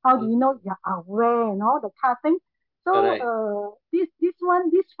 How do you know Mm, you're aware? The kind of thing. So correct. these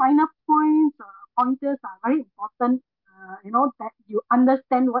final points, pointers are very important. That you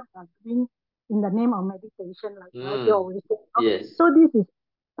understand what you're doing in the name of meditation, like you Mm, always say. yes. So this is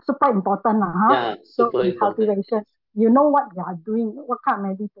super important, huh? Yeah, So super in important. cultivation, you know what you are doing, what kind of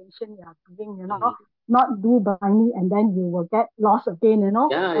meditation you are doing. Mm, Not do blindly and then you will get lost again. yeah,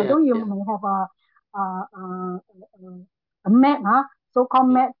 yeah, Although you yeah. may have a map, so-called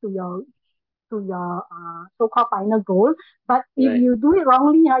Mm, map to your so-called final goal. But if right. you do it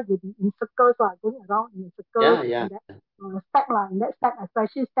wrongly, you'll be in circles, going around in circles Yeah, yeah. in that stack, in that stack,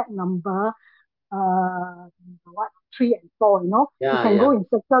 especially stack number what 3 and 4. You Yeah, can yeah. go in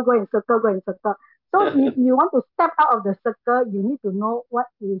circle, go in circle, go in circle. So if you want to step out of the circle, you need to know what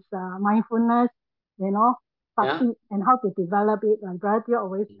is mindfulness, Yeah. sati, and how to develop it. Like Brother Teo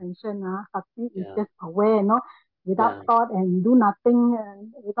always Mm, mention, sati is yeah, just aware, without yeah, thought and do nothing,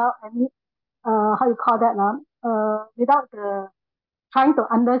 without any how you call that, without the trying to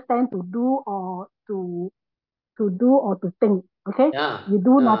understand to do or to think. Okay, yeah. you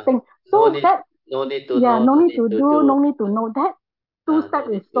do Uh, nothing. no So need, that, no need to yeah, know, no no need need to to do, do. no need to know. That two No step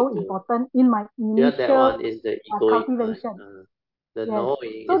is need to so do. important in my Yeah, that initial one is the egoic mind. cultivation. The Yes.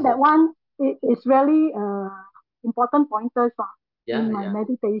 knowing So is the that ego. one is really important pointers Yeah, in my yeah.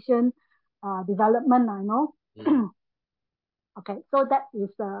 meditation development. I know. Mm, Okay, so that is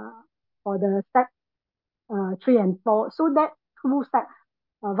for the step 3 and 4. So that two steps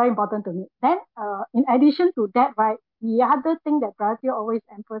very important to me. Then, in addition to that, right, the other thing that Brazil always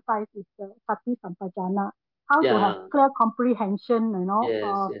emphasize is the sati sampajana, how to have yeah. clear comprehension, Yes,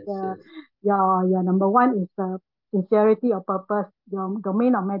 of yes, the yes. your number one is the sincerity of purpose, your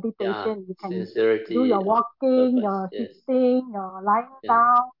domain of Yeah. meditation. You can do Sincerity your of walking, purpose. your Yes. sitting, your lying Yeah,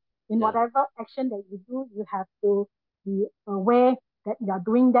 down. In yeah. whatever action that you do, you have to be aware that you are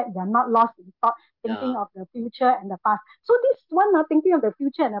doing that. You are not lost in thought, thinking Yeah. of the future and the past. So this one, thinking of the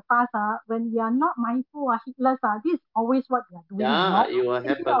future and the past, when we are not mindful or heedless, this is always what we are doing, Yeah, it will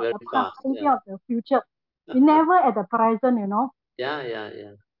thinking happen of very the past, fast. thinking Yeah. of the future. We never at the present. Yeah, yeah,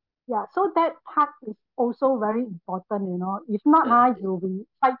 yeah. Yeah, so that part is also very important. If not, Yeah, you'll be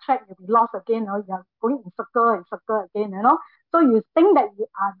sidetracked, you'll be lost again, you're going in circle and circle again. So you think that you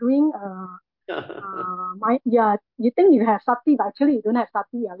are doing yeah. you think you have sati, but actually you don't have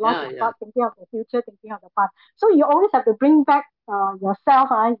sati. You're lost Yeah, in yeah. thought, thinking of the future, thinking of the past. So you always have to bring back yourself,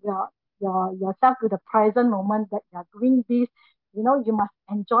 yourself to the present moment that you're doing this. You must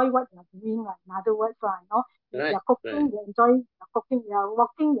enjoy what you're doing. Like in other words, if Right, you're cooking, right. you enjoy your cooking. You're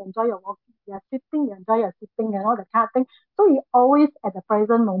walking, you enjoy your walking. You're sitting, you enjoy your sitting. The kind of thing. So you always at the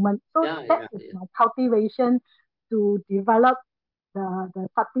present moment. So Yeah, that yeah, is yeah. my cultivation to develop the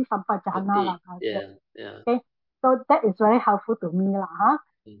sati sampajana lah, Fatigue. Brazil. Yeah, yeah. Okay, so that is very helpful to me lah, huh?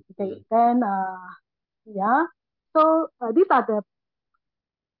 Mm, Okay, mm. then yeah, so these are the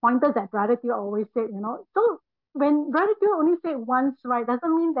pointers that Brother Teo always said. So when Brother Teo only said once, right,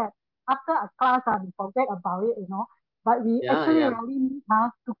 doesn't mean that after a class, we forget about it. But we Yeah, actually yeah. really need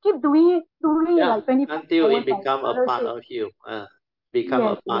to keep doing it Yeah. like 24 Until hours, it like become a Brother part said. of you. Become a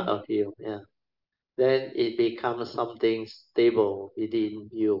Yes, part yes, of you. Yeah. Then it becomes something stable within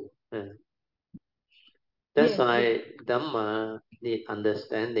you. That's yes, yes, why Dhamma need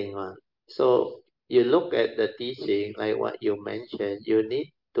understanding one. So you look at the teaching, like what you mentioned, you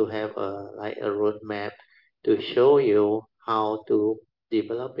need to have a roadmap to show you how to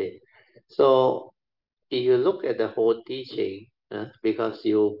develop it. So if you look at the whole teaching, because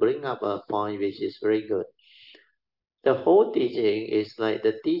you bring up a point which is very good. The whole teaching is like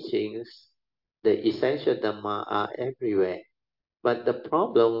the teachings, the essential Dhamma are everywhere. But the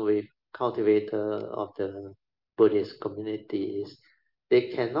problem with cultivator of the Buddhist community is they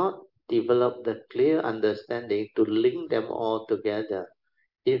cannot develop the clear understanding to link them all together.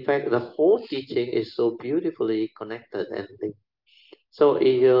 In fact, the whole teaching is so beautifully connected and linked. So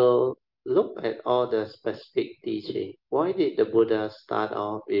if you look at all the specific teaching, why did the Buddha start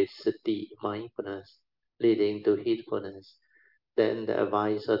off with sati, mindfulness, leading to heedfulness? Then the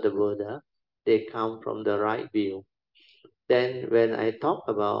advice of the Buddha, they come from the right view. Then when I talk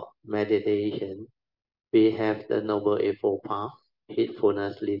about meditation, we have the Noble Eightfold Path,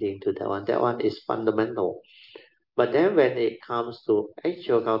 heedfulness leading to that one. That one is fundamental. But then when it comes to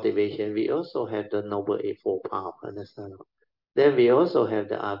actual cultivation, we also have the Noble Eightfold Path, understand? Then we also have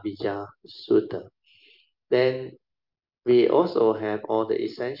the Abhijja Sutta. Then we also have all the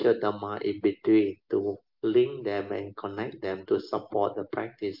essential Dhamma in between to link them and connect them to support the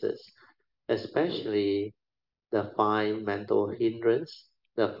practices, especially the five mental hindrance,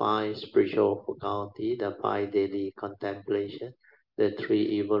 the five spiritual faculty, the five daily contemplation, the three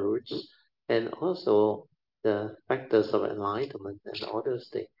evil roots, and also the factors of enlightenment and all those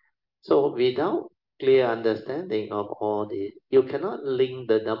things. So without clear understanding of all this, you cannot link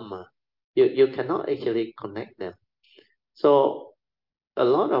the Dhamma. You cannot actually connect them. So a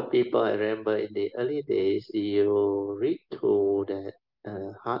lot of people, I remember in the early days, you read through that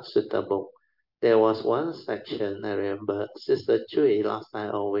Heart Sutta book. There was one section, I remember, Sister Chui last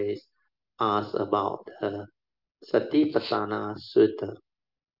time always asked about Satipatthana Sutta.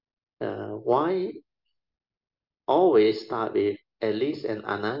 Why always start with at least an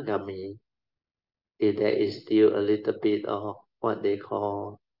anagami if there is still a little bit of what they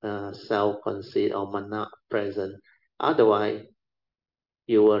call self-conceit or mana present. Otherwise,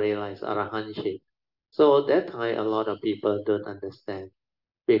 you will realize arahantship. So that time a lot of people don't understand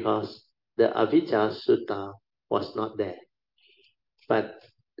because the Avijja Sutta was not there. But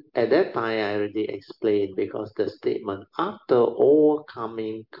at that time I already explained because the statement after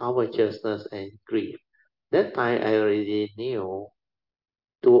overcoming covetousness and greed, that time I already knew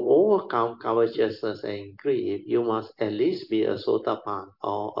to overcome covetousness and greed, you must at least be a Sotapan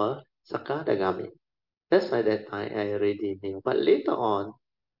or a Sakadagami. That's why that time I already knew. But later on,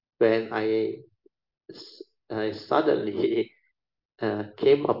 when I suddenly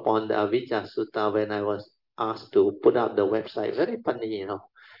came upon the Avijja Sutta when I was asked to put up the website. Very funny,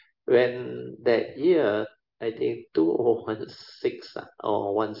 When that year, I think 2016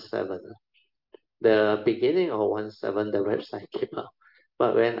 or 17, the beginning of 17, the website came up.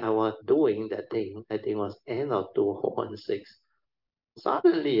 But when I was doing that thing, I think it was end of 2016,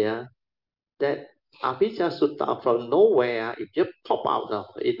 suddenly that Avijja Sutta from nowhere, it just popped out now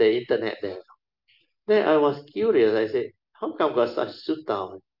in the internet there. Then I was curious. I said, how come got such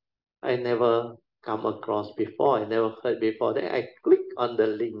sutta? I never come across before. I never heard before. Then I click on the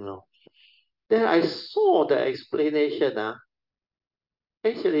link. Then I saw the explanation.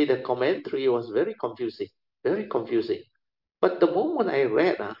 Actually, the commentary was very confusing. Very confusing. But the moment I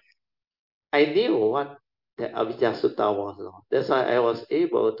read, I knew what the Avijja Sutta was. That's why I was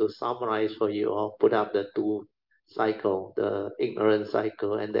able to summarize for you or put up the two cycle, the ignorance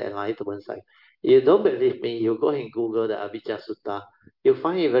cycle and the enlightenment cycle. You don't believe me, you go and Google the Avijja Sutta. You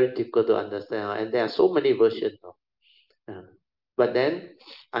find it very difficult to understand. And there are so many versions. Uh, but then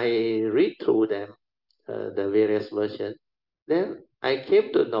I read through them, the various versions. Then I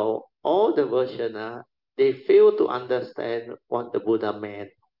came to know all the versions, they fail to understand what the Buddha meant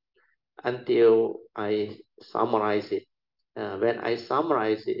until I summarize it. When I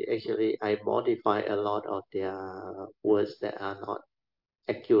summarize it, actually I modify a lot of their words that are not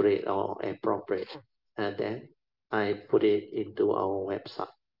accurate or appropriate. And then I put it into our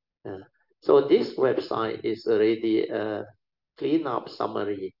website. Uh, so this website is already a clean up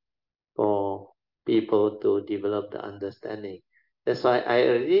summary for people to develop the understanding. That's why I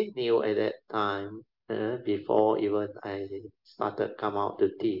already knew at that time, before even I started come out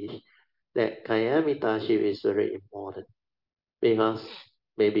to teach, that Kayamitasship is very important because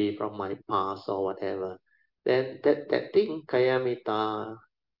maybe from my past or whatever. Then that thing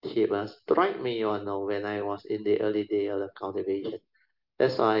Kayamitasship strike me when I was in the early day of the cultivation.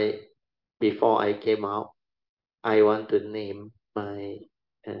 That's why before I came out, I want to name my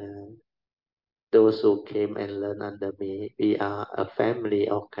uh, those who came and learned under me. We are a family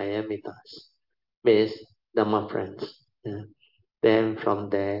of Kayamitas, means Dhamma friends. Yeah. Then from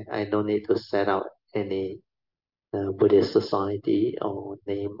there, I don't need to set out any Buddhist society or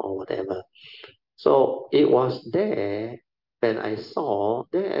name or whatever. So it was there when I saw,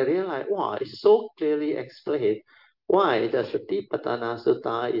 then I realized, wow, it's so clearly explained why the Satipatthana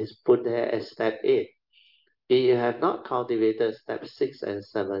Sutta is put there as step 8. If you have not cultivated step 6 and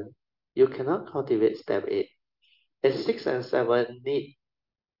 7, you cannot cultivate step 8. And 6 and 7 need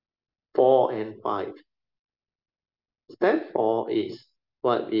 4 and 5. Step 4 is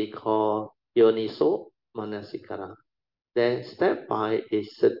what we call Yoniso Manasikara. Then step 5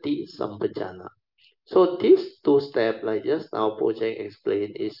 is Sati Sampajana. So these two steps, like just now Bojang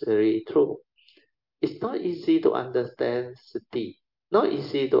explained, is very true. It's not easy to understand Sati, not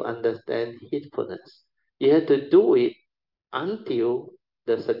easy to understand heedfulness. You have to do it until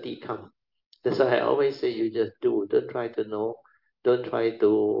the Sati comes. That's why I always say you just do. Don't try to know. Don't try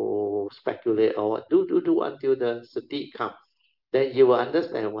to speculate or what. Do until the sati comes. Then you will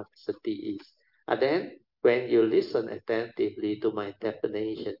understand what sati is. And then when you listen attentively to my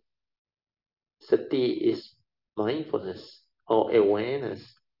definition, sati is mindfulness or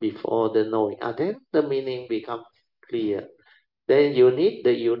awareness before the knowing. And then the meaning becomes clear. Then you need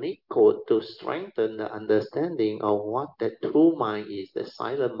the unique code to strengthen the understanding of what the true mind is, the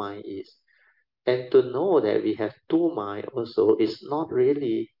silent mind is. And to know that we have two minds also is not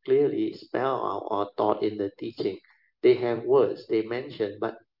really clearly spelled out or taught in the teaching. They have words, they mention,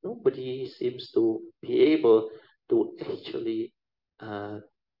 but nobody seems to be able to actually uh,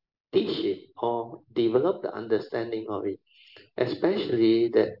 teach it or develop the understanding of it, especially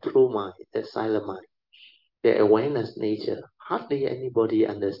that true mind, the silent mind, the awareness nature. Hardly anybody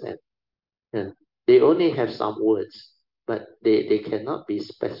understands. Yeah. They only have some words, but they cannot be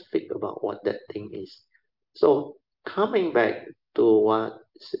specific about what that thing is. So coming back to what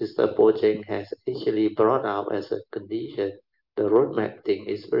Sister Bojeng has actually brought out as a condition, the roadmap thing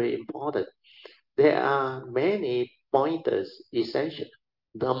is very important. There are many pointers, essential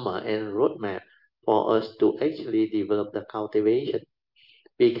Dhamma and roadmap for us to actually develop the cultivation.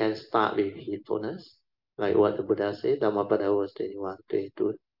 We can start with heedfulness, like what the Buddha said, Dhammapada was 21,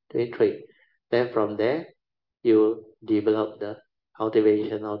 22, 23. Then from there, you develop the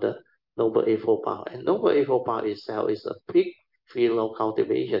cultivation of the Noble Eightfold Path. And Noble Eightfold Path itself is a big field of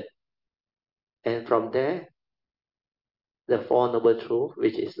cultivation. And from there, the Four Noble Truths,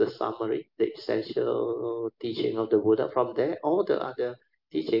 which is the summary, the essential teaching of the Buddha. From there, all the other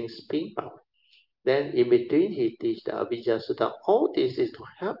teachings spring out. Then in between, he teach the Abhijja Sutta. All this is to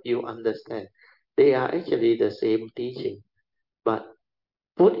help you understand. They are actually the same teaching, but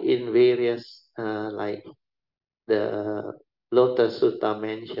put in various, like the Lotus Sutta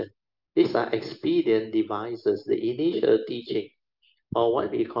mentioned. These are expedient devices, the initial teaching, or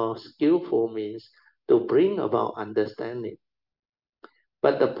what we call skillful means to bring about understanding.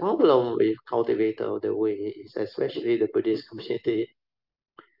 But the problem with cultivator of the way is, especially the Buddhist community,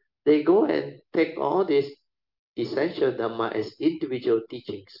 they go and take all these essential Dhamma as individual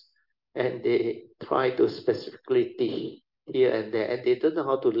teachings, and they try to specifically teach here and there, and they don't know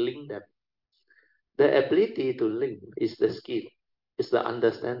how to link them. The ability to link is the skill, is the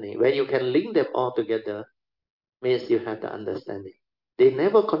understanding. When you can link them all together, means you have the understanding. They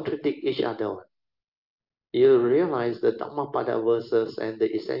never contradict each other. You realize the Dhammapada verses and the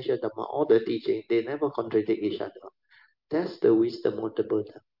essential Dhamma, all the teaching, they never contradict each other. That's the wisdom of the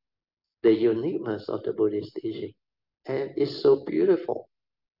Buddha, the uniqueness of the Buddhist teaching. And it's so beautiful.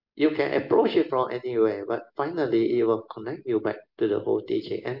 You can approach it from anywhere, but finally it will connect you back to the whole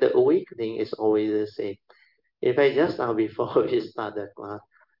teaching. And the awakening is always the same. In fact, just now before we start the class,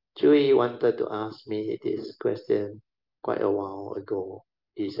 Chui wanted to ask me this question quite a while ago.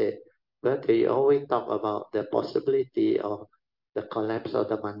 He said, but you always talk about the possibility of the collapse of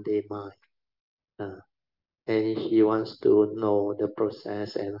the mundane mind. Uh, and he wants to know the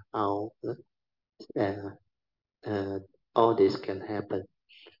process and how uh, uh, all this can happen.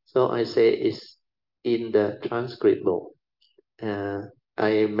 So I say it's in the transcript book. Uh,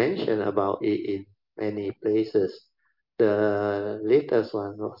 I mentioned about it in many places. The latest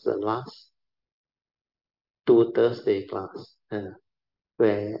one was the last two Thursday class,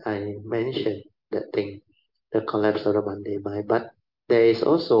 where I mentioned that thing, the collapse of the Monday mind. But there is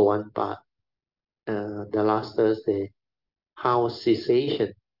also one part, the last Thursday, how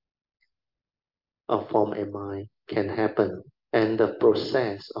cessation of form and mind can happen, and the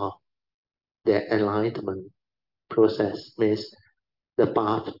process of the enlightenment process means the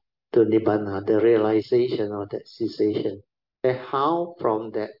path to Nibbana, the realization of that cessation. And how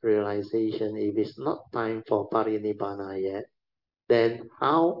from that realization, if it's not time for Parinibbana yet, then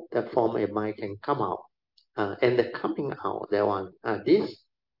how the form and mind can come out. And the coming out, that one, this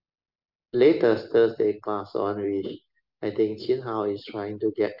latest Thursday class on which I think Chin Hao is trying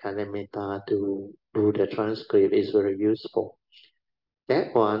to get Kanemita to do the transcript is very useful.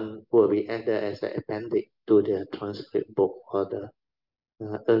 That one will be added as an appendix to the transcript book or the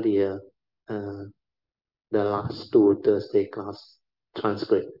earlier, uh, the last two Thursday class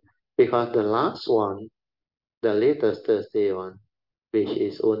transcript. Because the last one, the latest Thursday one, which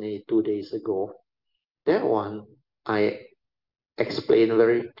is only 2 days ago, that one I explained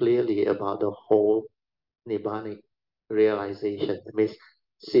very clearly about the whole Nibbanic realization. It means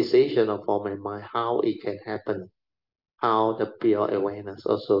cessation of form and mind, how it can happen, how the pure awareness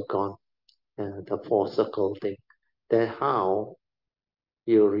also gone, the four circle thing. Then how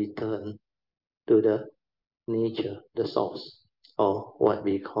you return to the nature, the source, or what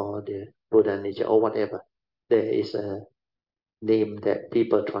we call the Buddha nature, or whatever. There is a name that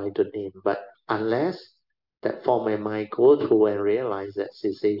people try to name. But unless that form and mind go through and realize that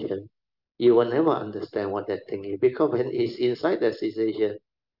cessation, you will never understand what that thing is. Because when it's inside that cessation,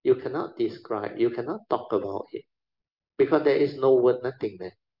 you cannot describe, you cannot talk about it. Because there is no word, nothing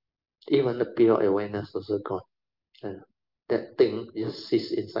there. Even the pure awareness also gone. Yeah. That thing just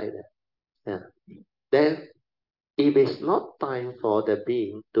sits inside there. Yeah. Then if it's not time for the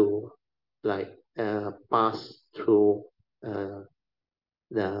being to like pass through uh,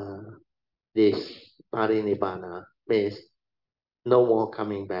 the this parinibbana, means no more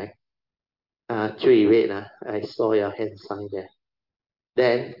coming back. Chui, wait, I saw your hand sign there.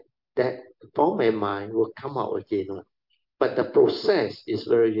 Then that form and mind will come out again. But the process is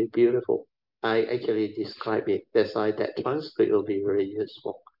very beautiful. I actually describe it. That's why that transcript will be very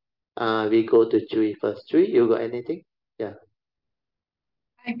useful. We go to Chui first. Chui, you got anything? Yeah.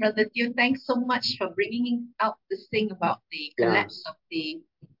 Hi, Brother Teoh. Thanks so much for bringing out this thing about the Yeah. collapse of the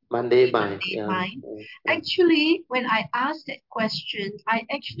Monday mind. mundane Yeah. mind. Yeah. Actually, when I asked that question, I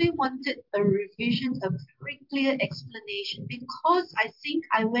actually wanted a revision, a very clear explanation, because I think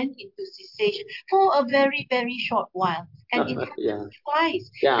I went into cessation for a very, very short while, and it Yeah. happened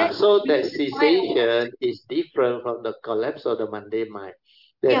twice. Yeah, That's the so the reason why I want. cessation is different from the collapse of the mundane mind.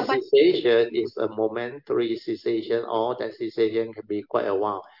 The Yeah, but cessation is a momentary cessation, or that cessation can be quite a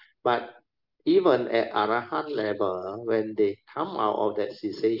while. But even at Arahant level, when they come out of that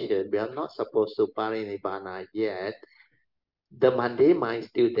cessation, we are not supposed to parinibbana yet. The mundane mind is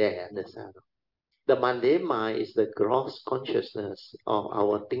still there, understand? The mundane mind is the gross consciousness of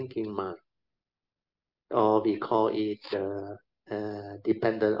our thinking mind, or we call it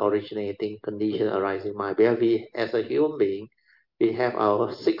dependent originating condition arising mind, where we, as a human being, we have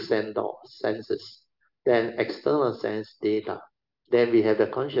our senses, then external sense data, then we have the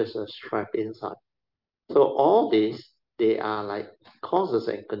consciousness trapped inside. So all these, they are like causes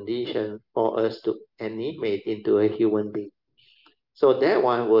and conditions for us to animate into a human being. So that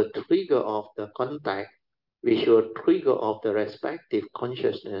one will trigger off the contact, which will trigger off the respective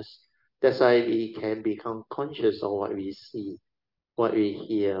consciousness. That's why we can become conscious of what we see, what we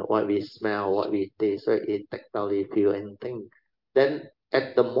hear, what we smell, what we taste, what we tactily feel and think. Then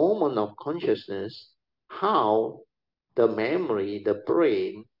at the moment of consciousness, how the memory, the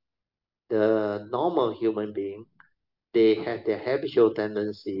brain, the normal human being, they have their habitual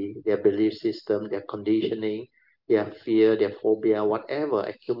tendency, their belief system, their conditioning, their fear, their phobia, whatever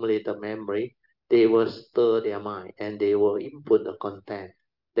accumulated memory, they will stir their mind and they will input the content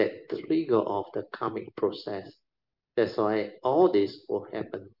that trigger off the karmic process. That's why all this will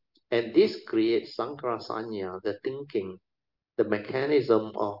happen. And this creates sankrasanya, the thinking, the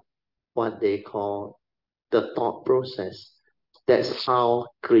mechanism of what they call the thought process. That's how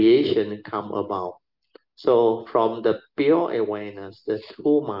creation come about. So from the pure awareness, the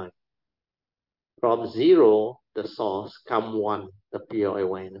true mind, from zero, the source, come one, the pure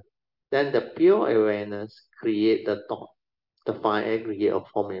awareness. Then the pure awareness create the thought, the five aggregate of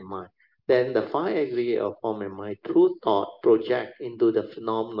form and mind. Then the five aggregate of form and mind, through thought, project into the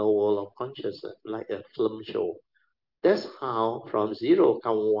phenomenal world of consciousness, like a film show. That's how from zero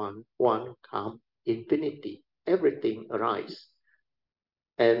come one, one come infinity. Everything arises.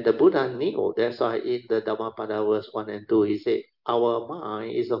 And the Buddha knew, that's why in the Dhammapada verse 1 and 2, he said, our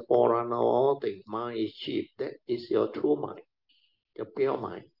mind is a forerunner of all things. Mind is chief. That is your true mind, your pure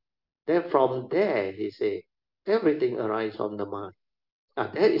mind. Then from there, he said, everything arises from the mind.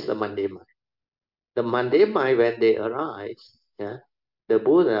 That is the mundane mind. The mundane mind, when they arise, yeah, the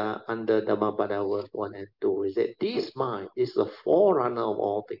Buddha under Dhammapada verse 1 and 2, he said, this mind is the forerunner of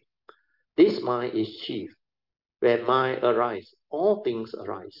all things. This mind is chief. When mind arises, all things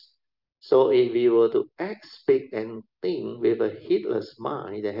arise. So if we were to act, speak, and think with a heedless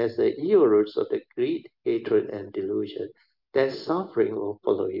mind that has the evil roots of the greed, hatred, and delusion, then suffering will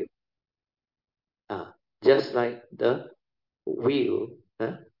follow you. Just like the wheel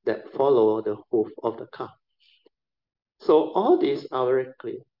that follow the hoof of the car. So all these are very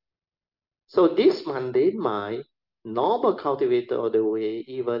clear. So this mundane mind, normal cultivator of the way,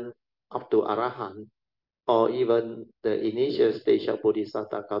 even up to Arahant, or even the initial stage of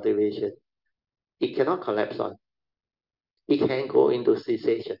Bodhisattva cultivation, it cannot collapse on. It can go into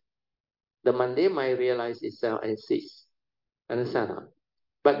cessation. The mundane mind realize itself and cease. Understand?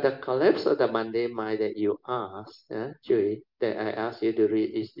 But the collapse of the mundane mind that you ask, Chui, that I asked you to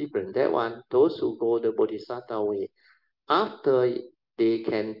read is different. That one, those who go the Bodhisattva way, after they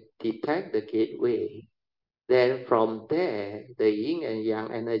can detect the gateway, then from there, the yin and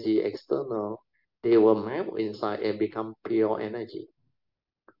yang energy external, they will melt inside and become pure energy.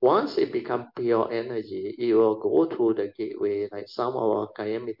 Once it becomes pure energy, it will go through the gateway, like some of our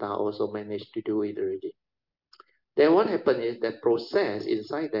Kayamita also managed to do it already. Then what happened is that process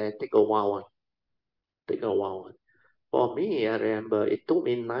inside there take a while. Take a while. For me, I remember it took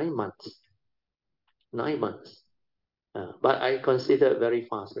me 9 months. 9 months. But I consider very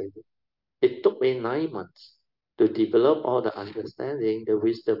fast already. It took me 9 months to develop all the understanding, the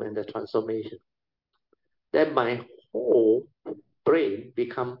wisdom, and the transformation. Then my whole brain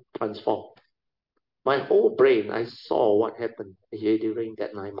become transformed. My whole brain, I saw what happened here during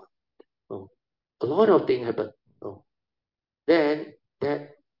that 9 months. Oh, a lot of things happened. Oh. Then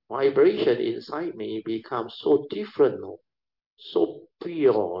that vibration inside me becomes so different, no? So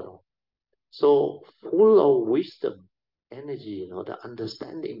pure, no? So full of wisdom, energy, the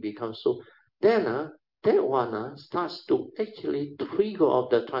understanding becomes so. Then that one starts to actually trigger of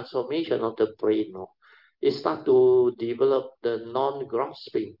the transformation of the brain. No? It starts to develop the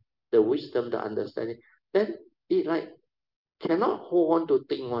non-grasping, the wisdom, the understanding. Then it like cannot hold on to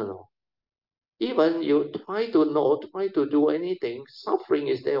thing one. No? Even you try to know, try to do anything, suffering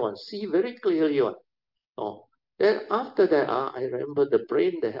is there one. See very clearly one. Oh. Then after that, I remember the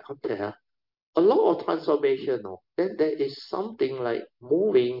brain there up there a lot of transformation. No? Then there is something like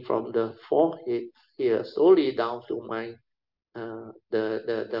moving from the forehead here slowly down to my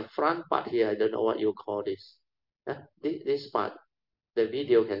the front part here. I don't know what you call this. This part, the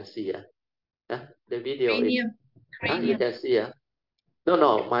video can see. The video is Cranium. you Cranium. can see.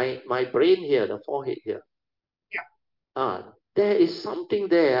 No, my brain here, the forehead here. Yeah. There is something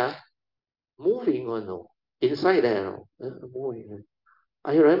there moving on. No? Inside there. No? Moving.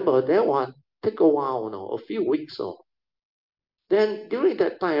 I remember that one take a while. No? A few weeks. No? Then during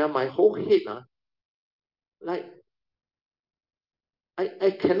that time, my whole head, like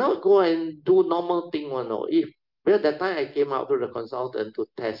I cannot go and do normal thing one. No. If well, that time I came out to the consultant to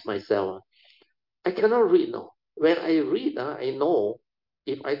test myself. I cannot read. No. When I read, I know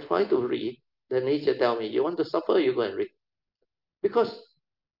if I try to read, the nature tell me, you want to suffer, you go and read. Because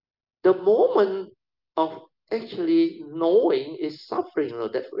the moment of actually knowing is suffering. No.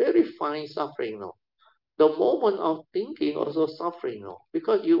 That very fine suffering. No. The moment of thinking also suffering. No.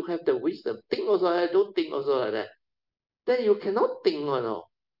 Because you have the wisdom. Think also, I don't think also like that. Then you cannot think,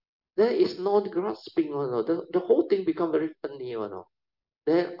 Then it's not grasping, The whole thing become very funny,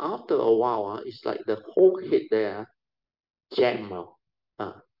 Then after a while, it's like the whole head there jam,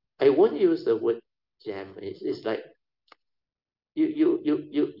 I won't use the word jam. It's like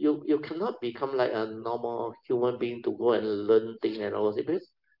you cannot become like a normal human being to go and learn things and all this because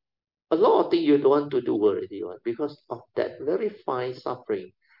a lot of things you don't want to do already, because of that very fine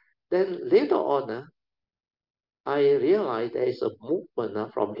suffering. Then later on, I realized there is a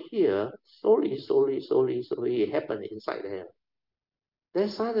movement from here, slowly happen inside there. Then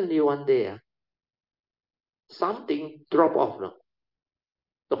suddenly one day, something drop off now.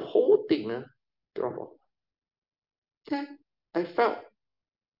 The whole thing drop off. Then I felt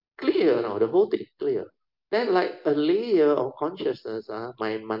clear now, the whole thing clear. Then like a layer of consciousness,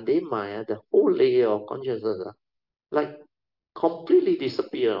 my mundane mind, the whole layer of consciousness, like completely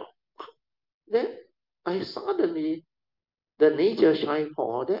disappear. Then I suddenly, the nature shine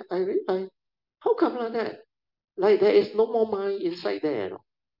forth. Then I realized, how come like that? Like there is no more mind inside there. No?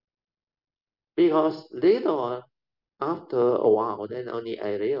 Because later on, after a while, then only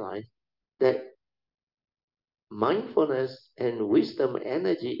I realized that mindfulness and wisdom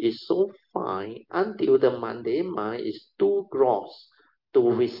energy is so fine until the mundane mind is too gross to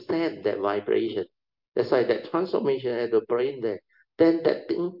withstand that vibration. That's why that transformation at the brain there, then that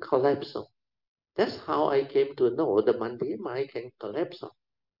thing collapses. That's how I came to know the mundane mind can collapse.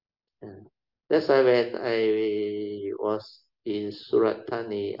 Yeah. That's why when I was in Surat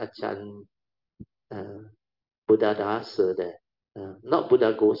Thani, Achan uh, Buddha Dasa there, not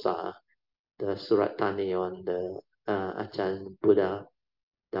Buddha Gosa, the Surat Thani on the Achan Buddha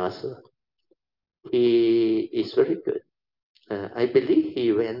Dasa. He is very good. I believe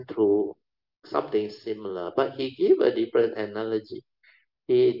he went through something similar, but he gave a different analogy.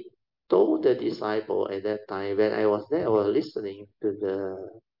 He told the disciple at that time, when I was there, I was listening to the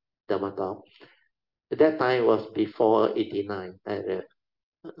Dhamma talk. At that time was before 89, I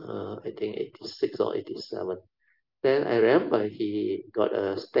think 86 or 87. Then I remember he got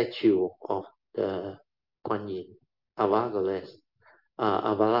a statue of the Kuan Yin, Avalas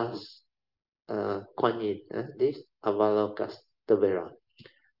Kuan Yin, this Avalokiteshvara.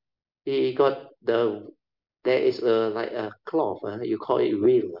 He got there is like a cloth, you call it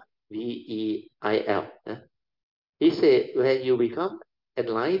veil, Veil. He said, when you become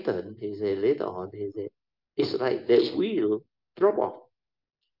enlightened, he said later on, he said, it's like the wheel drop off.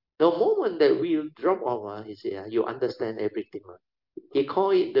 The moment that wheel drop off, you understand everything. He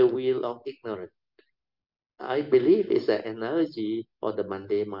called it the wheel of ignorance. I believe it's an analogy for the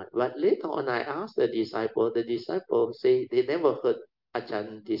mundane mind. But later on, I asked the disciple say they never heard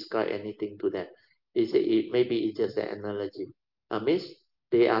Ajahn describe anything to them. He said maybe it's just an analogy. Means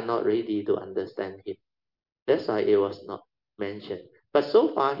they are not ready to understand him. That's why it was not mentioned. But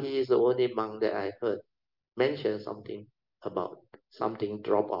so far, he is the only monk that I heard mention something about something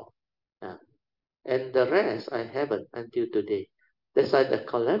drop off. Uh, and the rest I haven't until today. That's why the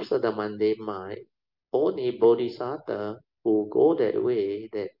collapse of the mundane mind, only bodhisattva who go that way,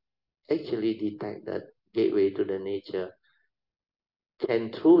 that actually detect that gateway to the nature,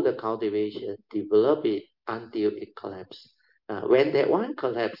 can through the cultivation develop it until it collapses. When that one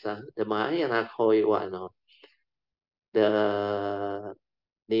collapses, the Mahayana call it what? No? The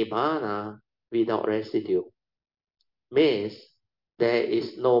Nibbana without residue. Means there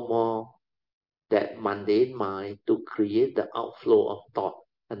is no more that mundane mind to create the outflow of thought.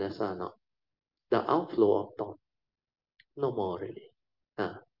 Understand not? The outflow of thought. No more already.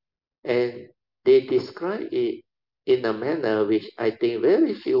 And they describe it in a manner which I think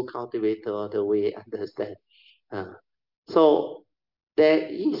very few cultivators of the way understand. So there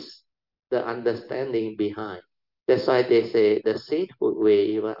is the understanding behind. That's why they say the sainthood way,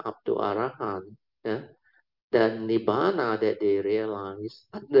 even up to Arahant, the Nibbana that they realize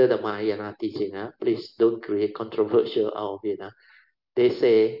under the Mahayana teaching, please don't create controversial out of it. They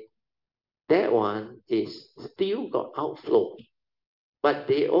say that one is still got outflow, but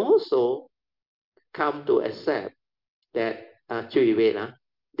they also come to accept that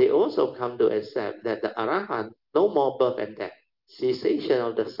they also come to accept that the Arahant no more birth and death, cessation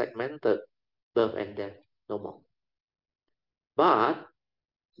of the segmented birth and death, no more. But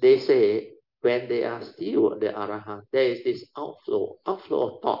they say when they are still the Arahant, there is this outflow of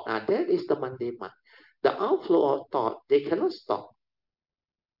thought. That is the mundane mind. The outflow of thought, they cannot stop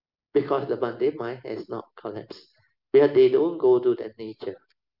because the mundane mind has not collapsed. Where they don't go to the nature.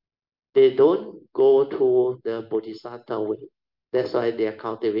 They don't go through the Bodhisattva way. That's why their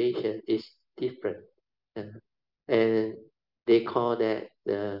cultivation is different. And they call that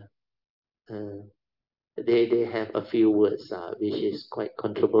uh, they have a few words which is quite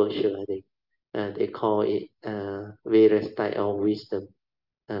controversial, I think. They call it various type of wisdom,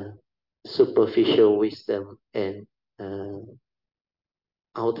 superficial wisdom and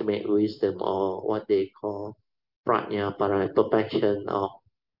ultimate wisdom, or what they call prajna para,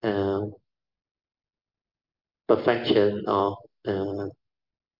 uh, perfection of uh,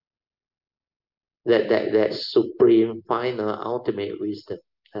 that supreme, final, ultimate wisdom,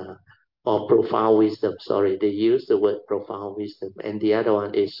 or profound wisdom. Sorry, they use the word profound wisdom, and the other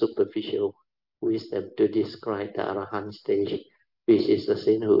one is superficial wisdom to describe the arahant stage, which is the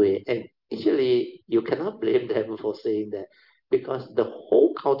sainthood way. And actually, you cannot blame them for saying that because the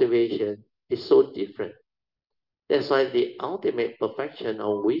whole cultivation is so different. That's why the ultimate perfection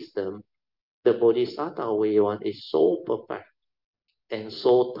of wisdom, the bodhisattva way one, is so perfect and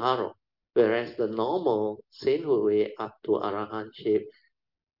so thorough. Whereas the normal sainthood way up to arahantship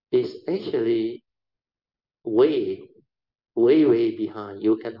is actually way, way behind.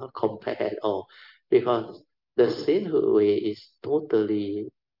 You cannot compare at all because the sainthood way is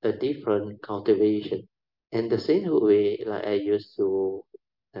totally a different cultivation. And the sainthood way, like I used to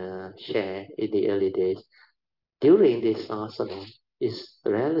share in the early days, during this asana, is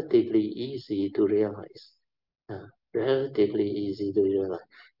relatively easy to realize. Uh, Relatively easy to realize.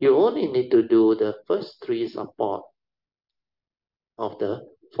 You only need to do the first three support of the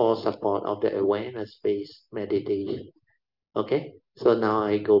four support of the awareness-based meditation. Okay, so now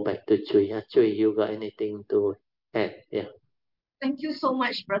I go back to Chui. Chui, you got anything to add? Yeah. Thank you so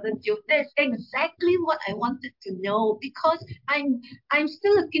much, Brother Teoh. That's exactly what I wanted to know because I'm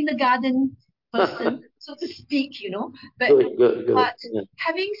still a kindergarten person, so to speak, you know. Good. But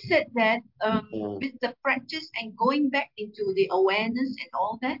having said that, Yeah. with the practice and going back into the awareness and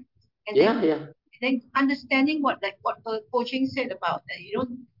all that, and Yeah. then understanding what the coaching said about that,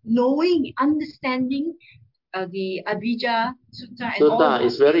 knowing, understanding the Abhijah Sutta and all Sutta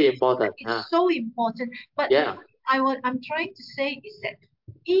those is very things, important. it's so important. But Yeah. I'm trying to say is that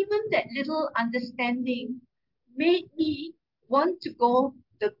even that little understanding made me want to go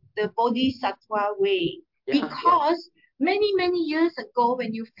the Bodhisattva way Yeah. because many years ago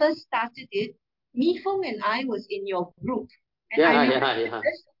when you first started it, Mi Feng and I was in your group, and I remember Yeah.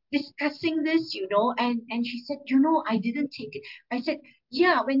 us discussing this, and she said, I didn't take it. I said,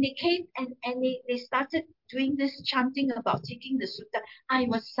 yeah, when they came and they started doing this chanting about taking the sutta, I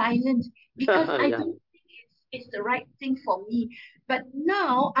was silent because I Yeah. don't think it's the right thing for me. But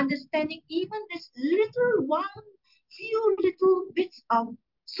now understanding even this little one, few little bits of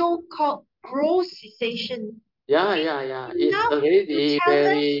so-called gross cessation Yeah, is yeah, yeah. It's enough to already tell us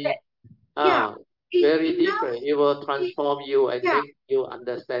that very yeah, is very enough. different. It will It, transform you and yeah. make you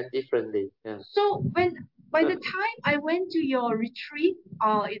understand differently. Yeah. So when by the time I went to your retreat,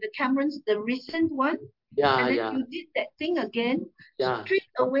 in the Camerons, the recent one, Yeah, and then yeah, you did that thing again, yeah,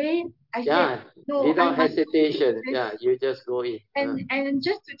 straight away I said, yeah. no, I Without must do hesitation. this. Yeah, you just go in. And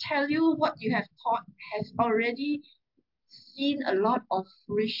just to tell you what you have taught has already seen a lot of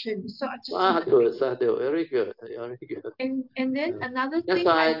fruition. So I just wanted to, Sadhu, sadhu. Very good. Very good. and then Yeah. another That's thing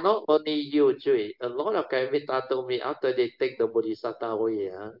I why not only you, Jui, a lot of Kavita told me after they take the Bodhisattva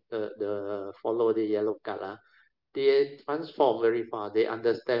way, the follow the yellow color, they transform very fast. They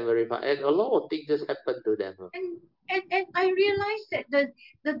understand very fast. And a lot of things just happen to them. and and I realized that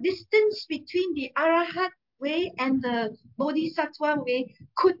the distance between the Arahat way and the Bodhisattva way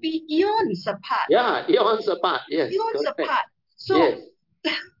could be eons apart. Yeah, eons apart. Yes, Eons correct. apart. So Yes,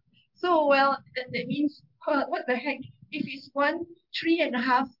 so well that means what the heck? If it's one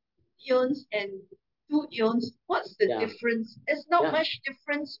 3.5 eons and 2 eons, what's the yeah, difference? There's not yeah. much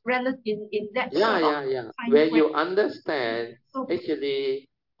difference relative in that Yeah, sort of yeah, yeah. time When frame. you understand, So actually,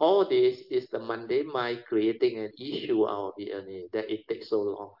 all this is the mundane mind creating an issue out of it only, that it takes so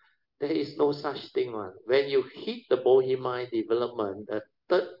long. There is no such thing, one. When you hit the Bohi mind development, the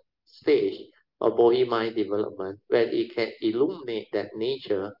third stage of Bohi mind development, when it can illuminate that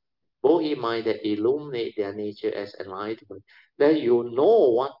nature, Bohi mind that illuminate their nature as enlightenment, then you know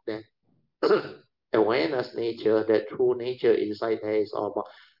what that awareness nature, that true nature inside there is all about.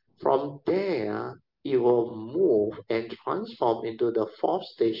 From there, it will move and transform into the fourth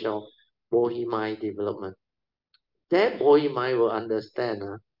stage of Bodhi mind development. That Bodhi mind will understand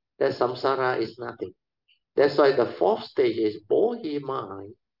that samsara is nothing. That's why the fourth stage is Bodhi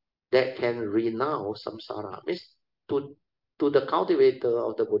mind that can renounce samsara. Means to the cultivator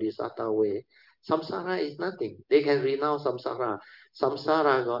of the Bodhisattva way, samsara is nothing. They can renounce samsara.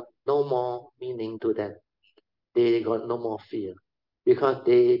 Samsara got no more meaning to them. They got no more fear. Because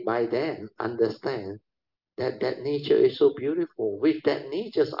they by then understand that that nature is so beautiful. With that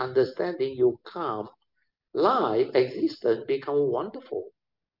nature's understanding, you come, life, existence become wonderful,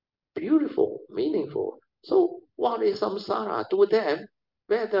 beautiful, meaningful. So what is samsara? To them,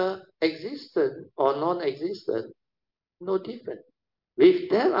 whether existent or non-existent, no different. With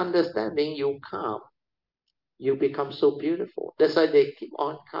that understanding, you come, you become so beautiful. That's why they keep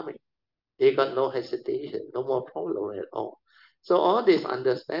on coming. They got no hesitation, no more problem at all. So all this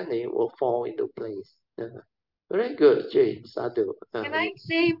understanding will fall into place. Very good, James. Sadhu. can I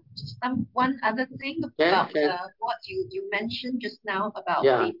say one other thing Can, about can. what you mentioned just now about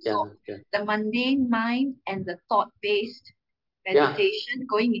Yeah, the yeah, so yeah, the mundane mind and the thought-based yeah. meditation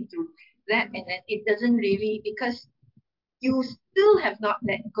going into that, and then it doesn't really because you still have not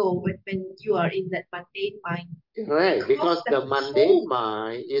let go when you are in that mundane mind Right, because because the the mundane whole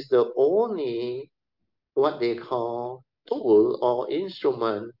mind is the only what they call tool or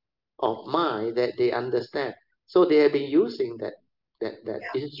instrument of mind that they understand. So they have been using that yeah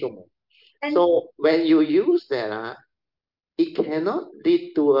instrument. and So when you use that, it cannot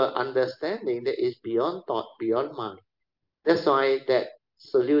lead to an understanding that is beyond thought, beyond mind. That's why that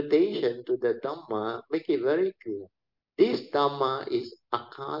salutation to the Dhamma make it very clear. This Dhamma is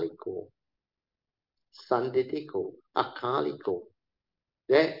akaliko, sanditiko, akaliko,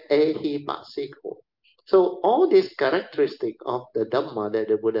 then ehipasiko. So all these characteristics of the Dhamma that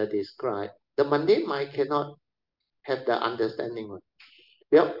the Buddha described, the mundane mind cannot have the understanding of.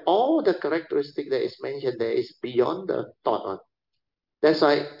 We have all the characteristics that is mentioned there is beyond the thought on. That's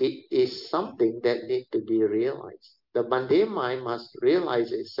why it is something that needs to be realized. The mundane mind must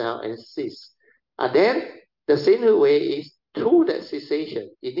realize itself and cease. And then the same way is through that cessation.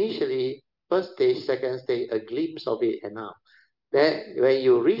 Initially, first stage, second stage, a glimpse of it enough. Then when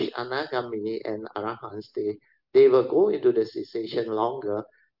you reach anagami and arahant stage, they will go into the cessation longer.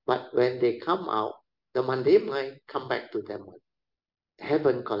 But when they come out, the mundane mind come back to them.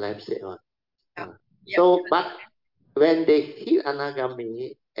 Haven't collapsed it on. yeah, yep, So, but when they hit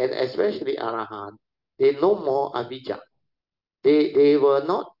anagami and especially arahant, they no more avijja. They will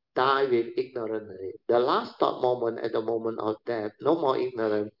not die with ignorance. The last thought moment at the moment of death, no more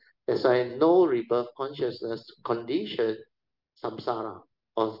ignorance. That's why no rebirth consciousness condition samsara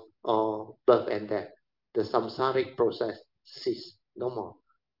or birth and death. The samsaric process cease, no more.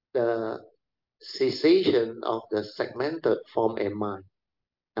 The cessation of the segmented form and mind.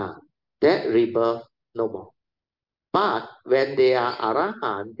 That rebirth, no more. But when they are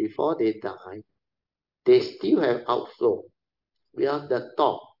arahant before they die, they still have outflow. We are the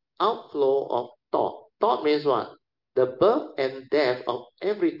thought, outflow of thought. Thought means what? The birth and death of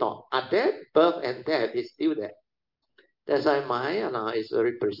every thought. Are there birth and death is still there. That's why Mahayana is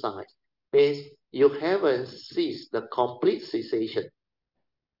very precise. Means you haven't ceased the complete cessation.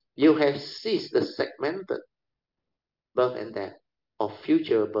 You have ceased the segmented birth and death of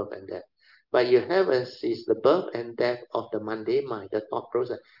future birth and death. But you haven't ceased the birth and death of the mundane mind, the thought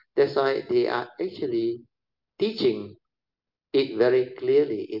process. That's why they are actually teaching it very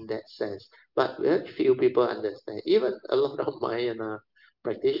clearly in that sense. But very few people understand. Even a lot of Mahayana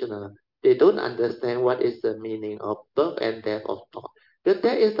practitioners, they don't understand what is the meaning of birth and death of thought. But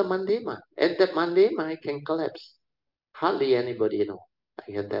that is the mundane mind. And that mundane mind can collapse. Hardly anybody know.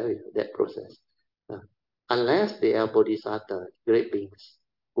 I can tell you that process. Uh, Unless they are bodhisattva, great beings,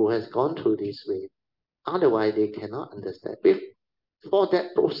 who has gone through this way. Otherwise, they cannot understand. For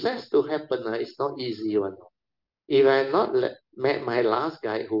that process to happen, it's not easy one. If I had not met my last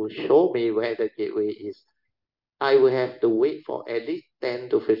guy who showed me where the gateway is, I will have to wait for at least 10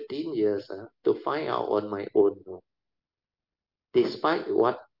 to 15 years to find out on my own. Despite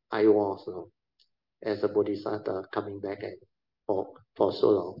what I was as a bodhisattva coming back and for so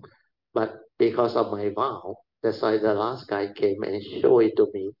long. But because of my vow, that's why the last guy came and showed it to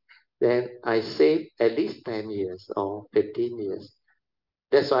me. Then I saved at least 10 years or 15 years.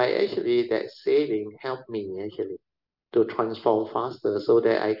 That's why actually that saving helped me actually to transform faster so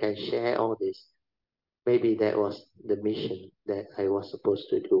that I can share all this. Maybe that was the mission that I was supposed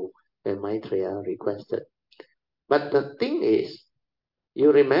to do when Maitreya requested. But the thing is,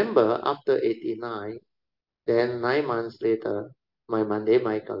 you remember after 89, then 9 months later, my Monday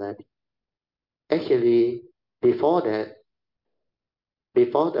might collapse. Actually, before that,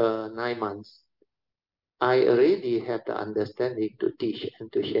 before the 9 months, I already have the understanding to teach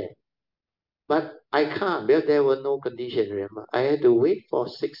and to share. But I can't because there were no conditions, remember. I had to wait for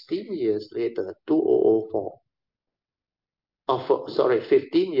 16 years later, 2004. Sorry,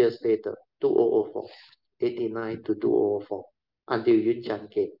 15 years later, 2004, 89 to 2004, until Yun Chan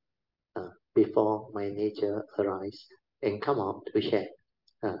came, before my nature arise and come out to share.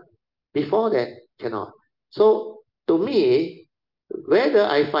 Before that, cannot. So, to me, whether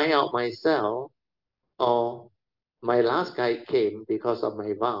I find out myself or my last guy came because of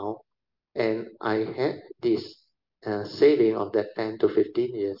my vow, and I had this saving of that 10 to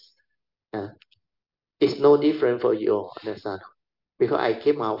 15 years, it's no different for you, understand? Because I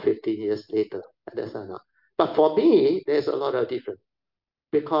came out 15 years later, understand? But for me, there's a lot of difference.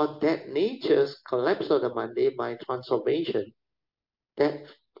 Because that nature's collapse of the mundane by transformation, that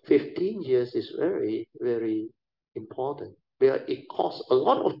 15 years is very, very important. Because it caused a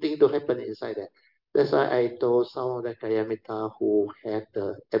lot of things to happen inside that. That's why I told some of the Kayamita who had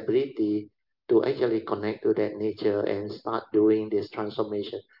the ability to actually connect to that nature and start doing this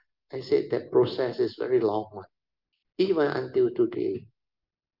transformation. I said that process is very long one. Even until today,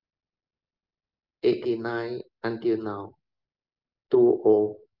 89 until now,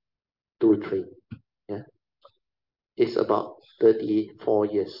 2023. Yeah. It's about 34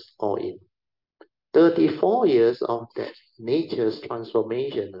 years all in. 34 years of that nature's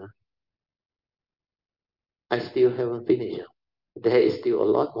transformation, I still haven't finished. There is still a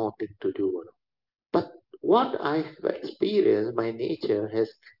lot more thing to do. But what I've experienced, my nature has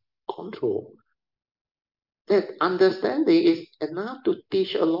control. That understanding is enough to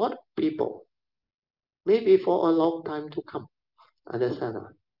teach a lot of people, maybe for a long time to come. Understand?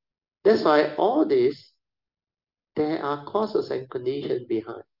 That's why all this, there are causes and conditions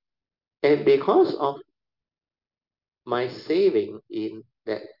behind. And because of my saving in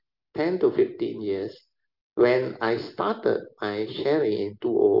that 10 to 15 years, when I started my sharing in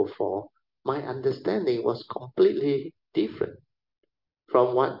 2004, my understanding was completely different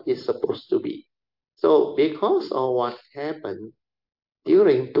from what is supposed to be. So because of what happened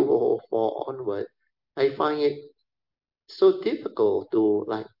during 2004 onward, I find it so difficult to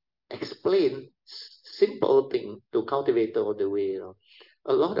like explain simple thing to cultivate all the way.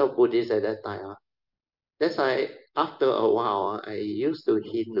 A lot of Buddhists at that time, that's why after a while, I used to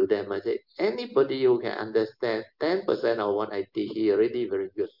hint to them. I said, anybody who can understand 10% of what I teach is already very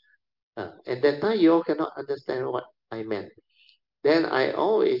good. At that time, you all cannot understand what I meant. Then I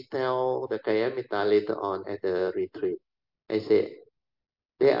always tell the Kayamita later on at the retreat. I say,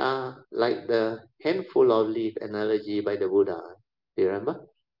 they are like the handful of leaf analogy by the Buddha. Do you remember?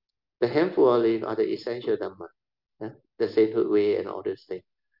 The handful of leaf are the essential Dhamma, the sainthood way and all these things.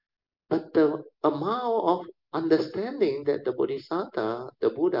 But the amount of understanding that the Bodhisattva, the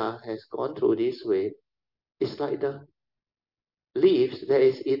Buddha, has gone through this way is like the leaves that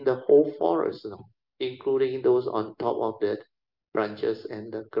is in the whole forest. including those on top of the branches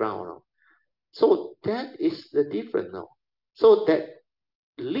and the ground. So that is the difference now. So that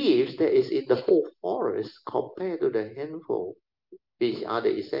leaves that is in the whole forest compared to the handful, which are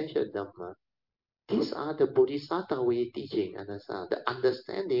the essential Dhamma. These are the Bodhisattva way teaching, understand? The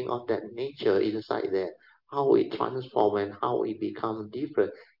understanding of that nature inside there, how it transforms and how it becomes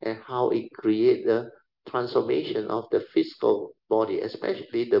different, and how it creates the transformation of the physical body,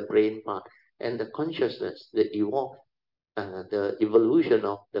 especially the brain part, and the consciousness, the evolution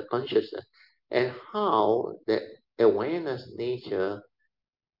of the consciousness, and how the awareness nature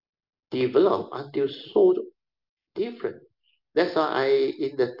develop until so different. That's why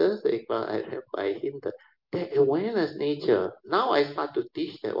in the Thursday class, I hinted the awareness nature. Now I start to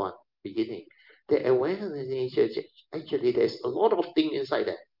teach that one beginning. The awareness nature, actually, there's a lot of things inside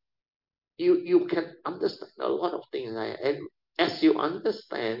that. You can understand a lot of things, and as you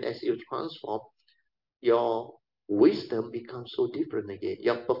understand, as you transform, your wisdom becomes so different again.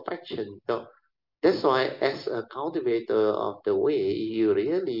 Your perfection. That's why, as a cultivator of the way, you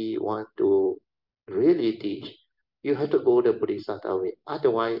really want to really teach, you have to go the Bodhisattva way.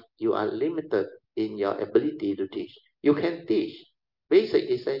 Otherwise, you are limited in your ability to teach. You can teach basic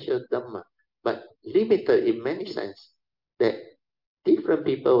essential Dhamma, but limited in many sense. That different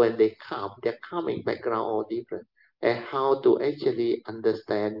people, when they come, their coming background all different. And how to actually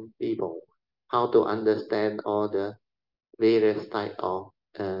understand people, how to understand all the various type of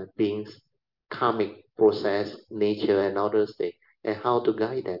beings, karmic process, nature, and other things, and how to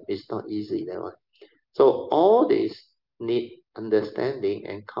guide them is not easy. That one. So all this need understanding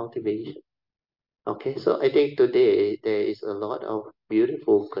and cultivation. Okay, so I think today there is a lot of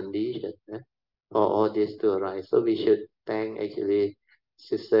beautiful conditions for all this to arise. So we should thank actually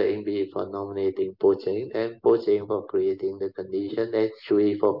Sister Ingrid for nominating Pocheng and Pocheng for creating the condition and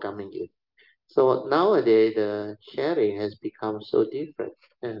Shui for coming in. So nowadays the sharing has become so different.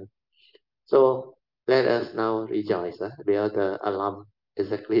 Yeah. So let us now rejoice. Because the alarm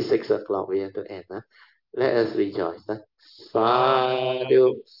exactly 6 o'clock we have to end. Let us rejoice.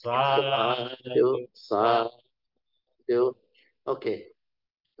 Sadhu, sadhu, sadhu. Okay,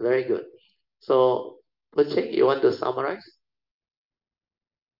 very good. So, Puchik, you want to summarize?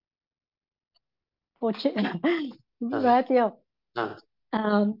 Uh, Right, yeah.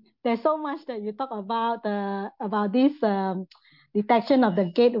 uh, There's so much that you talk about this detection of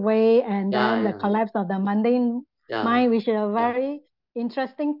the gateway and then the yeah, collapse of the mundane yeah, mind, which is a yeah, very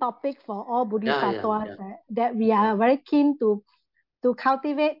interesting topic for all yeah, yeah, bodhisattvas yeah, that we yeah, are very keen to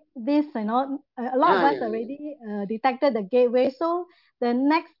cultivate this. A lot of yeah, us yeah, yeah, already detected the gateway. So the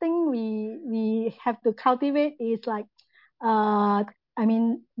next thing we have to cultivate is like,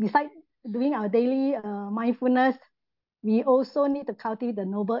 besides doing our daily mindfulness, we also need to cultivate the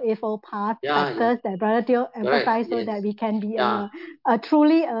Noble Eightfold Path yeah, yeah. factors that Brother Teoh Correct. emphasized so Yes. that we can be Yeah, a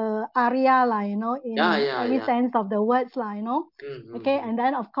truly Arya, yeah, in yeah, every yeah. sense of the words, Okay, Mm-hmm. and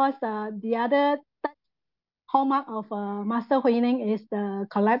then of course the other hallmark of Master Huining is the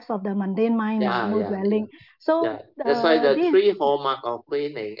collapse of the mundane mind, Yeah, most yeah, yeah, dwelling. So yeah. That's why the this three hallmark of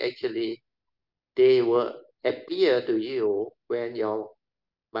cleaning actually they will appear to you when your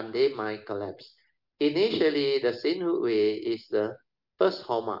mundane mind collapse. Initially, the Sinhu way is the first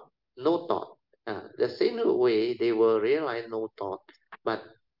hallmark, no thought. The Sinhu way, they will realize no thought, but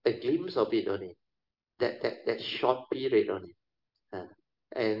a glimpse of it only, that short period only. Uh,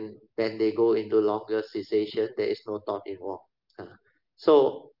 and when they go into longer cessation, there is no thought involved.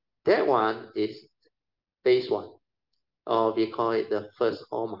 So that one is phase one, or we call it the first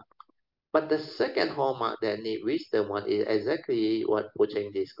hallmark. But the second hallmark that need wisdom one is exactly what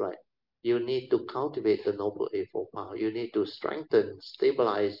Pucheng described. You need to cultivate the Noble Eightfold Power. You need to strengthen,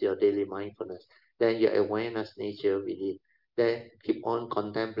 stabilize your daily mindfulness. Then your awareness nature within. Then keep on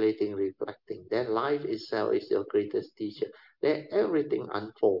contemplating, reflecting. Then life itself is your greatest teacher. Then everything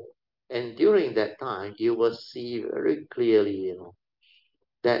unfold. And during that time, you will see very clearly,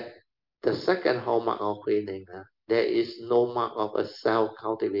 that the second hallmark of cleaning, there is no mark of a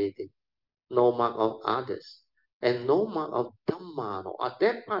self-cultivating, no mark of others, and no mark of Dhamma. No.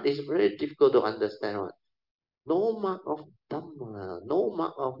 That part is very difficult to understand. Right? No mark of Dhamma, no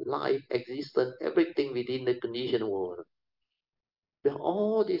mark of life, existence, everything within the conditioned world. But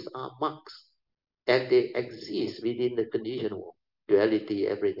all these are marks, and they exist within the conditioned world, duality,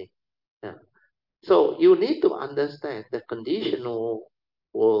 everything. Yeah. So you need to understand the conditional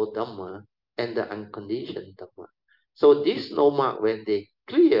world Dhamma and the unconditioned Dhamma. So this no mark, when they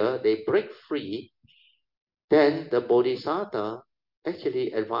clear, they break free, then the Bodhisattva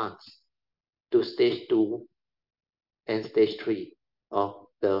actually advance to stage 2 and stage 3 of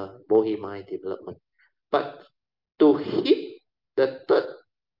the Bodhi mind development. But to hit the third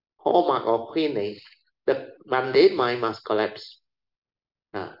hallmark of healing, the mundane mind must collapse.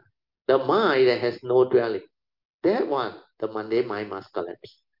 The mind that has no dwelling, that one, the mundane mind must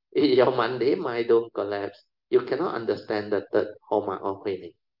collapse. If your mundane mind don't collapse, you cannot understand the third hallmark of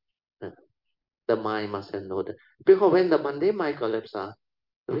healing. The mind must have no, because when the mundane mind collapse,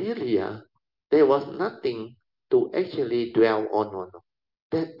 really, there was nothing to actually dwell on.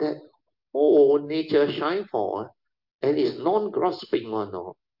 That whole nature shine for, and it's non-grasping one.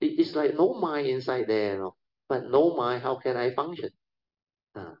 It's like no mind inside there. But no mind, how can I function?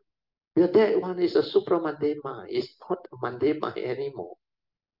 Because that one is a supramundane mind. It's not a mundane mind anymore.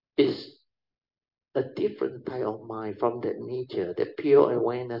 It's a different type of mind from that nature, the pure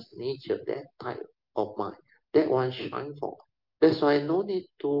awareness nature, that type of mind. That one shine for. That's why no need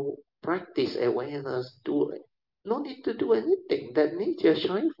to practice awareness, no need to do anything. That nature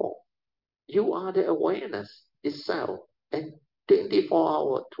shine for. You are the awareness itself. And 24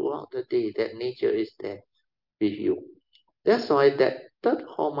 hours throughout the day, that nature is there with you. That's why that third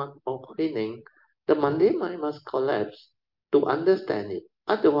hallmark of cleaning, the mundane mind must collapse to understand it.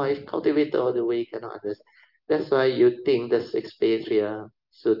 Otherwise, cultivate all the way cannot understand. That's why you think the six page here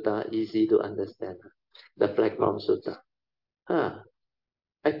sutta easy to understand. The platform sutta.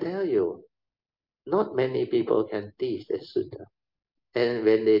 I tell you, not many people can teach the sutta. And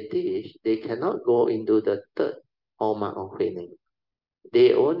when they teach, they cannot go into the third hallmark of cleaning.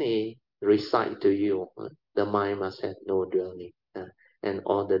 They only recite to you. The mind must have no dwelling. And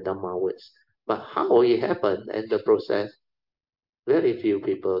all the Dhamma words. But how it happened and the process, very few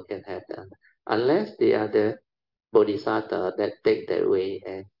people can have that. Unless they are the Bodhisattva that take that way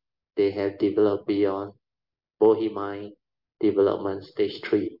and they have developed beyond Bodhi mind development stage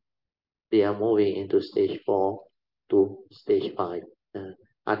 3. They are moving into stage 4 to stage 5.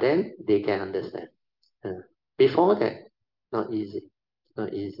 Then they can understand. Before that, not easy.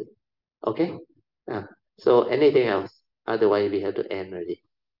 Not easy. Okay? So anything else? Otherwise, we have to end already.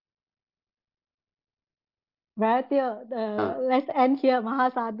 Well, let's end here.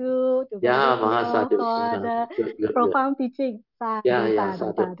 Mahasadu to Yeah, Brother Teoh Mahasadu. for the Good. profound teaching. Yeah, Sadhu, yeah,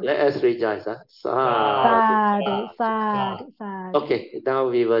 sadhu, sadhu. sadhu. Let us rejoice. Sadhu. Sadhu, sadhu, sadhu. Okay, now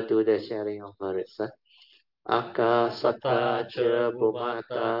we will do the sharing of merits. Akasata cha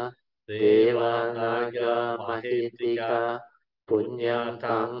bhumata deva naga mahitika punyang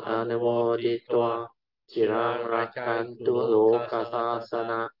tang anumoditva cirang rakantu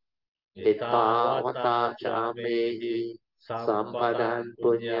lokasasana Itawata camehi sampadan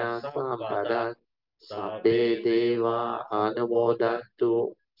punya sampadan sabbe deva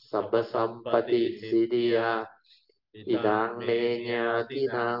anumodantu sabba sampati siddhya idang me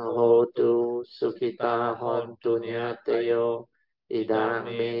nyatinang hotu sukita hontu nyatayo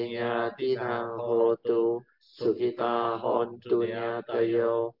idang me nyatinang hotu sukita hontu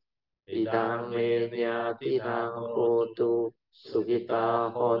nyatayo idang me nyatinang hotu sukita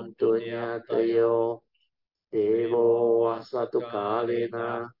hontu nyatayo Devo vasatu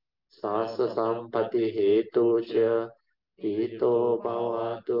kalena sasa sampati hetu cha hito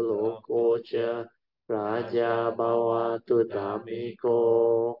bhavatu loko cha raja bhavatu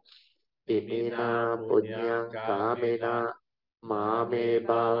dhammiko imina punyang kamena mame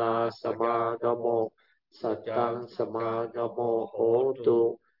bala samagamo satang samagamo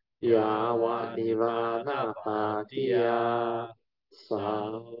hotu yawa nivana patiya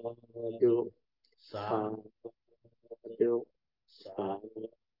sadhu sadhu sadhu.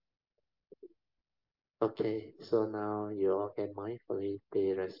 Okay, so now you all can mindfully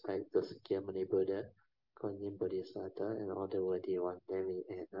pay respect to Sakyamuni Buddha, Kuan Yin Bodhisattva, and all the worthy ones. Then we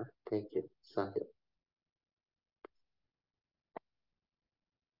end. Thank you. Sadhu.